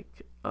there's like,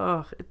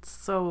 it's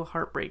so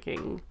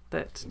heartbreaking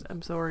that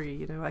I'm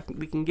sorry,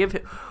 we can give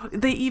him,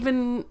 they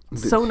even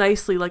so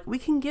nicely, like, we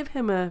can give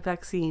him a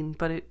vaccine,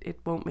 but it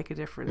won't make a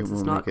difference.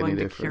 It's not going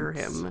to cure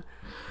him.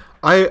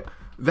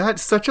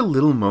 That's such a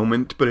little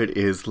moment, but it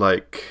is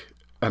like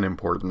an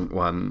important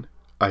one,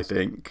 I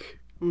think.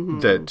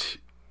 That,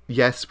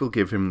 yes, we'll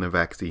give him the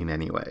vaccine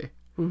anyway.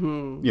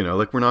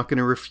 Like, we're not going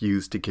to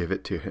refuse to give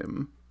it to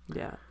him.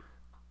 Yeah.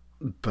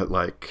 But,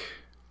 like,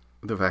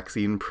 the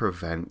vaccine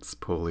prevents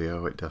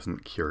polio. It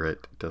doesn't cure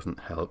it. It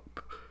doesn't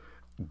help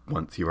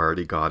once you've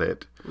already got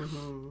it.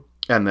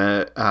 And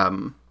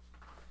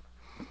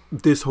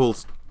this whole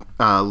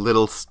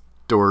little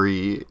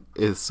story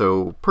is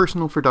so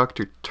personal for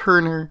Dr.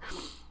 Turner.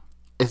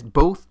 It's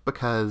both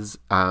because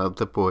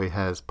the boy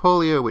has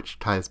polio, which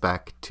ties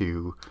back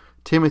to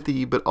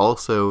Timothy, but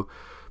also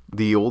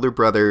the older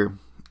brother,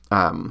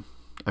 I'm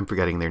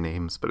forgetting their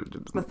names,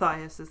 but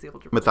Matthias is the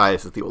older brother.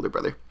 Matthias is the older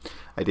brother.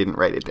 I didn't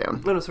write it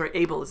down. No, sorry.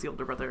 Abel is the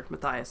older brother.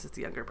 Matthias is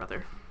the younger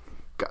brother.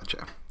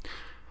 Gotcha.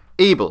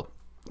 Abel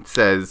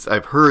says,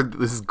 I've heard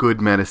this is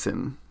good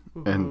medicine.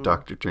 And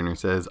Dr. Turner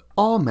says,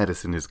 all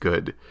medicine is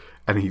good.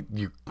 And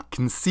you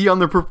can see on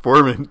the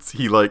performance,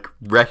 he like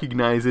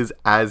recognizes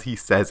as he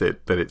says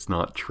it that it's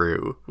not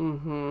true.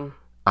 One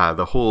of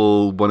the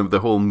whole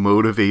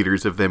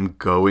motivators of them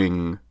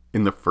going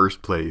in the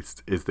first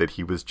place is that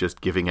he was just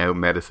giving out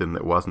medicine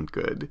that wasn't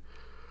good.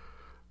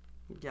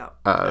 Yeah.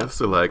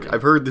 So like,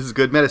 I've heard this is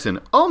good medicine.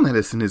 All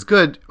medicine is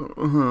good.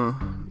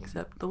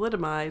 Except the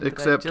thalidomide.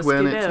 Except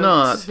when it's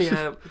not.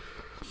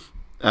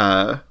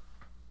 Yeah.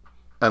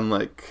 And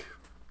like,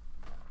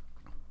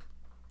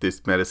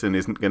 this medicine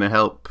isn't going to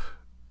help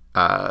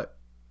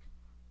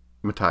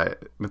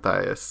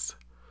Matthias.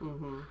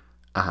 And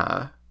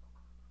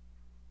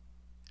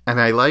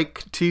I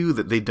like, too,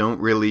 that they don't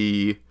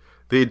really...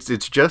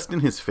 It's just in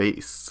his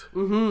face.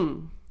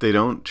 They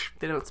don't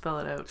spell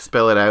it out.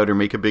 Spell it out or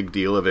make a big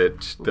deal of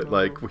it. That,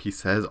 like, he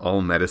says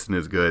all medicine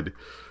is good.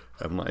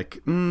 I'm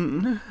like,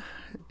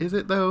 is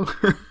it, though?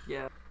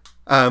 Yeah.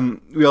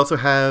 We also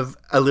have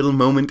a little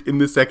moment in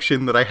this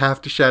section that I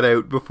have to shout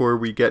out before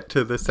we get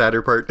to the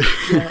sadder part,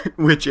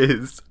 which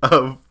is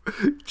of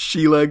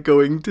Sheila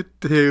going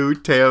to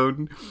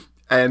town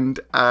and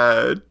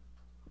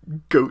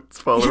goats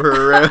follow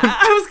her around.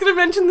 I was going to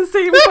mention the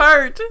same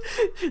part.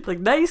 Like,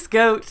 nice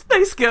goats.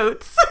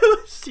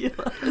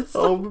 Sheila is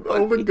all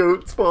the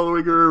goats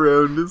following her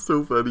around is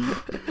so funny.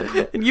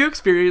 And you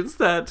experienced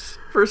that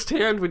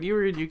firsthand when you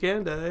were in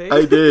Uganda, eh?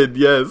 I did,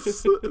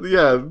 yes.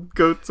 Yeah,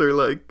 goats are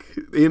like...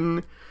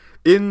 In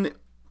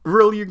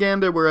rural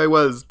Uganda where I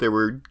was, there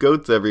were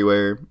goats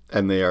everywhere,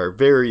 and they are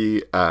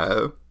very...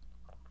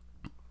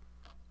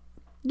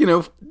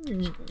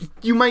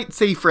 you might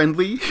say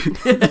friendly.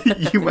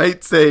 You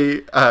might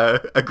say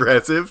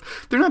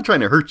aggressive. They're not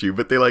trying to hurt you,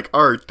 but they like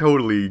are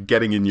totally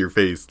getting in your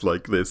face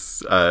like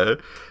this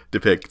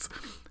depicts.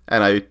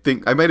 And I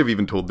think I might have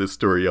even told this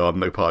story on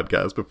the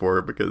podcast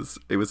before because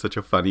it was such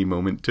a funny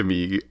moment to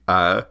me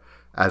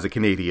as a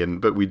Canadian.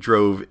 But we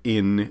drove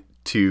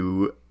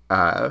into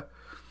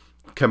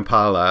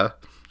Kampala,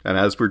 and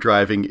as we're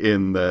driving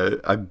in,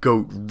 a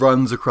goat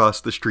runs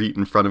across the street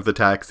in front of the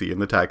taxi,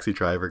 and the taxi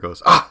driver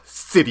goes,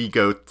 city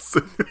goats.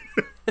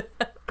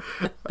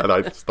 And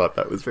I just thought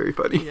that was very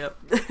funny. Yep.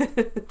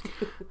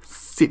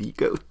 City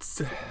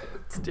goats.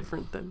 It's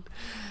different than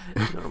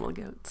normal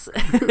goats.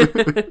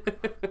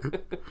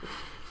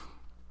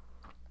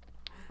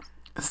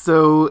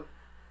 So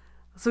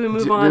we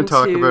move on to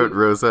talk about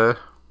Rosa.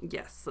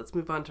 Yes, let's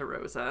move on to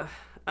Rosa.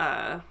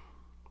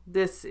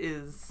 This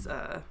is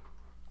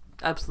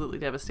absolutely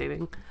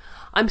devastating.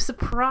 I'm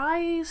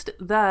surprised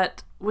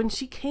that when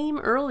she came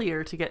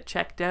earlier to get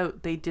checked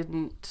out, they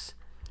didn't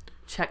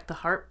check the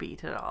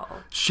heartbeat at all.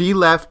 She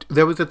left.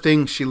 That was the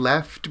thing. She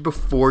left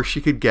before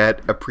she could get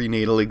a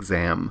prenatal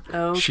exam.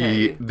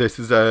 Okay. This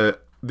was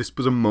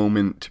a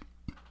moment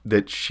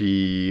that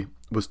she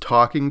was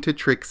talking to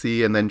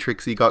Trixie, and then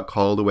Trixie got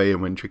called away,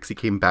 and when Trixie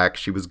came back,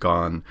 she was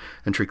gone.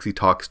 And Trixie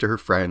talks to her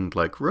friend,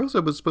 like,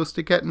 Rosa was supposed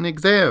to get an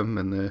exam,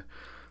 and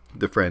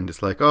the friend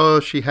is like, oh,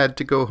 she had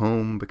to go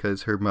home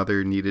because her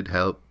mother needed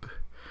help.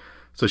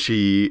 So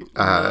she,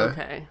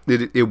 okay.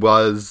 It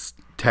was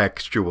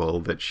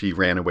textual that she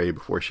ran away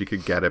before she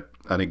could get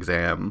an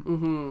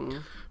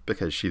exam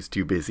because she's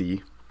too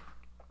busy.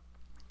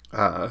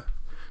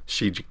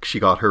 She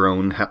got her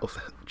own health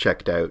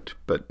checked out,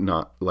 but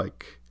not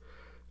like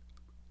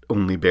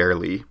only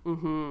barely.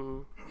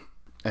 And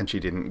she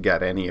didn't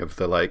get any of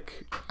the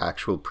like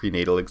actual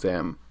prenatal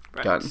exam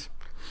done.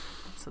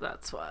 So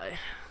that's why.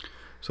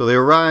 So they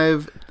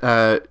arrive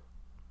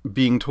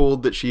being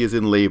told that she is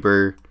in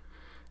labor,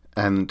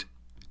 and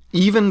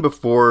even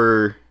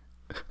before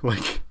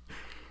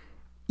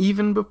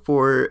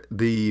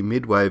the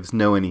midwives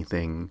know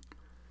anything,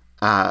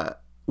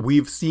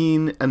 we've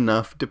seen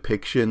enough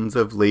depictions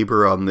of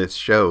labor on this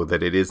show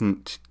that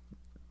it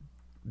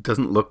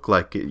doesn't look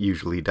like it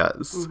usually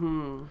does.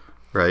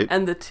 Right?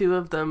 And the two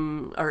of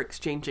them are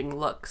exchanging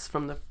looks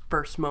from the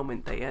first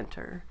moment they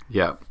enter.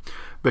 Yeah.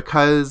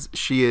 Because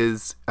she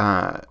is,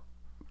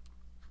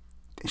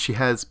 she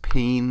has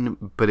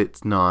pain, but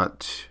it's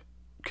not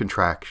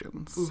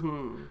contractions.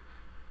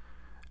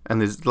 And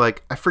there's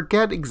like, I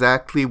forget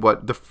exactly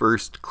what the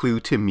first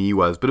clue to me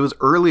was, but it was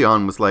early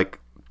on, was like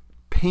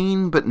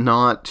pain, but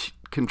not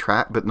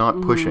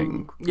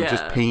pushing. Yeah.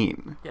 Just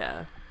pain.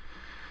 Yeah.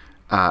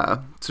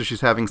 So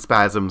she's having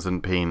spasms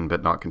and pain,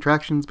 but not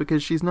contractions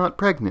because she's not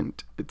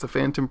pregnant. It's a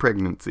phantom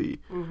pregnancy.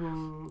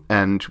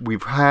 And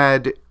we've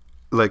had,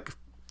 like,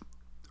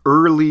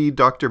 early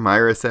Dr.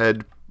 Myra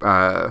said,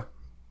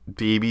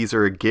 babies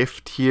are a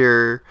gift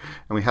here.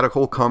 And we had a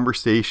whole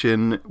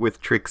conversation with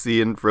Trixie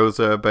and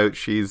Rosa about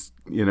she's,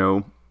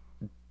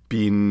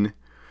 been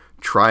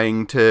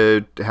trying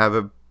to have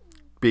a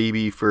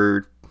baby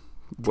for,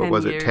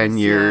 10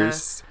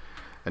 years? Yeah.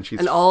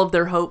 And all of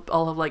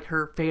like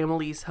her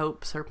family's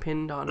hopes are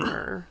pinned on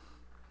her.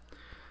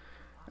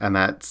 And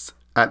that's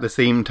at the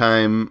same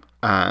time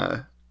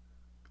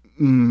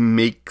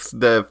makes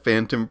the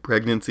phantom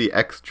pregnancy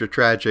extra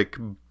tragic,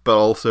 but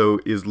also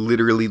is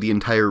literally the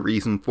entire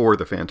reason for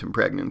the phantom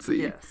pregnancy.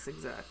 Yes,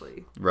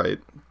 exactly. Right.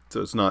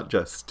 So it's not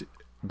just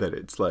that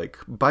it's like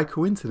by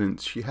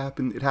coincidence it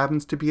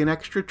happens to be an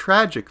extra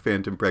tragic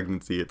phantom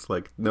pregnancy. It's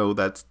like, no,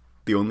 that's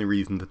the only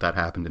reason that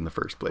happened in the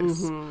first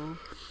place.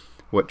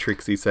 What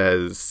Trixie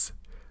says,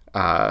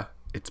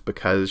 it's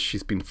because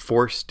she's been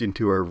forced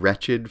into a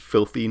wretched,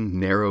 filthy,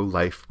 narrow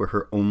life where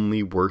her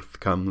only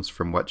worth comes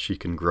from what she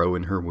can grow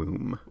in her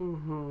womb.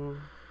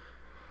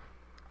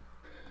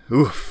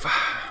 Oof.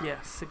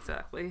 Yes,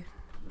 exactly.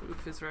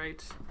 Oof is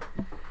right.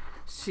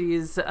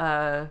 She's,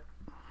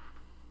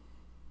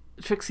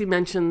 Trixie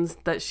mentions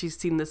that she's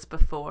seen this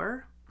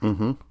before.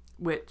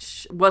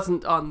 Which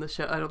wasn't on the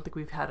show. I don't think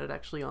we've had it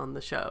actually on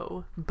the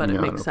show, but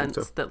it makes sense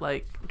that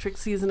like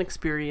Trixie is an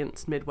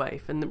experienced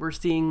midwife, and we're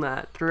seeing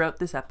that throughout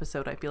this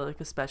episode. I feel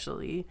like,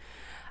 especially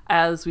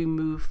as we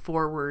move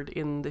forward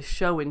in the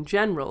show in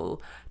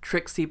general,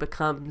 Trixie's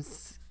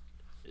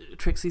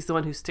the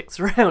one who sticks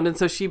around, and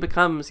so she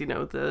becomes,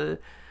 the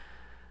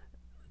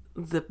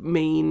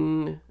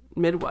main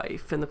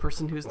midwife and the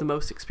person who's the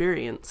most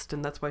experienced,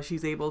 and that's why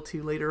she's able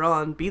to later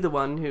on be the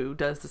one who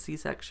does the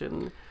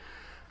C-section.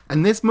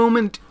 And this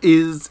moment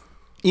is,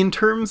 in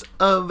terms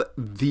of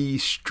the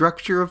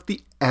structure of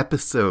the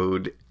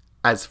episode,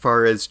 as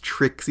far as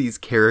Trixie's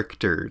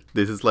character,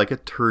 this is like a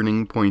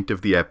turning point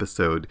of the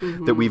episode,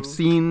 that we've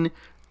seen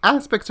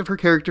aspects of her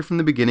character from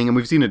the beginning, and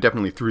we've seen it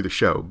definitely through the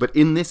show. But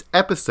in this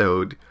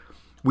episode,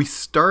 we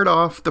start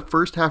off the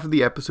first half of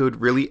the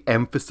episode really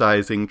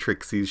emphasizing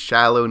Trixie's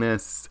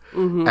shallowness,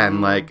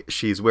 and like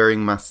she's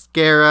wearing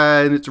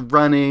mascara and it's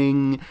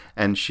running,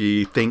 and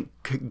she thank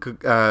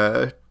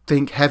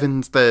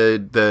heavens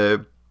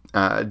the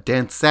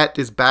dance set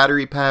is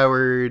battery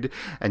powered,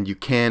 and you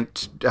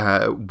can't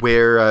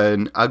wear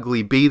an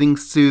ugly bathing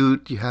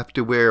suit, you have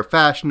to wear a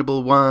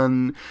fashionable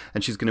one,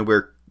 and she's going to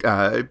wear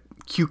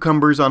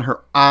cucumbers on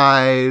her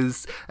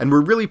eyes, and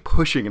we're really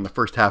pushing in the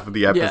first half of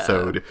the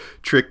episode. Yeah.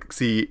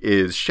 Trixie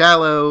is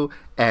shallow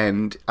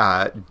and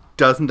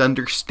doesn't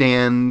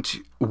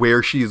understand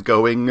where she's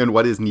going and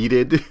what is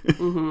needed.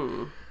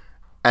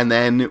 And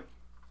then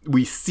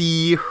we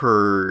see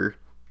her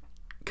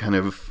kind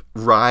of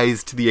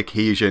rise to the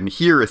occasion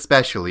here,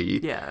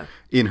 especially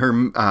in her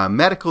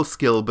medical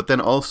skill, but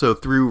then also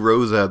through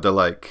Rosa, the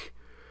like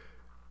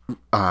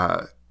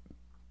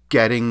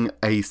getting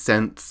a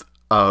sense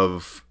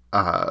of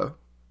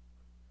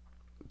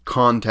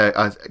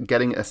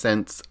getting a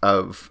sense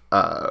of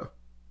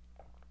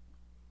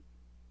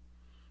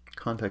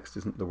context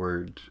isn't the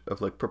word,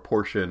 of like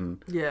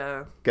proportion.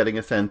 Yeah. Getting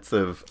a sense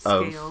of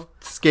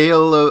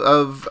scale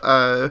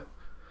of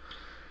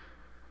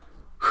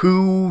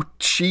who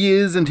she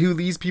is and who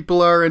these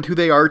people are and who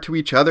they are to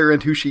each other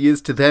and who she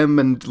is to them,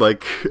 and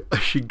like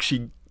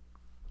she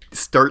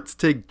starts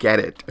to get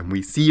it, and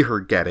we see her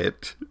get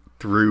it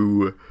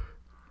through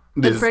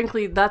this. And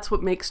frankly, that's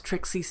what makes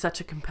Trixie such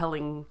a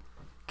compelling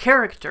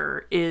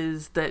character,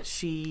 is that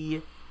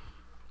she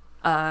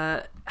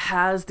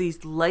has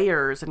these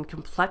layers and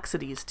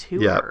complexities to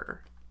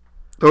her.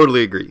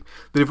 Totally agree.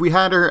 That if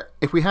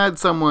we had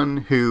someone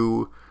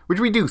who, which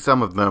we do,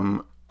 some of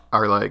them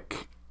are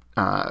like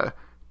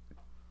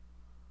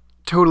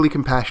totally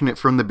compassionate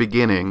from the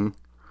beginning,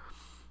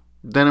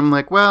 then I'm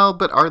like, well,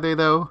 but are they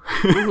though?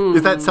 Mm-hmm.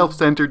 Is that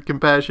self-centered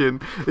compassion?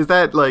 Is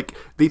that like,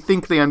 they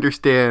think they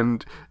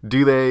understand?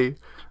 Do they?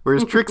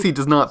 Whereas Trixie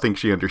does not think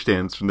she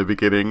understands from the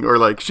beginning, or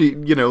like she,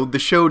 you know, the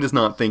show does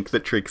not think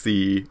that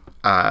Trixie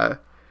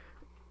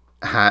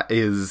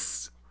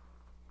is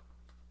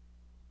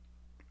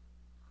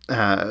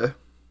I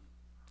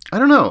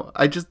don't know.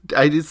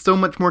 It's so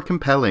much more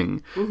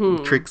compelling.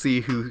 Mm-hmm.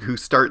 Trixie, who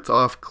starts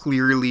off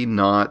clearly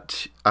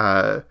not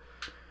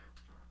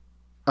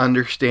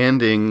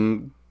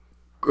understanding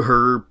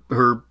her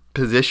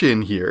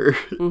position here,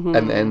 mm-hmm.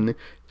 and then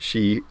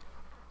she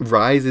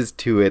rises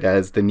to it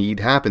as the need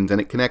happens, and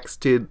it connects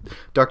to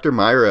Dr.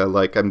 Myra.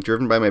 Like, I'm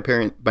driven by my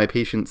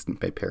patient's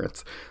need.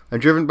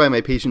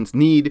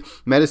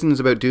 Medicine is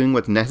about doing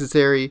what's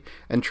necessary,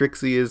 and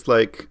Trixie is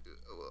like,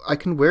 I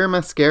can wear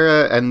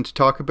mascara and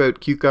talk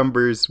about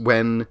cucumbers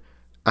when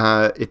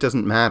it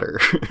doesn't matter.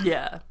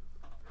 Yeah.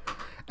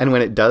 And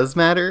when it does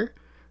matter,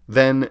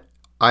 then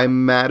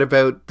I'm mad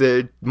about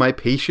my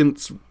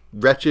patient's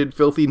wretched,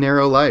 filthy,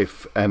 narrow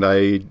life, and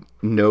I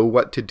know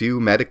what to do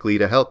medically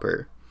to help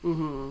her.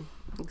 Mm-hmm.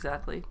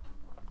 Exactly.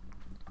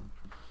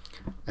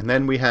 And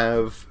then we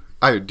have...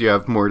 do you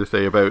have more to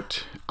say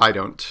about... I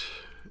don't.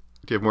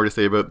 Do you have more to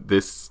say about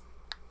this,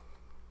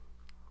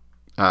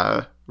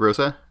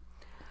 Rosa?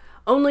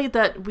 Only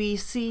that we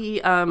see...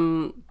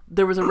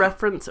 there was a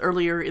reference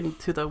earlier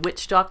into the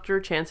witch doctor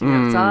chanting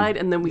outside,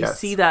 and then we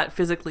see that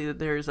physically, that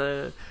there's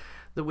the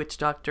witch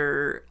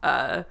doctor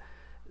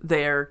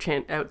there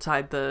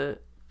outside the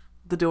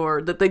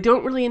door that they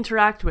don't really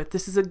interact with.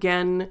 This is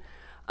again...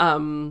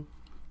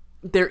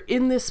 they're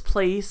in this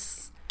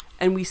place,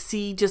 and we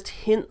see just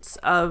hints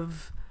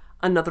of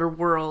another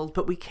world,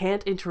 but we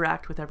can't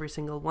interact with every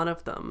single one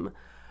of them,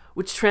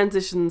 which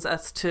transitions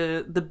us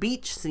to the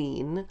beach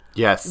scene.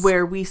 Yes.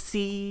 Where we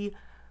see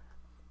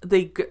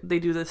they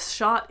do this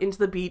shot into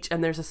the beach,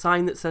 and there's a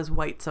sign that says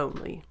whites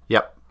only.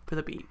 Yep. For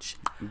the beach.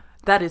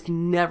 That is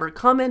never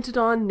commented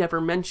on,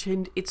 never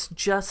mentioned. It's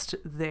just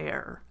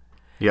there.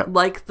 Yep.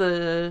 Like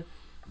the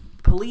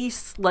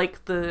police,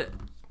 like the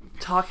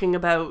talking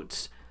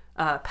about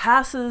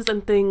passes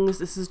and things.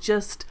 This is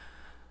just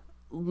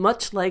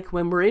much like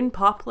when we're in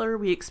Poplar,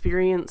 we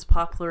experience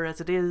Poplar as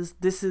it is.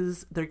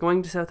 They're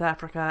going to South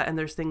Africa, and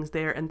there's things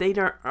there, and they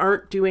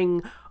aren't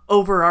doing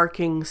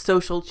overarching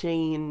social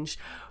change.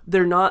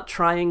 They're not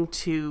trying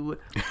to,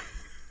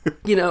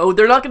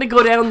 they're not going to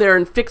go down there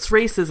and fix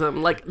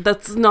racism. Like,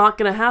 that's not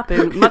going to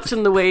happen, much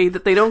in the way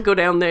that they don't go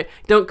down there,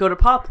 don't go to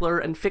Poplar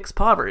and fix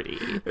poverty.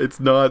 It's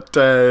not,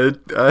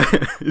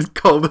 it's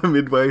called The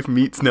Midwife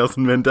Meets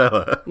Nelson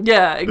Mandela.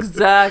 Yeah,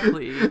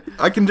 exactly.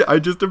 I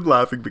just am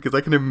laughing because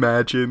I can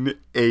imagine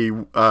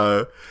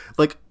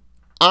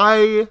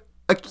I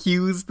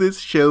accuse this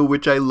show,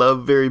 which I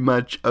love very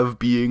much, of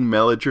being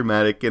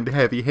melodramatic and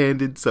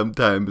heavy-handed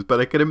sometimes,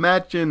 but I can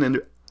imagine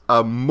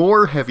a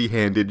more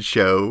heavy-handed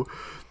show,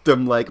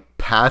 them like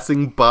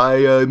passing by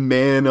a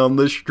man on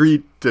the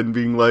street and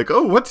being like,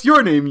 oh, what's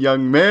your name,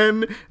 young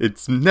man?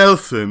 It's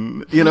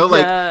Nelson.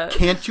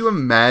 Can't you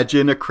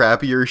imagine a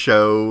crappier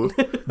show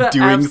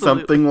doing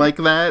something like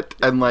that?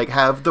 And like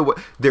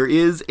there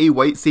is a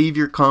white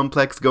savior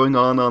complex going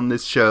on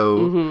this show,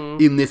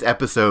 mm-hmm. in this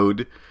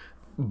episode,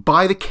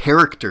 by the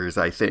characters,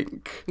 I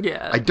think.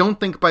 Yeah. I don't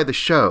think by the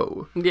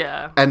show.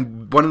 Yeah.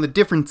 And one of the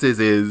differences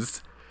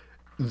is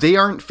they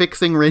aren't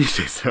fixing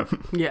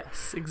racism.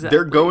 Yes, exactly.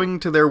 They're going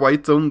to the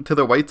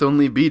whites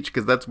only beach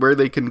because that's where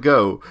they can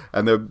go.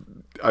 And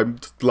I'm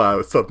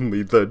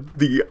suddenly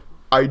the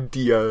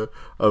idea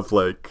of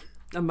like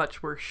a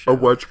much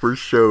worse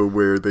show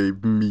where they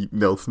meet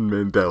Nelson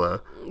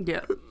Mandela.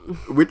 Yeah.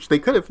 Which they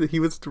could have. He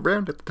was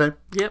around at the time.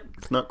 Yep.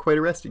 He's not quite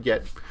arrested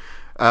yet.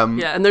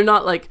 Yeah, and they're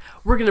not like,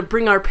 we're going to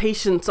bring our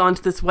patients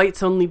onto this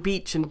whites-only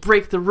beach and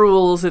break the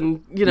rules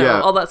and,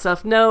 all that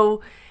stuff.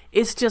 No,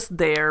 it's just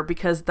there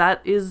because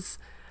that is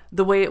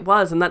the way it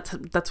was, and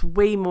that's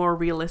way more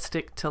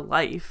realistic to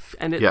life.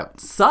 And it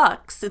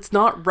sucks. It's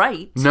not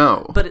right.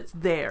 No. But it's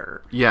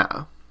there.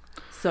 Yeah.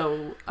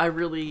 So I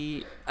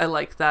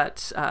like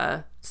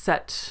that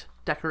set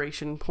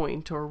decoration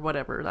point or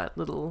whatever, that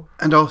little...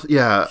 And also,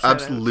 yeah, shout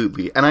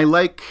absolutely. Out. And I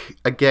like,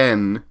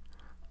 again,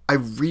 I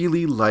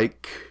really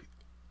like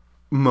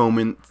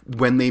moments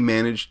when they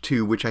manage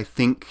to, which I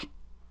think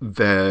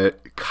the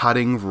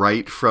cutting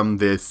right from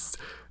this,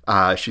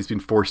 she's been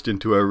forced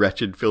into a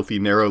wretched, filthy,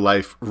 narrow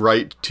life,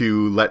 right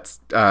to let's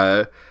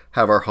have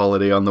our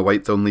holiday on the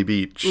whites-only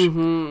beach,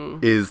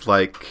 is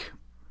like,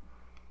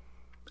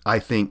 I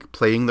think,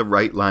 playing the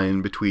right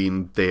line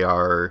between they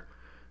are,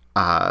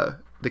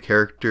 the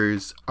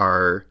characters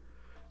are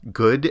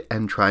good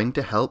and trying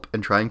to help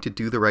and trying to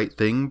do the right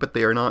thing, but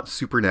they are not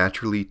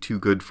supernaturally too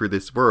good for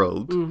this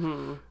world.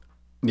 Mm-hmm.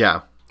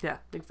 Yeah. Yeah,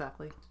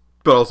 exactly.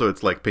 But also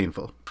it's, like,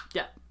 painful.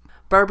 Yeah.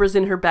 Barbara's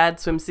in her bad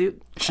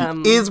swimsuit. She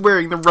is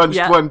wearing the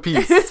runched one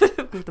piece.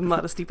 With the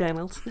modesty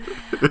panels.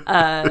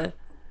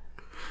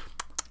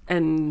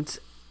 And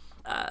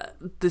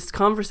this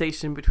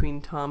conversation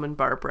between Tom and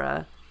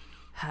Barbara,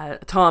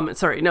 Tom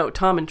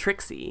and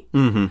Trixie,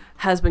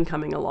 has been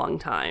coming a long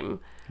time.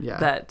 Yeah.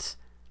 That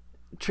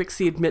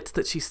Trixie admits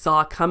that she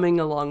saw coming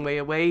a long way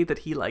away that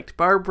he liked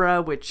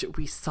Barbara, which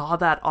we saw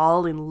that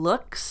all in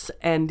looks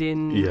and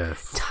in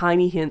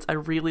tiny hints. I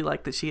really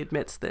like that she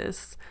admits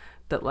this,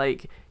 that,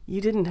 like,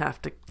 you didn't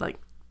have to, like,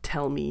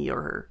 tell me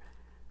or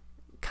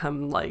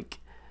come, like,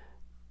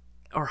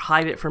 or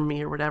hide it from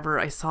me or whatever.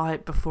 I saw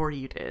it before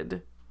you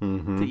did,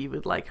 that you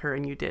would like her,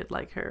 and you did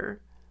like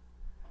her.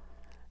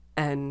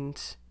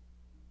 And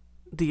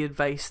the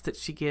advice that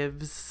she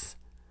gives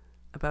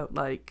about,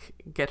 like,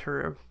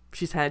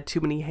 she's had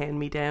too many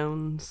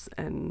hand-me-downs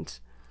and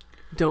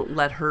don't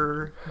let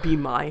her be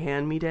my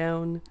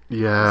hand-me-down.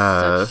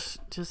 Yeah.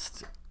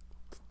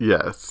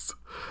 Yes.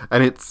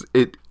 And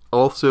it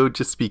also,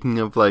 just speaking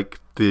of, like,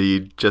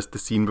 the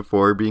scene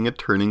before being a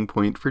turning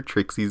point for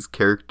Trixie's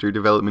character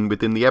development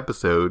within the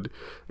episode,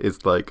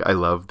 is, like, I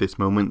love this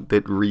moment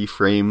that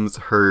reframes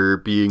her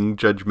being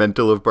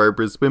judgmental of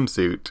Barbara's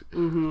swimsuit.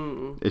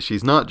 Mm-hmm.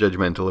 She's not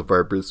judgmental of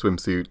Barbara's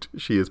swimsuit.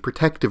 She is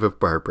protective of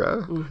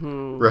Barbara.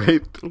 Mm-hmm.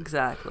 Right?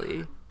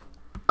 Exactly.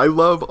 I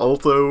love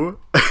also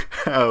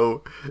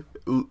how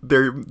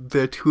they're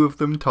the two of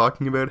them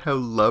talking about how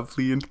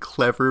lovely and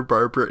clever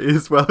Barbara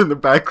is, while in the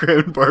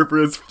background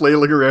Barbara is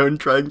flailing around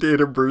trying to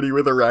hit a birdie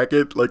with a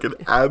racket like an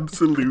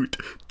absolute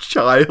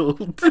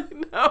child. I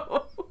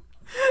know.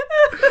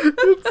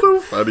 It's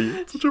so funny.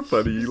 It's such a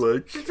funny,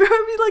 like...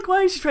 I mean, like,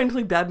 why is she trying to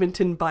play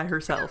badminton by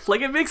herself?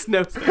 Like, it makes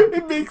no sense.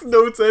 It makes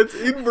no sense.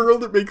 In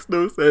world, it makes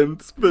no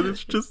sense. But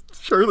it's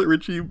just Charlotte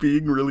Ritchie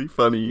being really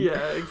funny.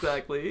 Yeah,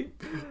 exactly.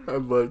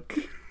 I'm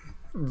like...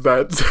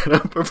 that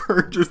setup of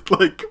her just,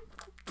 like,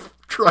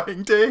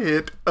 trying to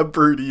hit a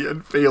birdie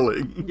and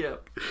failing.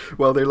 Yep.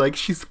 While they're like,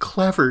 she's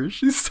clever.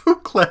 She's so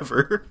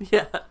clever.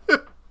 Yeah.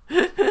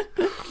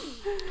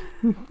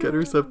 Get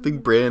her something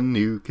brand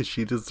new because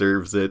she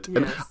deserves it. Yes.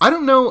 And I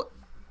don't know.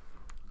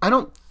 I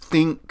don't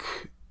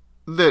think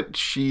that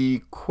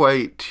she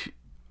quite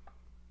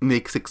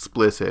makes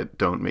explicit,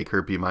 don't make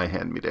her be my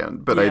hand-me-down.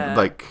 But I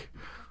like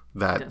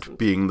that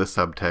being the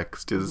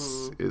subtext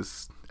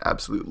is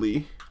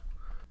absolutely...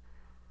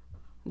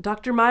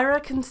 Dr.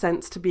 Myra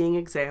consents to being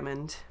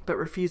examined, but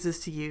refuses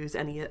to use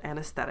any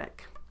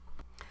anesthetic.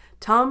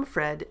 Tom,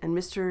 Fred, and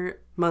Mr.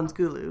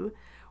 Monsgulu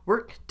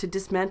work to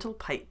dismantle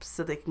pipes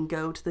so they can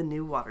go to the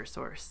new water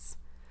source.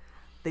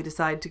 They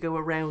decide to go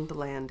around the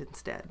land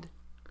instead.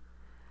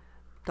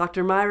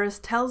 Dr. Myra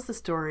tells the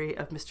story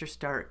of Mr.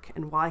 Stark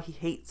and why he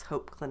hates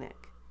Hope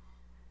Clinic.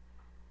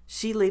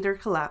 She later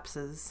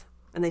collapses,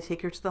 and they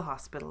take her to the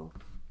hospital.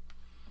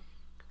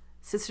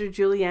 Sister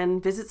Julienne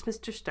visits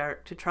Mr.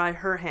 Stark to try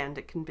her hand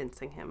at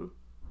convincing him.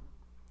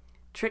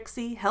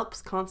 Trixie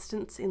helps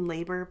Constance in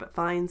labor but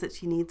finds that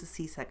she needs a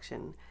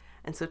C-section,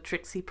 and so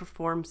Trixie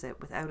performs it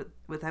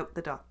without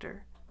the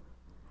doctor.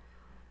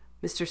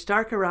 Mr.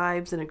 Stark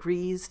arrives and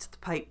agrees to the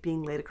pipe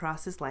being laid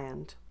across his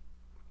land.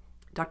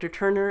 Dr.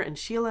 Turner and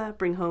Sheila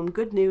bring home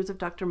good news of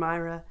Dr.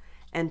 Myra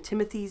and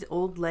Timothy's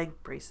old leg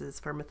braces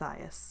for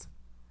Matthias.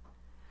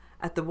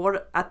 At the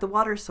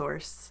water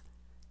source,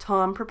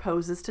 Tom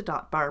proposes to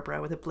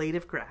Barbara with a blade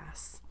of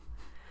grass.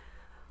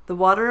 The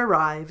water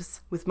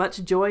arrives with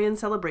much joy and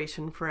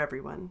celebration for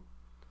everyone.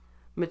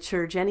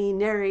 Mature Jenny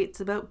narrates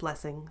about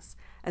blessings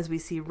as we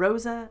see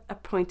Rosa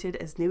appointed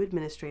as new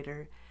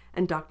administrator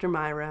and Dr.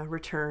 Myra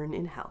return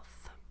in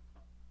health.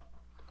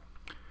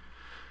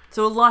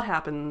 So a lot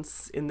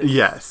happens in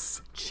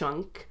this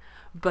chunk,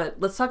 but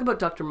let's talk about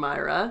Dr.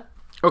 Myra.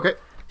 Okay.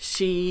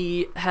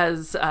 She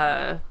has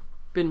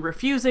been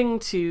refusing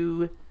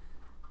to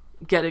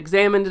get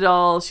examined at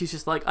all. She's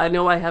just like, I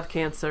know I have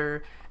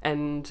cancer.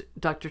 And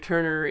Dr.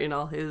 Turner, in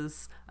all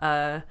his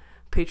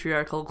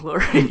patriarchal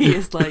glory,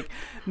 is like,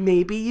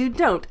 maybe you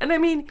don't. And I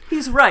mean,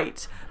 he's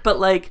right, but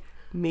like,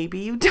 maybe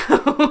you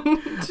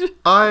don't.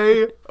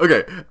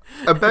 Okay,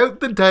 about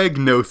the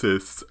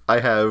diagnosis, I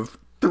have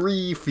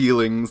three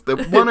feelings. The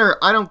one are,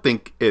 I don't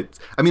think it's,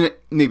 I mean,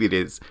 maybe it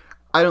is.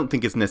 I don't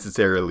think it's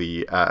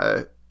necessarily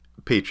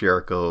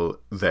patriarchal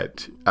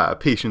that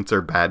patients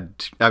are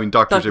bad. I mean,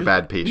 doctors are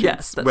bad patients.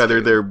 Yes, that's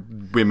whether true. they're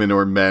women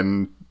or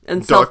men.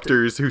 And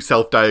doctors who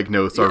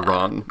self-diagnose are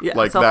wrong. Yeah,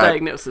 like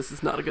self-diagnosis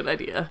is not a good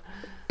idea.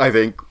 I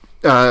think.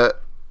 I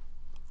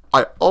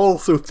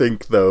also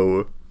think,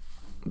 though,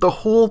 the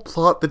whole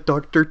plot that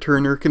Dr.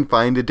 Turner can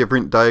find a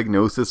different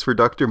diagnosis for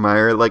Dr.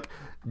 Meyer, like,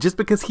 just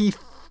because he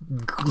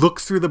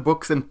looks through the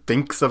books and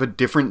thinks of a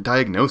different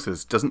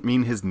diagnosis doesn't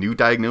mean his new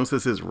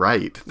diagnosis is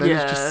right. That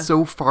is just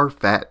so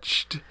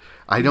far-fetched.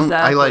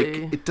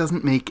 It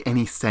doesn't make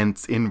any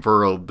sense in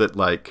world that,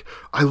 like,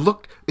 I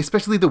looked,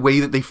 especially the way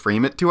that they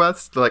frame it to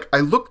us, like, I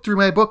looked through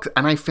my books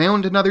and I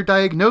found another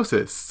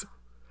diagnosis.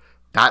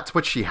 That's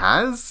what she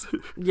has?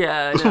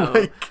 Yeah, I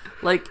know.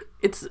 like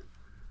it's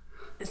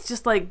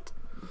just like,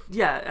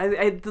 yeah,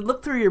 I the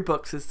look through your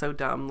books is so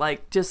dumb.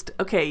 Like, just,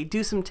 okay,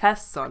 do some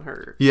tests on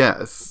her.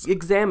 Yes.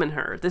 Examine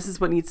her. This is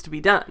what needs to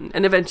be done.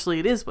 And eventually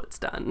it is what's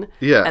done.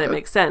 Yeah. And it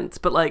makes sense.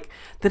 But, like,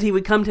 that he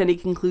would come to any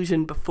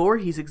conclusion before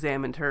he's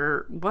examined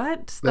her,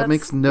 what? That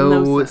makes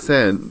no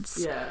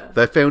sense. Yeah.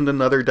 I found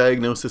another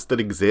diagnosis that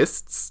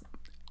exists,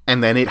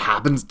 and then it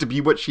happens to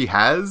be what she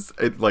has.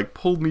 It, like,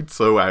 pulled me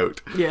so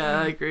out. Yeah,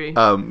 I agree.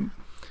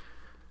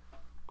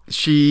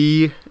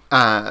 She,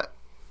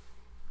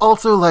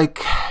 also,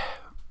 like,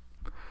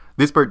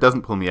 this part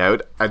doesn't pull me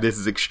out. This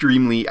is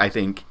extremely, I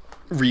think,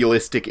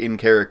 realistic in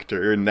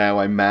character, and now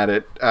I'm mad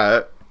at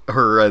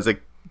her as a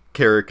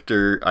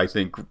character, I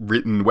think,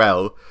 written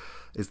well,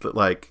 is that,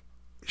 like,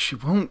 she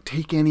won't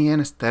take any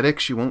anesthetic,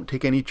 she won't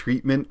take any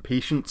treatment,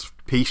 patients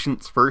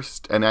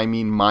first, and I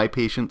mean my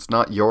patients,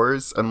 not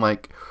yours, and,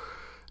 like,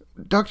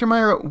 Dr.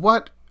 Meyer,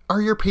 what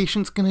are your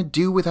patients gonna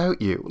do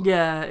without you?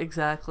 Yeah,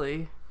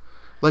 exactly.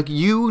 Like,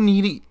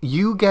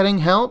 you getting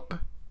help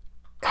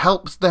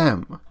helps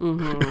them.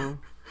 Mm-hmm.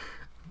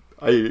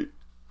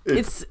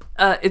 That's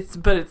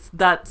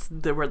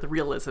where the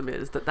realism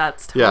is.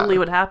 That's totally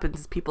what happens.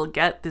 Is people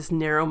get this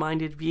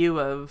narrow-minded view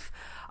of,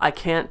 I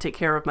can't take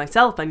care of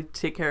myself, I need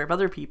to take care of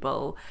other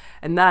people,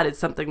 and that is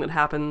something that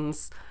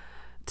happens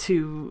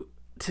to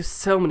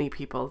so many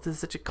people. This is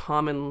such a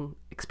common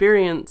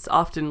experience.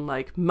 Often,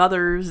 like,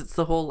 mothers, it's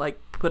the whole, like,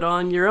 put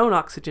on your own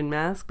oxygen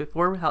mask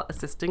before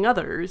assisting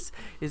others.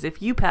 Is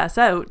if you pass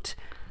out,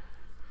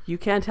 you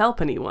can't help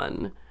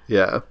anyone.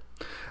 Yeah,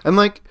 and,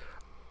 like,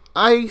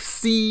 I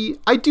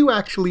do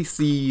actually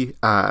see,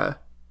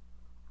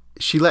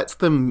 she lets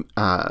them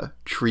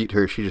treat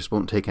her. She just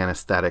won't take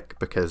anesthetic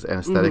because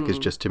anesthetic is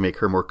just to make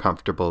her more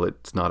comfortable.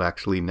 It's not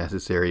actually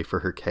necessary for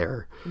her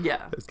care.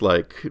 Yeah. It's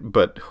like,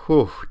 but,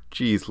 oh,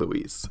 geez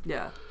Louise.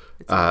 Yeah.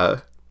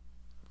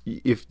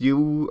 If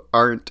you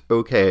aren't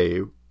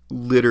okay,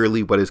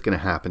 literally what is going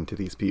to happen to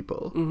these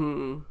people?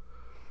 Mm-hmm.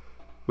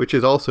 Which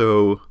is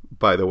also,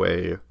 by the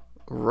way,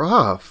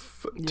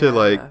 rough to,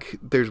 like,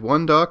 there's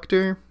one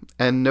doctor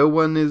and no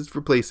one is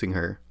replacing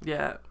her.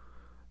 Yeah.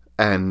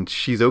 And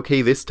she's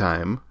okay this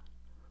time,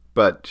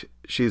 but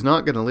she's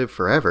not going to live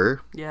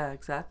forever. Yeah,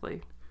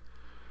 exactly.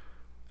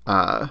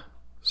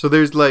 So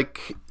there's,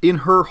 like, in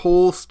her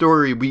whole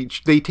story,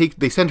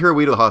 they send her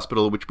away to the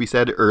hospital, which we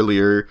said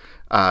earlier,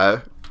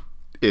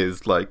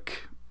 is,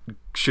 like,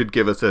 should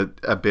give us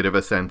a bit of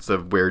a sense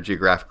of where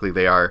geographically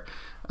they are.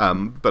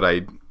 But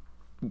I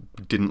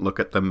didn't look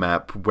at the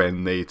map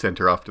when they sent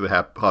her off to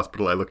the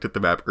hospital. I looked at the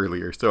map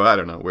earlier, so I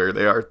don't know where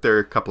they are. They're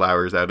a couple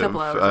hours out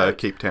of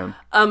Cape Town.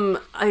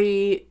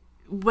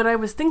 When I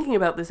was thinking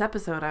about this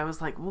episode, I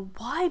was like, well,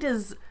 why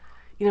does,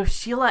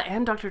 Sheila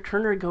and Dr.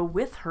 Turner go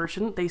with her?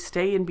 Shouldn't they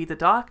stay and be the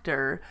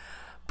doctor?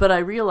 But I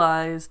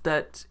realized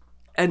that,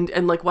 and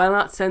like, why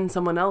not send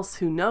someone else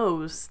who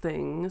knows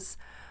things?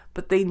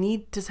 But they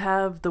need to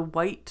have the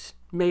white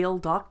male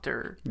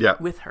doctor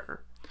with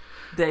her.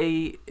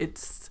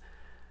 It's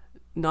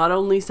not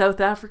only South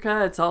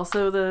Africa, it's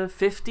also the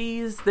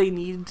 50s. They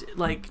need,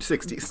 like...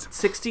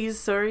 60s,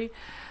 sorry.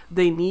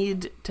 They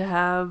need to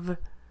have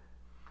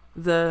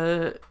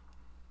the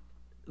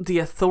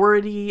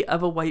authority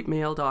of a white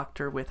male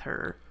doctor with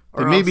her.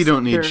 They maybe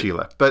don't need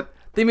Sheila, but...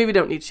 They maybe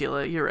don't need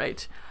Sheila, you're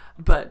right.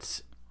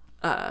 But,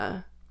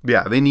 yeah,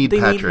 they need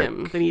Patrick. Need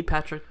him. They need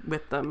Patrick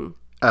with them.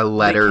 A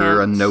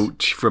letter, a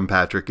note from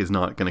Patrick is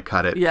not going to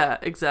cut it. Yeah,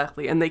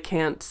 exactly. And they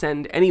can't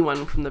send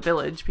anyone from the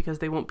village because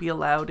they won't be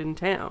allowed in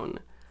town.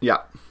 Yeah.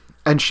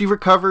 And she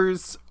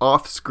recovers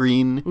off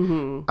screen,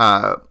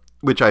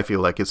 which I feel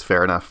like is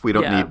fair enough. We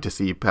don't need to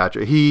see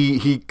Patrick.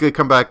 He could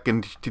come back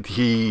and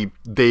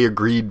they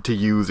agreed to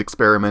use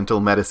experimental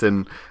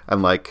medicine,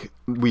 and, like,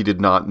 we did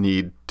not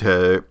need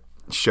to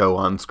show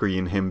on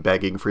screen him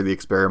begging for the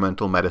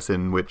experimental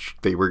medicine, which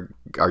they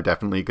are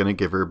definitely going to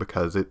give her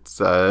because it's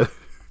the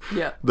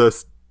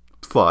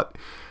plot.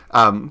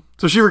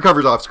 So she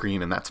recovers off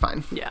screen, and that's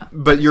fine. Yeah.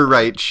 But you're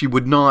right, she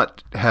would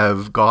not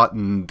have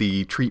gotten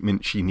the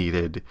treatment she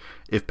needed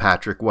if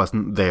Patrick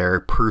wasn't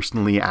there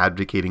personally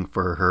advocating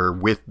for her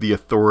with the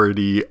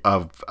authority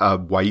of a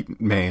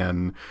white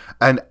man.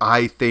 And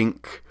I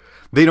think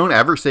they don't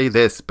ever say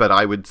this, but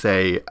I would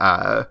say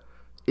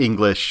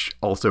English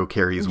also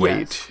carries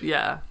weight.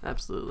 Yeah,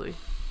 absolutely.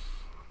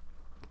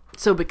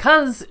 So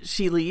because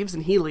she leaves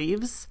and he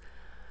leaves,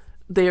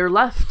 they are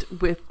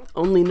left with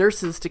only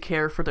nurses to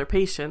care for their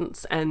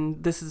patients.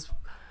 And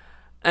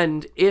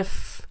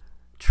if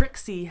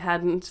Trixie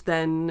hadn't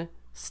then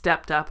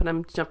stepped up, and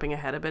I'm jumping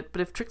ahead a bit,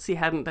 but if Trixie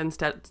hadn't then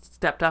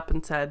stepped up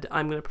and said,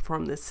 I'm going to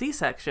perform this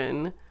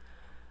C-section,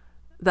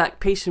 that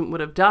patient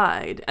would have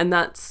died. And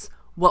that's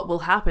what will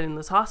happen in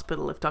this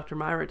hospital if Dr.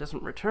 Myra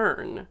doesn't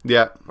return.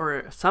 Yeah.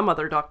 Or some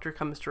other doctor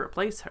comes to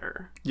replace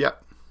her. Yeah.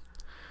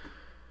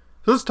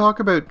 So let's talk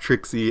about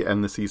Trixie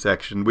and the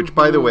C-section, which,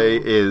 by the way,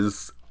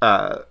 is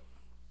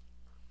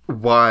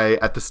why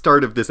at the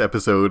start of this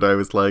episode I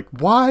was like,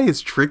 why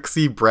is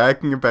Trixie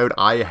bragging about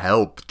I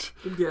helped?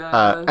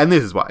 Yeah. And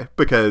this is why.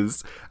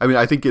 Because, I mean,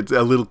 I think it's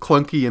a little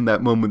clunky in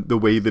that moment, the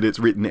way that it's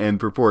written and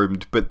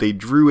performed, but the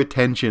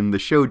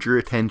show drew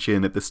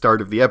attention at the start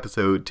of the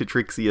episode to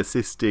Trixie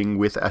assisting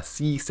with a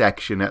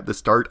C-section at the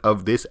start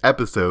of this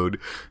episode,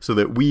 so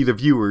that we, the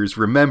viewers,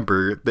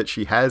 remember that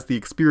she has the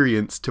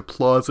experience to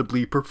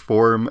plausibly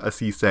perform a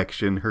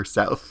C-section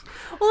herself.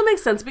 Well, it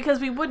makes sense, because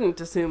we wouldn't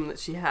assume that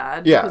she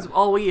had. Yeah. Because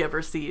all we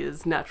ever see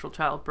is natural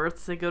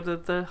childbirths. They go to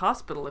the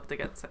hospital if they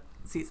get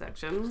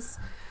C-sections.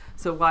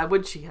 So why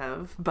would she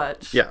have?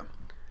 But yeah,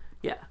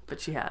 but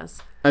she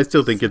has. I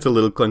still think it's a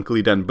little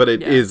clunkily done, but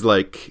it is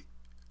like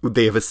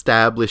they have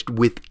established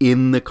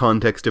within the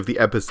context of the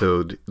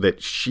episode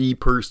that she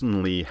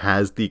personally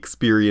has the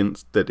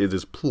experience that it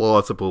is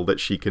plausible that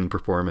she can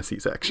perform a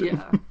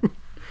C-section.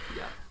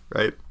 Yeah.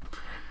 Right?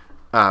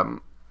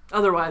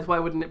 Otherwise, why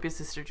wouldn't it be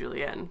Sister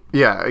Julienne?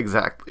 Yeah,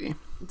 exactly.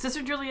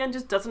 Sister Julienne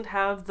just doesn't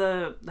have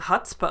the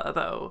chutzpah,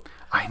 though.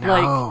 I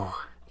know.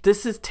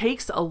 Like,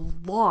 takes a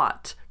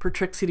lot for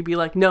Trixie to be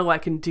like, no, I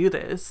can do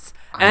this.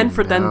 And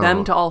for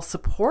them to all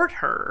support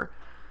her.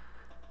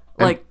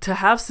 Like, to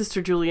have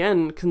Sister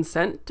Julienne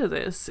consent to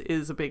this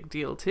is a big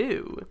deal,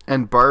 too.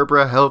 And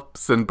Barbara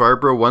helps, and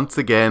Barbara once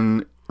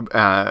again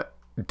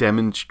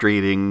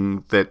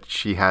demonstrating that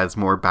she has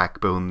more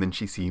backbone than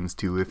she seems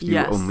to if you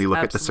only look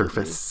at the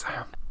surface.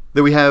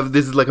 Then we have,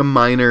 this is like a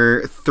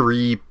minor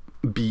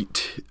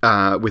 3-beat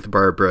with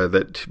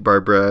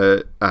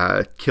Barbara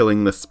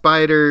killing the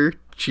spider.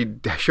 She'd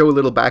show a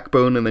little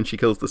backbone and then she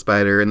kills the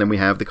spider, and then we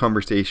have the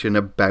conversation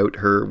about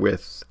her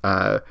with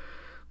Tom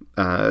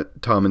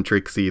and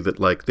Trixie, that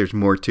like there's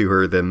more to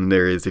her than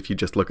there is if you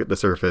just look at the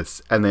surface.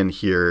 And then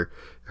here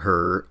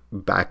her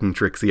backing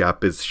Trixie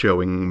up is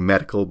showing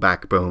medical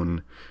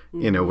backbone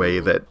in a way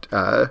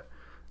that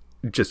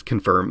just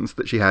confirms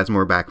that she has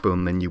more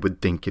backbone than you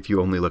would think if you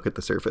only look at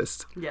the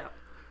surface. Yeah.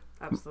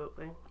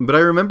 Absolutely. But I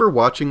remember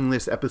watching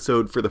this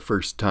episode for the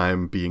first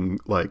time being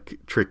like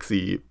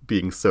Trixie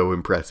being so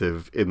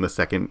impressive in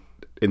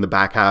the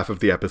back half of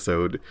the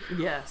episode.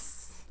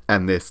 Yes.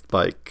 And this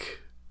like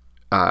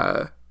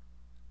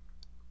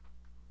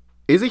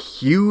is a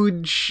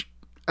huge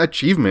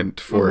achievement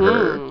for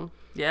her.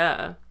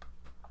 Yeah.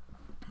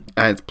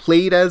 And it's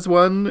played as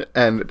one,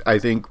 and I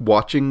think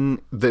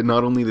watching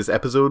not only this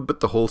episode but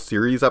the whole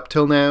series up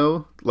till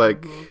now,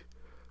 like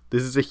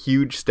this is a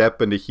huge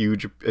step and a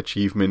huge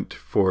achievement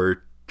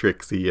for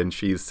Trixie, and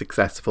she's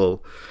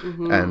successful.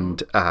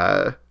 And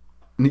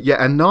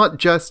and not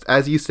just,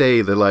 as you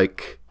say,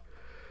 the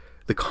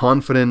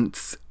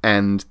confidence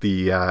and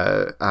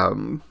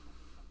the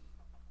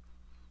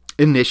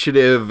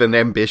initiative and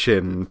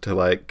ambition to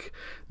like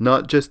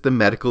not just the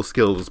medical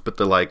skills, but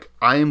the like,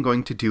 I am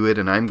going to do it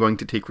and I'm going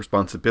to take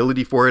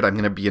responsibility for it. I'm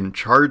going to be in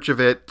charge of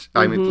it.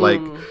 I mean,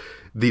 like,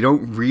 they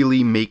don't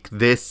really make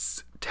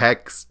this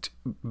text,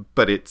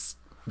 but it's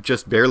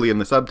just barely in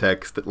the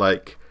subtext that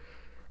like,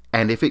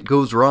 and if it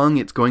goes wrong,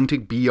 it's going to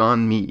be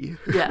on me.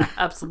 Yeah,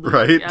 absolutely.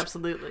 Right?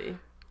 Absolutely.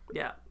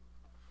 Yeah.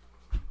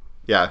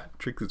 Yeah,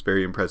 Trix is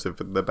very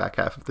impressive in the back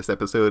half of this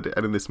episode,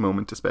 and in this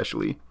moment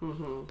especially.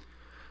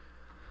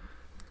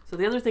 So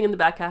the other thing in the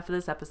back half of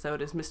this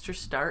episode is Mr.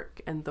 Stark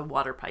and the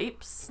water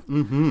pipes.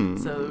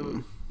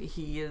 So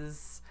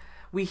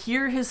we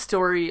hear his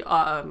story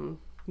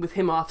with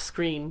him off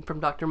screen from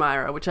Dr.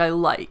 Myra, which I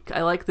like.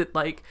 I like that,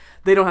 like,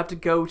 they don't have to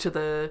go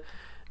to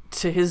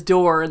his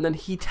door and then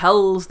he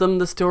tells them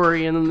the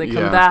story and then they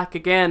come back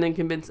again and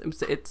convince him.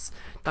 It's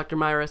Dr.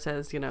 Myra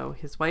says,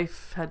 his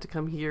wife had to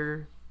come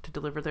here to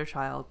deliver their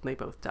child and they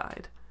both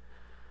died.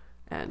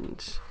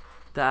 And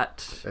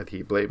that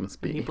he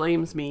blames me. He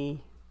blames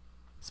me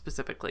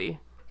specifically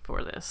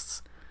for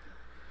this.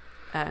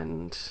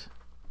 And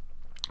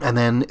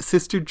then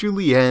Sister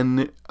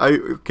Julienne,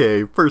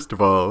 first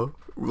of all,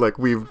 like,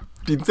 we've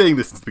been saying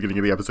this since the beginning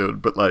of the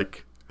episode, but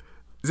like,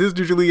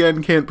 Sister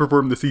Julienne can't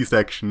perform the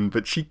C-section,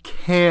 but she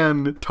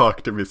can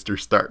talk to Mr.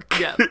 Stark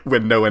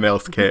when no one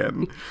else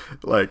can.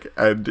 Like,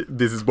 and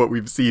this is what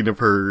we've seen of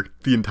her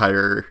the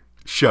entire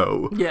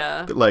show.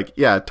 Yeah. Like,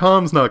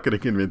 Tom's not going to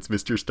convince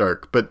Mr.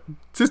 Stark, but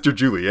Sister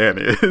Julienne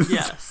is.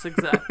 Yes,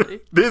 exactly.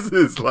 This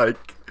is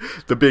like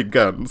the big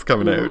guns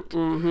coming out.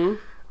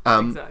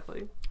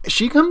 Exactly.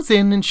 She comes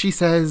in and she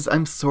says,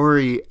 I'm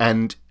sorry,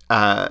 and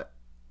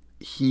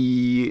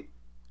he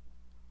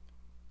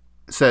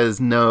says,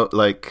 no,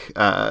 like,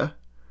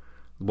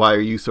 why are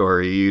you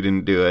sorry? You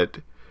didn't do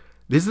it.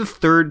 This is the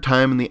third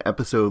time in the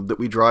episode that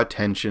we draw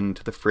attention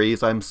to the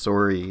phrase "I'm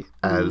sorry"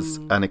 as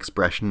an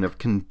expression of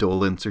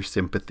condolence or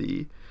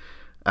sympathy.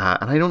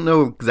 And I don't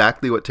know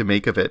exactly what to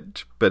make of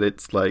it, but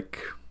it's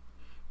like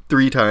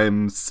 3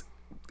 times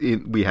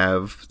we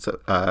have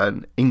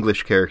an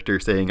English character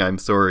saying "I'm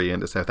sorry"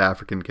 and a South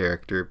African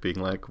character being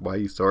like, "Why are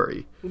you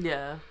sorry?"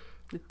 Yeah.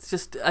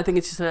 I think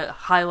it's just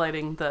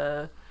highlighting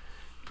the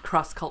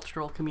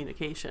cross-cultural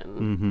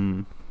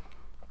communication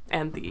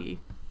and the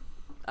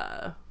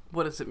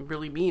what does it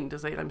really mean to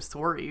say "I'm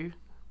sorry"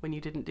 when you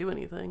didn't do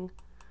anything.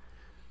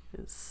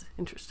 It's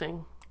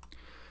interesting.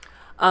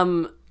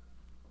 The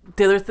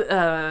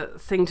other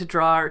thing to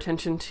draw our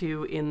attention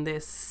to in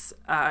this,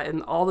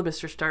 in all the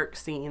Mr. Stark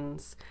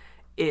scenes,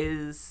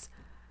 is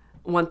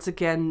once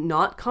again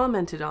not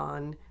commented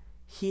on.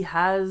 He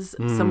has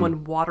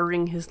someone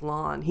watering his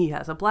lawn. He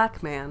has a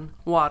black man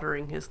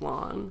watering his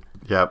lawn.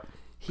 Yep.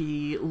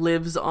 He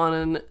lives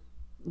on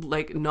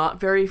not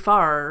very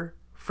far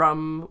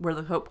from where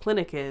the Hope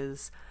Clinic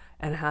is,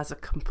 and has a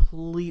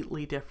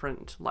completely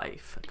different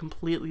life, a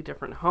completely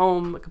different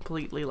home, a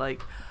completely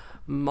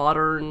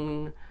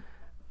modern,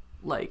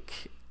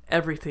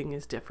 everything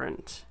is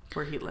different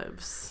where he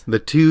lives. The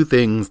 2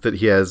 things that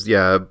he has,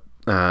 a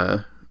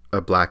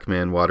black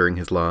man watering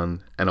his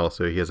lawn, and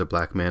also he has a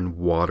black man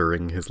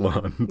watering his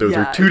lawn. Those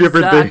are 2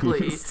 different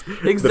things.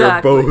 Exactly. That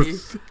are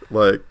both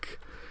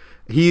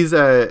he's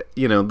again,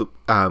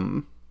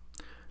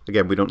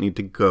 we don't need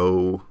to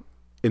go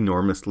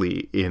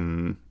enormously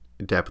in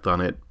depth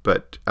on it,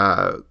 but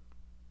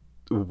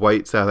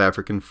white South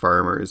African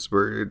farmers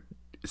were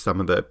some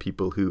of the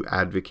people who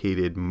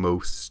advocated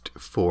most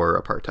for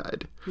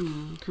apartheid.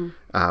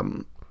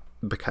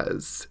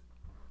 Because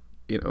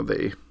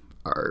they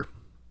are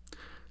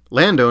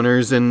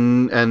landowners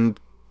and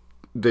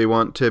they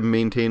want to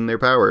maintain their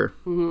power.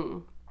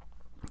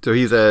 So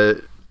he's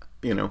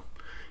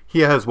he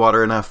has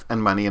water enough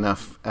and money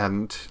enough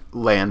and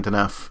land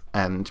enough,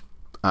 and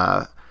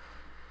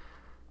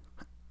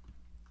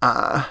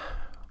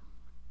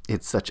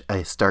it's such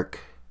a stark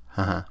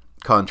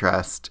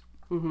contrast.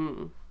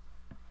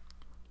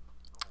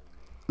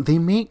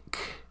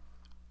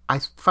 I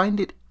find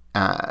it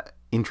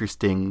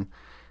interesting,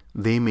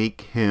 they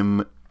make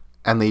him,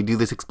 and they do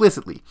this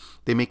explicitly,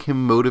 they make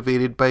him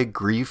motivated by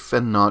grief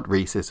and not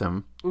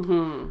racism.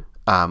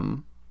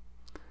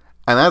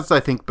 And that's, I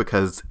think,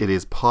 because it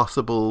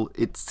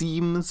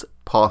seems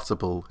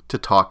possible to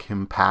talk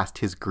him past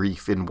his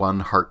grief in one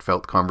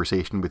heartfelt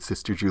conversation with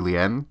Sister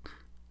Julienne,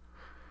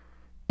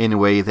 in a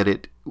way that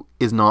it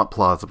is not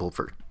plausible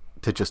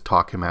to just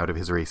talk him out of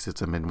his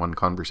racism in one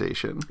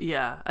conversation.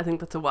 Yeah, I think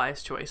that's a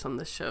wise choice on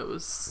this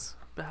show's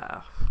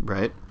behalf.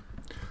 Right.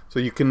 So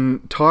you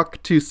can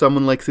talk to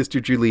someone like Sister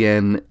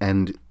Julienne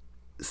and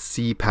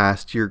see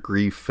past your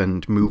grief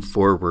and move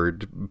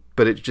forward,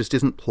 but it just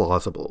isn't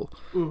plausible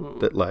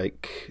that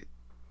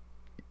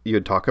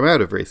you'd talk him out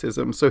of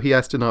racism, so he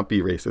has to not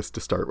be racist to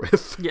start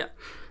with. Yeah.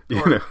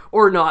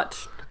 Or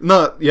not.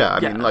 Not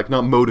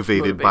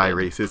motivated by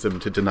racism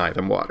to deny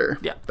them water.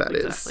 Yeah, that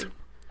exactly. is.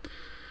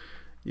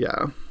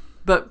 Yeah.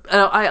 But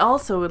I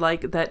also would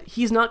like that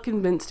he's not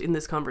convinced in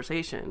this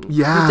conversation.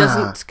 Yeah. He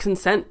doesn't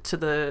consent to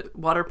the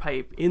water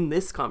pipe in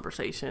this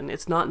conversation.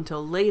 It's not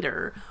until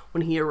later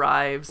when he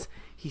arrives,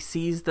 he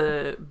sees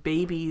the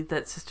baby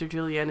that Sister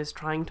Julienne is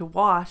trying to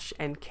wash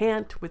and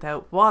can't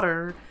without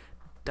water.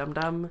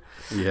 Dum-dum.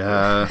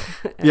 Yeah.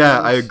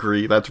 Yeah, I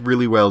agree. That's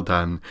really well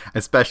done.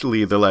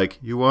 Especially the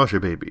you wash a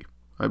baby.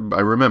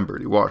 I remember,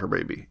 you wash a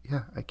baby.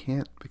 Yeah, I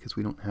can't because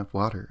we don't have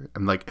water.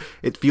 And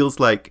it feels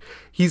like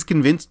he's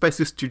convinced by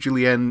Sister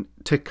Julienne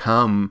to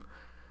come,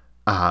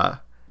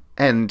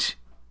 and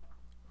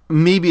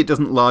maybe it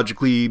doesn't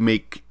logically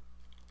make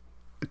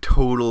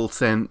total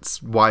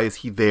sense. Why is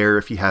he there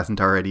if he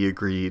hasn't already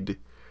agreed?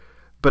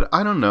 But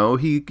I don't know.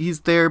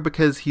 He's there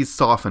because he's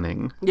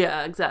softening.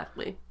 Yeah,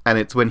 exactly. And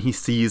it's when he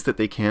sees that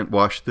they can't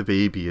wash the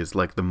baby is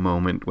the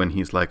moment when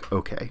he's like,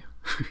 okay,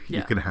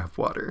 you can have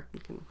water.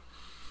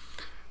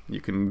 You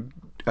can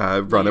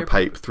run a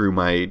pipe through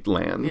my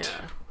land.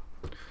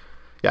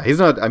 Yeah, he's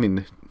not,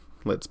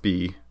 let's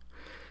be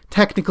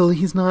technical.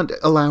 He's not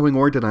allowing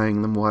or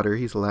denying them water.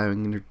 He's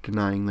allowing or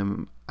denying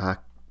them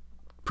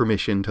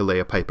permission to lay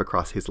a pipe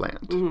across his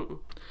land.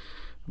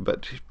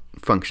 But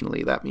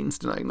functionally, that means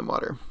denying them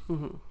water.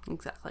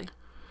 Exactly.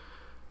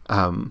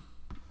 And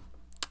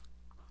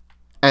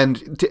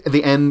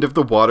the end of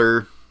the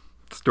water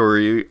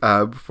story,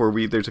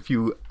 there's a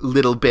few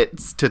little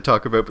bits to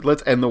talk about, but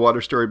let's end the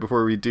water story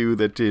before we do.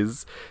 That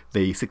is,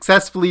 they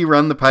successfully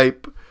run the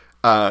pipe.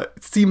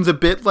 It seems a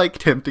bit like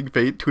tempting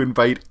fate to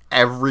invite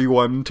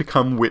everyone to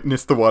come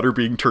witness the water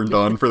being turned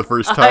on for the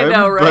first time. I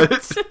know, right?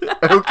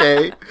 But,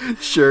 okay,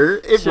 sure,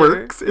 it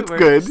works. It's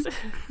good.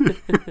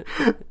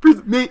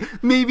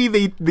 Maybe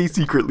they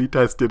secretly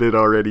tested it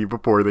already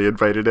before they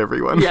invited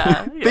everyone.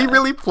 Yeah. They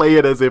really play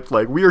it as if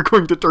we are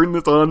going to turn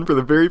this on for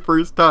the very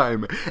first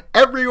time.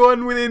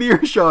 Everyone within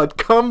earshot,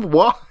 come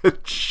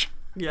watch.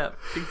 Yeah,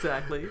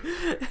 exactly.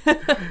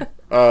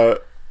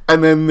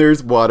 And then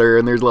there's water,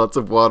 and there's lots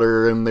of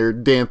water, and they're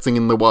dancing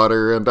in the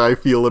water, and I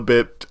feel a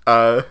bit,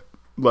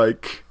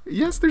 like,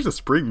 yes, there's a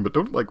spring, but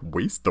don't, like,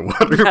 waste the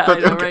water. Yeah, but,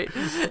 I know, right?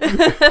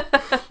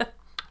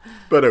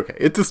 But okay,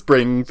 it's a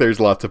spring, there's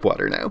lots of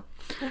water now.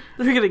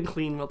 They're getting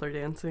clean while they're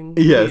dancing.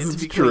 Yes,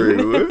 it's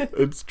true.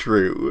 It's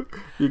true.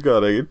 You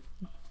gotta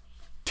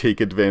take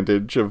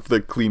advantage of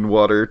the clean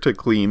water to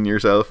clean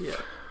yourself. Yeah.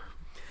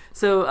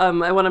 So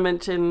I want to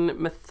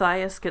mention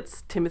Matthias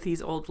gets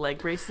Timothy's old leg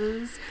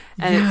braces,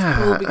 and it's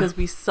cool because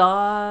we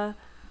saw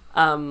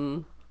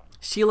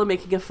Sheila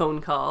making a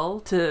phone call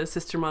to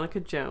Sister Monica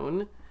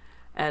Joan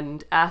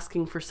and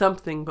asking for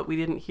something, but we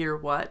didn't hear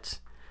what.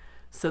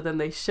 So then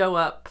they show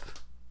up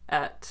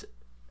at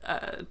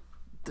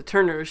the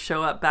Turners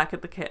show up back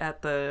at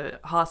the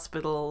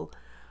hospital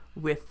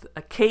with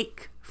a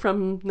cake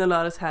from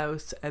Nonna's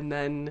house, and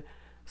then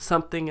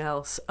something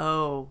else.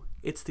 Oh,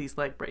 it's these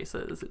leg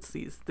braces. It's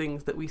these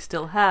things that we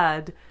still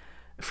had,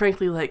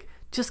 frankly, like,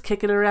 just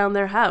kicking around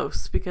their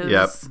house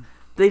because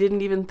they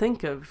didn't even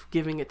think of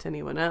giving it to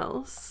anyone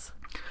else.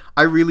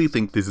 I really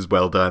think this is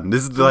well done.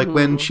 This is like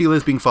when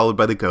Sheila's being followed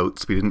by the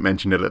goats. We didn't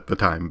mention it at the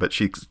time, but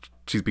she's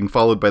being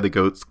followed by the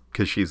goats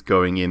because she's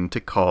going in to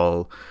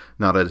call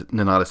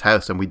Nonna's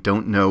house, and we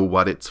don't know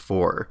what it's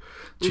for.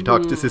 She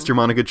talks to Sister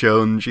Monica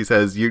Jones. She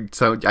says,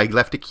 I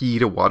left a key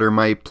to water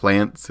my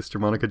plants. Sister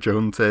Monica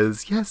Jones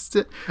says, yes,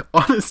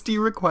 honesty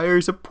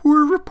requires a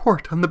poor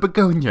report on the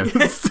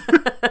begonias.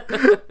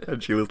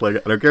 And she was like,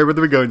 I don't care about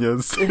the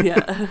begonias.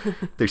 Yeah.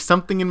 There's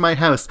something in my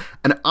house.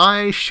 And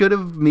I should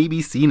have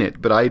maybe seen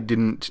it, but I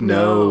didn't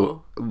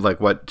know, like,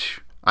 what...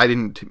 I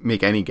didn't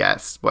make any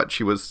guess what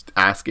she was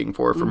asking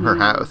for from her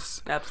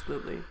house.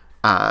 Absolutely.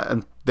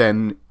 And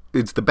then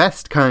it's the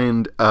best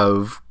kind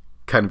of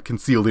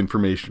concealed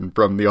information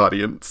from the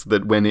audience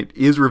that when it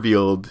is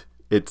revealed,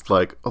 it's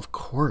like, of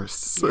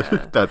course,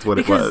 that's what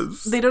because it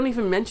was. They don't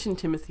even mention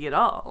Timothy at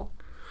all.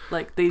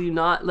 Like, they do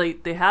not,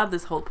 like, they have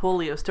this whole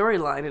polio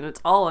storyline, and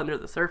it's all under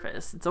the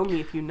surface. It's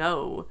only if you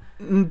know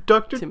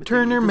Dr. Timothy.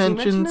 Turner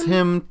mentions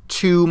him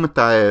to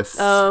Matthias.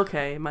 Oh,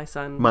 okay, my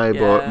son. My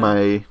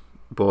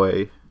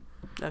boy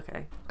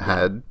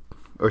had,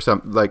 or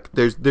something, like,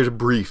 there's a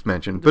brief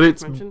mention, but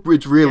it's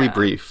really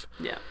brief.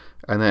 Yeah.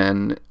 And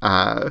then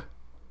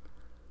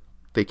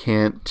they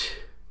can't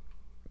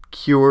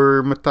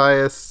cure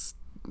Matthias.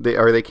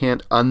 They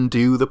can't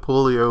undo the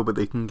polio, but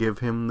they can give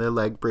him the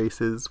leg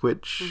braces,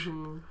 which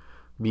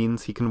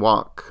means he can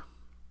walk.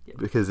 Yep.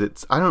 Because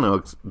it's, I don't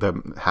know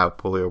how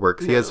polio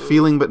works. No. He has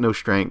feeling but no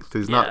strength.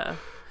 He's not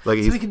like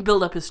so he can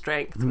build up his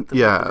strength with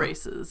the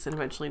braces and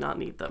eventually not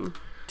need them.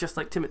 Just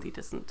like Timothy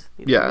doesn't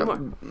need them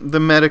anymore. The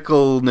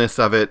medicalness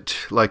of it,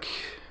 like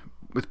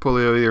with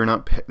polio,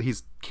 he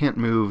can't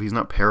move. He's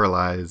not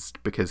paralyzed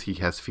because he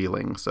has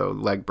feeling. So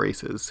leg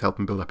braces help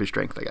him build up his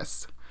strength, I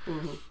guess.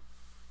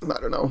 I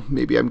don't know.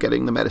 Maybe I'm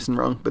getting the medicine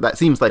wrong, but that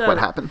seems like what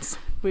happens.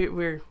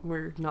 We're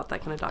not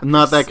that kind of doctor.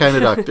 Not that kind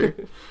of doctor.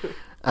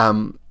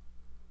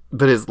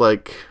 But it's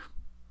like,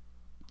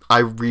 I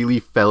really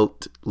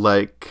felt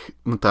like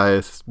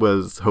Matthias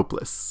was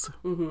hopeless.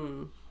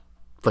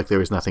 Like there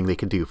was nothing they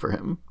could do for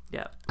him.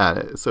 Yeah.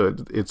 So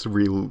it's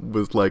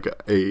was like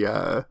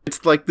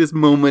it's like this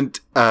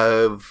moment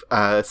of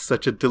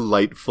such a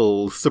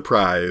delightful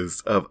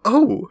surprise of,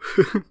 oh,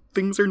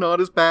 things are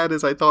not as bad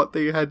as I thought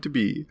they had to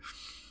be.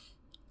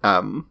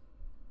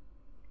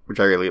 Which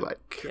I really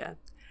like. Yeah.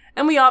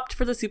 And we opt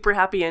for the super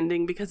happy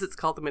ending because it's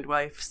called The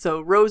Midwife.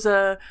 So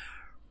Rosa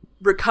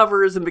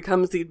recovers and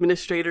becomes the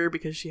administrator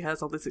because she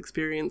has all this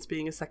experience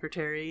being a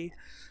secretary.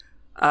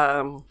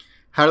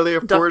 How do they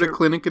afford a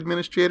clinic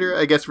administrator?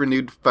 I guess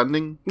renewed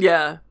funding?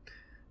 Yeah.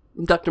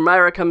 Dr.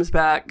 Myra comes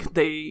back.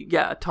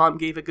 Tom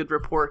gave a good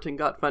report and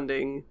got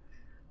funding.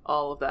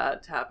 All of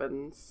that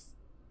happens.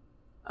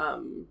 I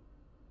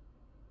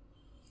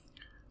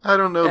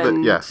don't know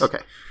okay.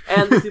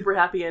 And the super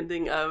happy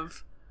ending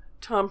of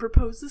Tom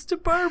proposes to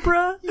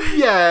Barbara.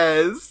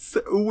 Yes,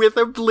 with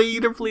a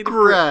blade of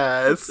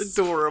grass. It's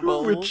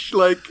adorable. Which,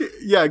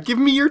 give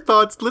me your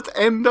thoughts. Let's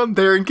end on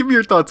there and give me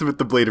your thoughts about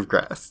the blade of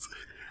grass.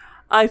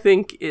 I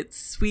think it's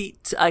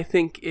sweet. I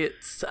think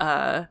it's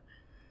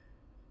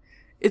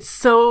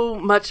so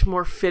much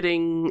more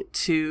fitting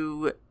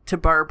to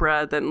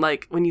Barbara than,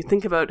 like, when you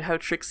think about how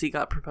Trixie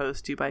got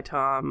proposed to by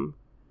Tom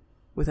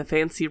with a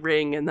fancy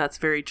ring, and that's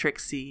very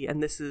Trixie,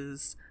 and this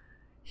is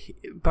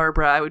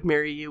Barbara, I would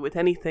marry you with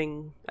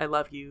anything, I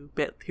love you,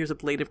 but here's a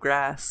blade of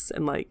grass,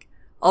 and, like,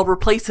 I'll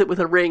replace it with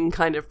a ring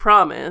kind of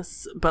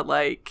promise, but,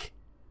 like,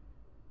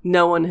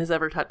 no one has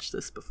ever touched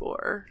this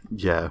before.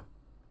 Yeah.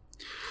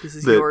 This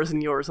is yours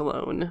and yours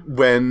alone.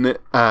 When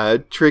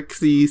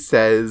Trixie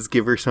says,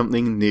 give her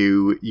something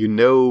new, you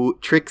know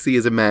Trixie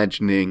is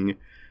imagining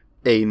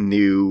a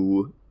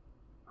new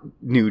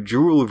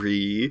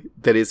jewelry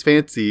that is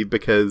fancy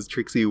because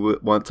Trixie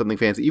wants something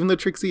fancy. Even though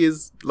Trixie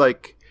is,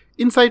 like,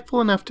 insightful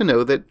enough to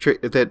know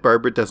that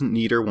Barbara doesn't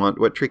need or want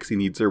what Trixie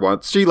needs or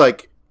wants. She,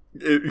 like,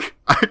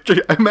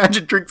 I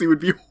imagine Trixie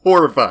would be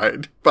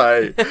horrified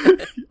by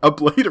a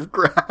blade of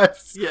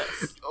grass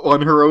yes.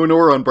 on her own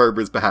or on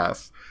Barbara's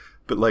behalf.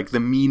 But, like, the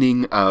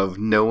meaning of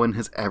no one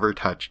has ever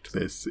touched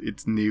this.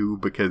 It's new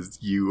because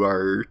you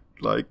are,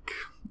 like,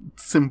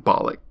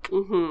 symbolic.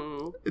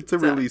 Mm-hmm. It's a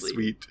really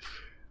sweet...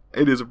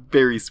 It is a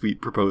very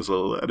sweet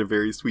proposal at a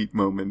very sweet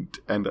moment.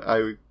 And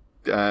I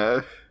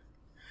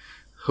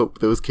hope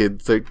those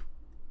kids are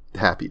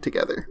happy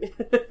together.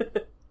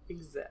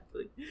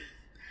 Exactly.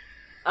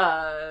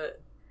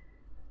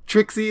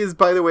 Trixie is,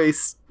 by the way,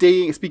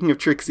 staying... Speaking of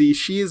Trixie,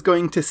 she is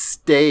going to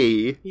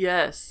stay...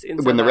 Yes, in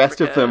when South the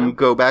rest Africa. of them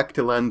go back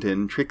to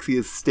London, Trixie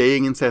is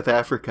staying in South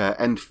Africa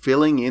and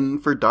filling in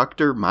for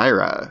Dr.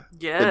 Myra.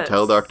 Yes.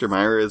 Until Dr.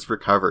 Myra is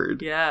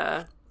recovered.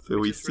 Yeah. So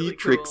we see really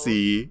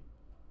Trixie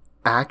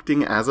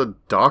acting as a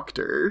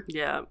doctor.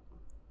 Yeah.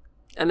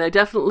 And I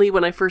definitely,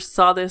 when I first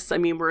saw this, I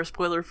mean, we're a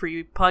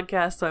spoiler-free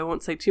podcast, so I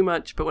won't say too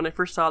much, but when I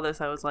first saw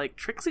this, I was like,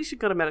 Trixie should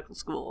go to medical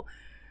school.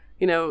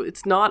 You know,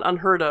 it's not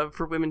unheard of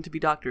for women to be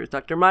doctors.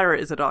 Dr. Myra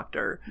is a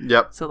doctor.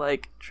 Yep. So,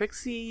 like,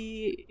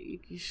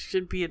 Trixie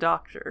should be a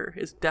doctor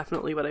is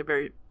definitely what I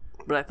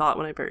thought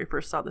when I very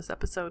first saw this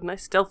episode, and I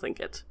still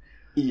think it.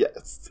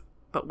 Yes.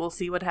 But we'll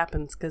see what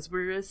happens, because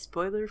we're a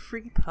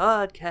spoiler-free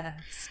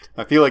podcast.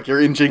 I feel like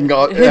you're inching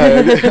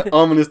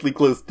ominously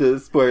close to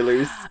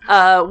spoilers.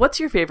 What's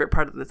your favorite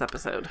part of this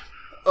episode?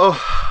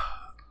 Oh,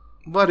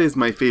 what is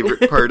my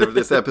favorite part of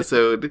this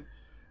episode?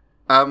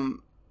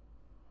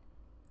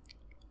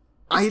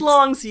 It's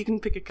long, so you can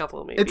pick a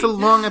couple, maybe. It's a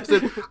long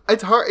episode.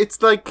 It's hard. It's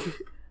like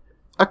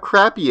a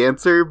crappy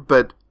answer,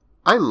 but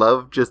I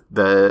love just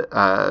the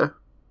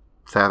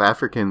South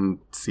African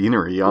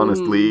scenery,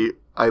 honestly.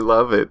 I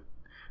love it.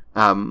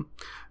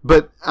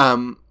 But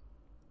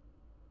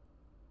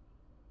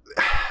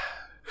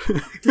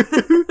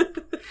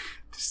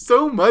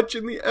so much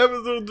in the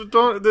episode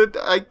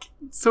that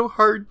it's so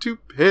hard to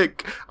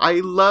pick.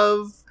 I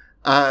love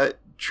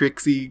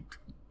Trixie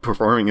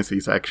performing a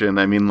C-section.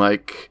 I mean,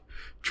 like,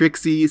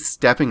 Trixie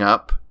stepping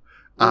up,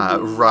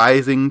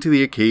 rising to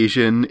the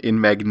occasion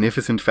in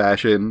magnificent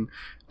fashion,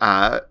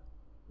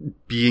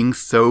 being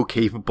so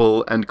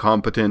capable and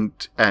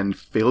competent and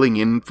filling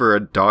in for a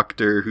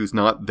doctor who's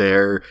not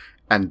there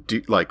and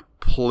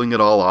pulling it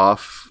all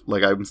off.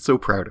 Like, I'm so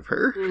proud of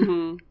her.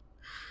 Mm-hmm.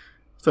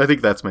 So I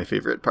think that's my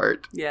favorite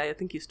part. Yeah, I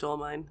think you stole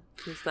mine,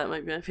 because that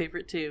might be my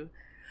favorite too.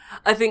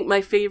 I think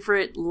my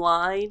favorite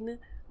line,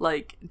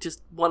 like,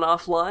 just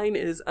one-off line,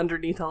 is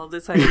underneath all of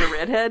this, I have a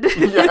redhead.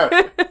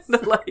 Yeah.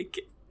 Like,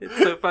 it's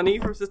so funny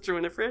from Sister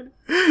Winifred.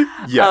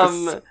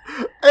 Yes.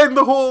 And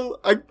the whole,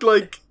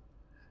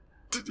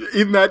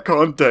 in that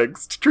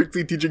context,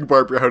 Trixie teaching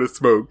Barbara how to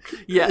smoke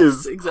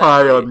is exactly.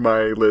 high on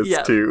my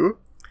list too.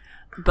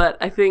 But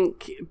I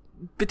think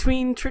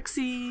between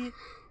Trixie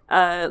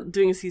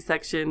doing a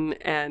C-section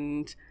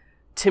and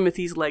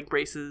Timothy's leg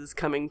braces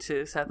coming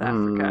to South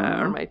Africa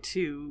are my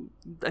two,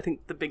 I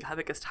think, the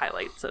biggest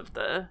highlights of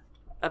the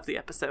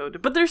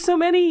episode. But there's so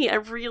many. I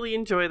really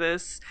enjoy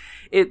this.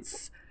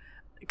 It's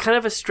kind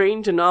of a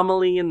strange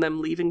anomaly in them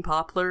leaving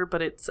Poplar,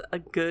 but it's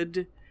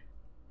an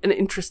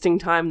interesting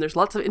time. There's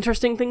lots of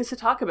interesting things to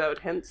talk about,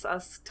 hence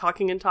us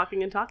talking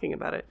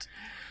about it.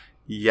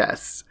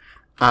 Yes.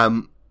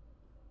 My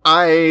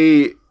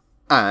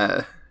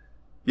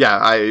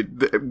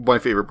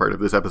favorite part of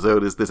this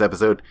episode is this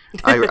episode.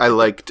 I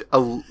liked,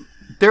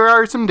 there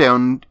are some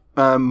down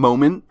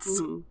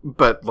moments,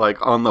 but, like,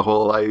 on the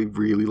whole, I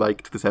really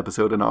liked this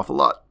episode an awful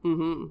lot.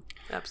 Mm-hmm.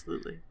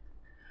 Absolutely.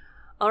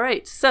 All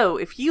right, so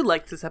if you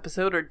liked this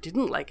episode or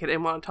didn't like it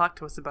and want to talk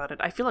to us about it,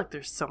 I feel like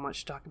there's so much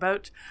to talk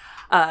about.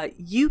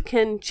 You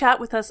can chat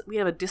with us. We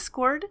have a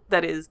Discord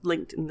that is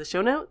linked in the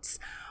show notes.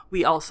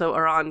 We also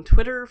are on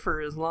Twitter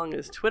for as long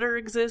as Twitter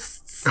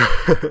exists.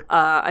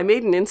 I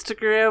made an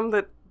Instagram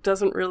that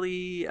doesn't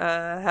really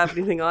have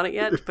anything on it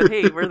yet, but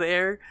hey, we're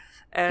there.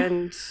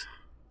 And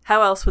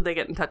how else would they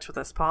get in touch with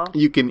us, Paul?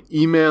 You can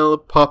email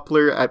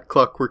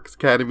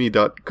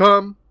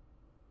poplar@clockworksacademy.com.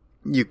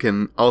 You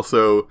can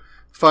also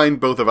find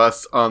both of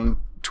us on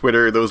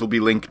Twitter. Those will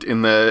be linked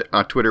in the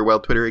Twitter while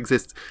Twitter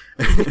exists.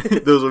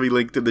 Those will be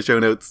linked in the show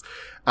notes.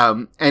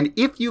 And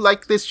if you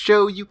like this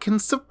show, you can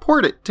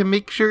support it to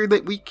make sure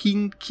that we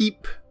can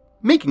keep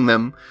making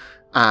them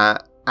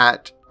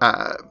at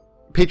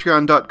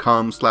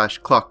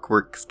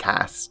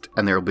patreon.com/clockworkscast.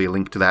 And there will be a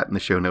link to that in the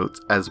show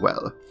notes as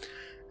well.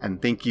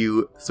 And thank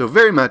you so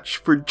very much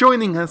for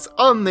joining us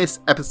on this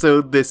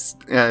episode.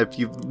 If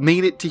you've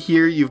made it to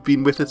here, you've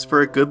been with us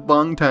for a good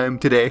long time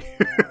today.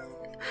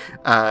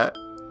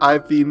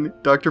 I've been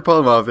Dr.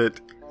 Paul Moffat.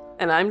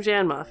 And I'm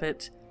Jan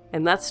Moffat.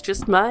 And that's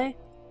just my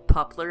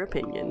Poplar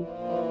opinion.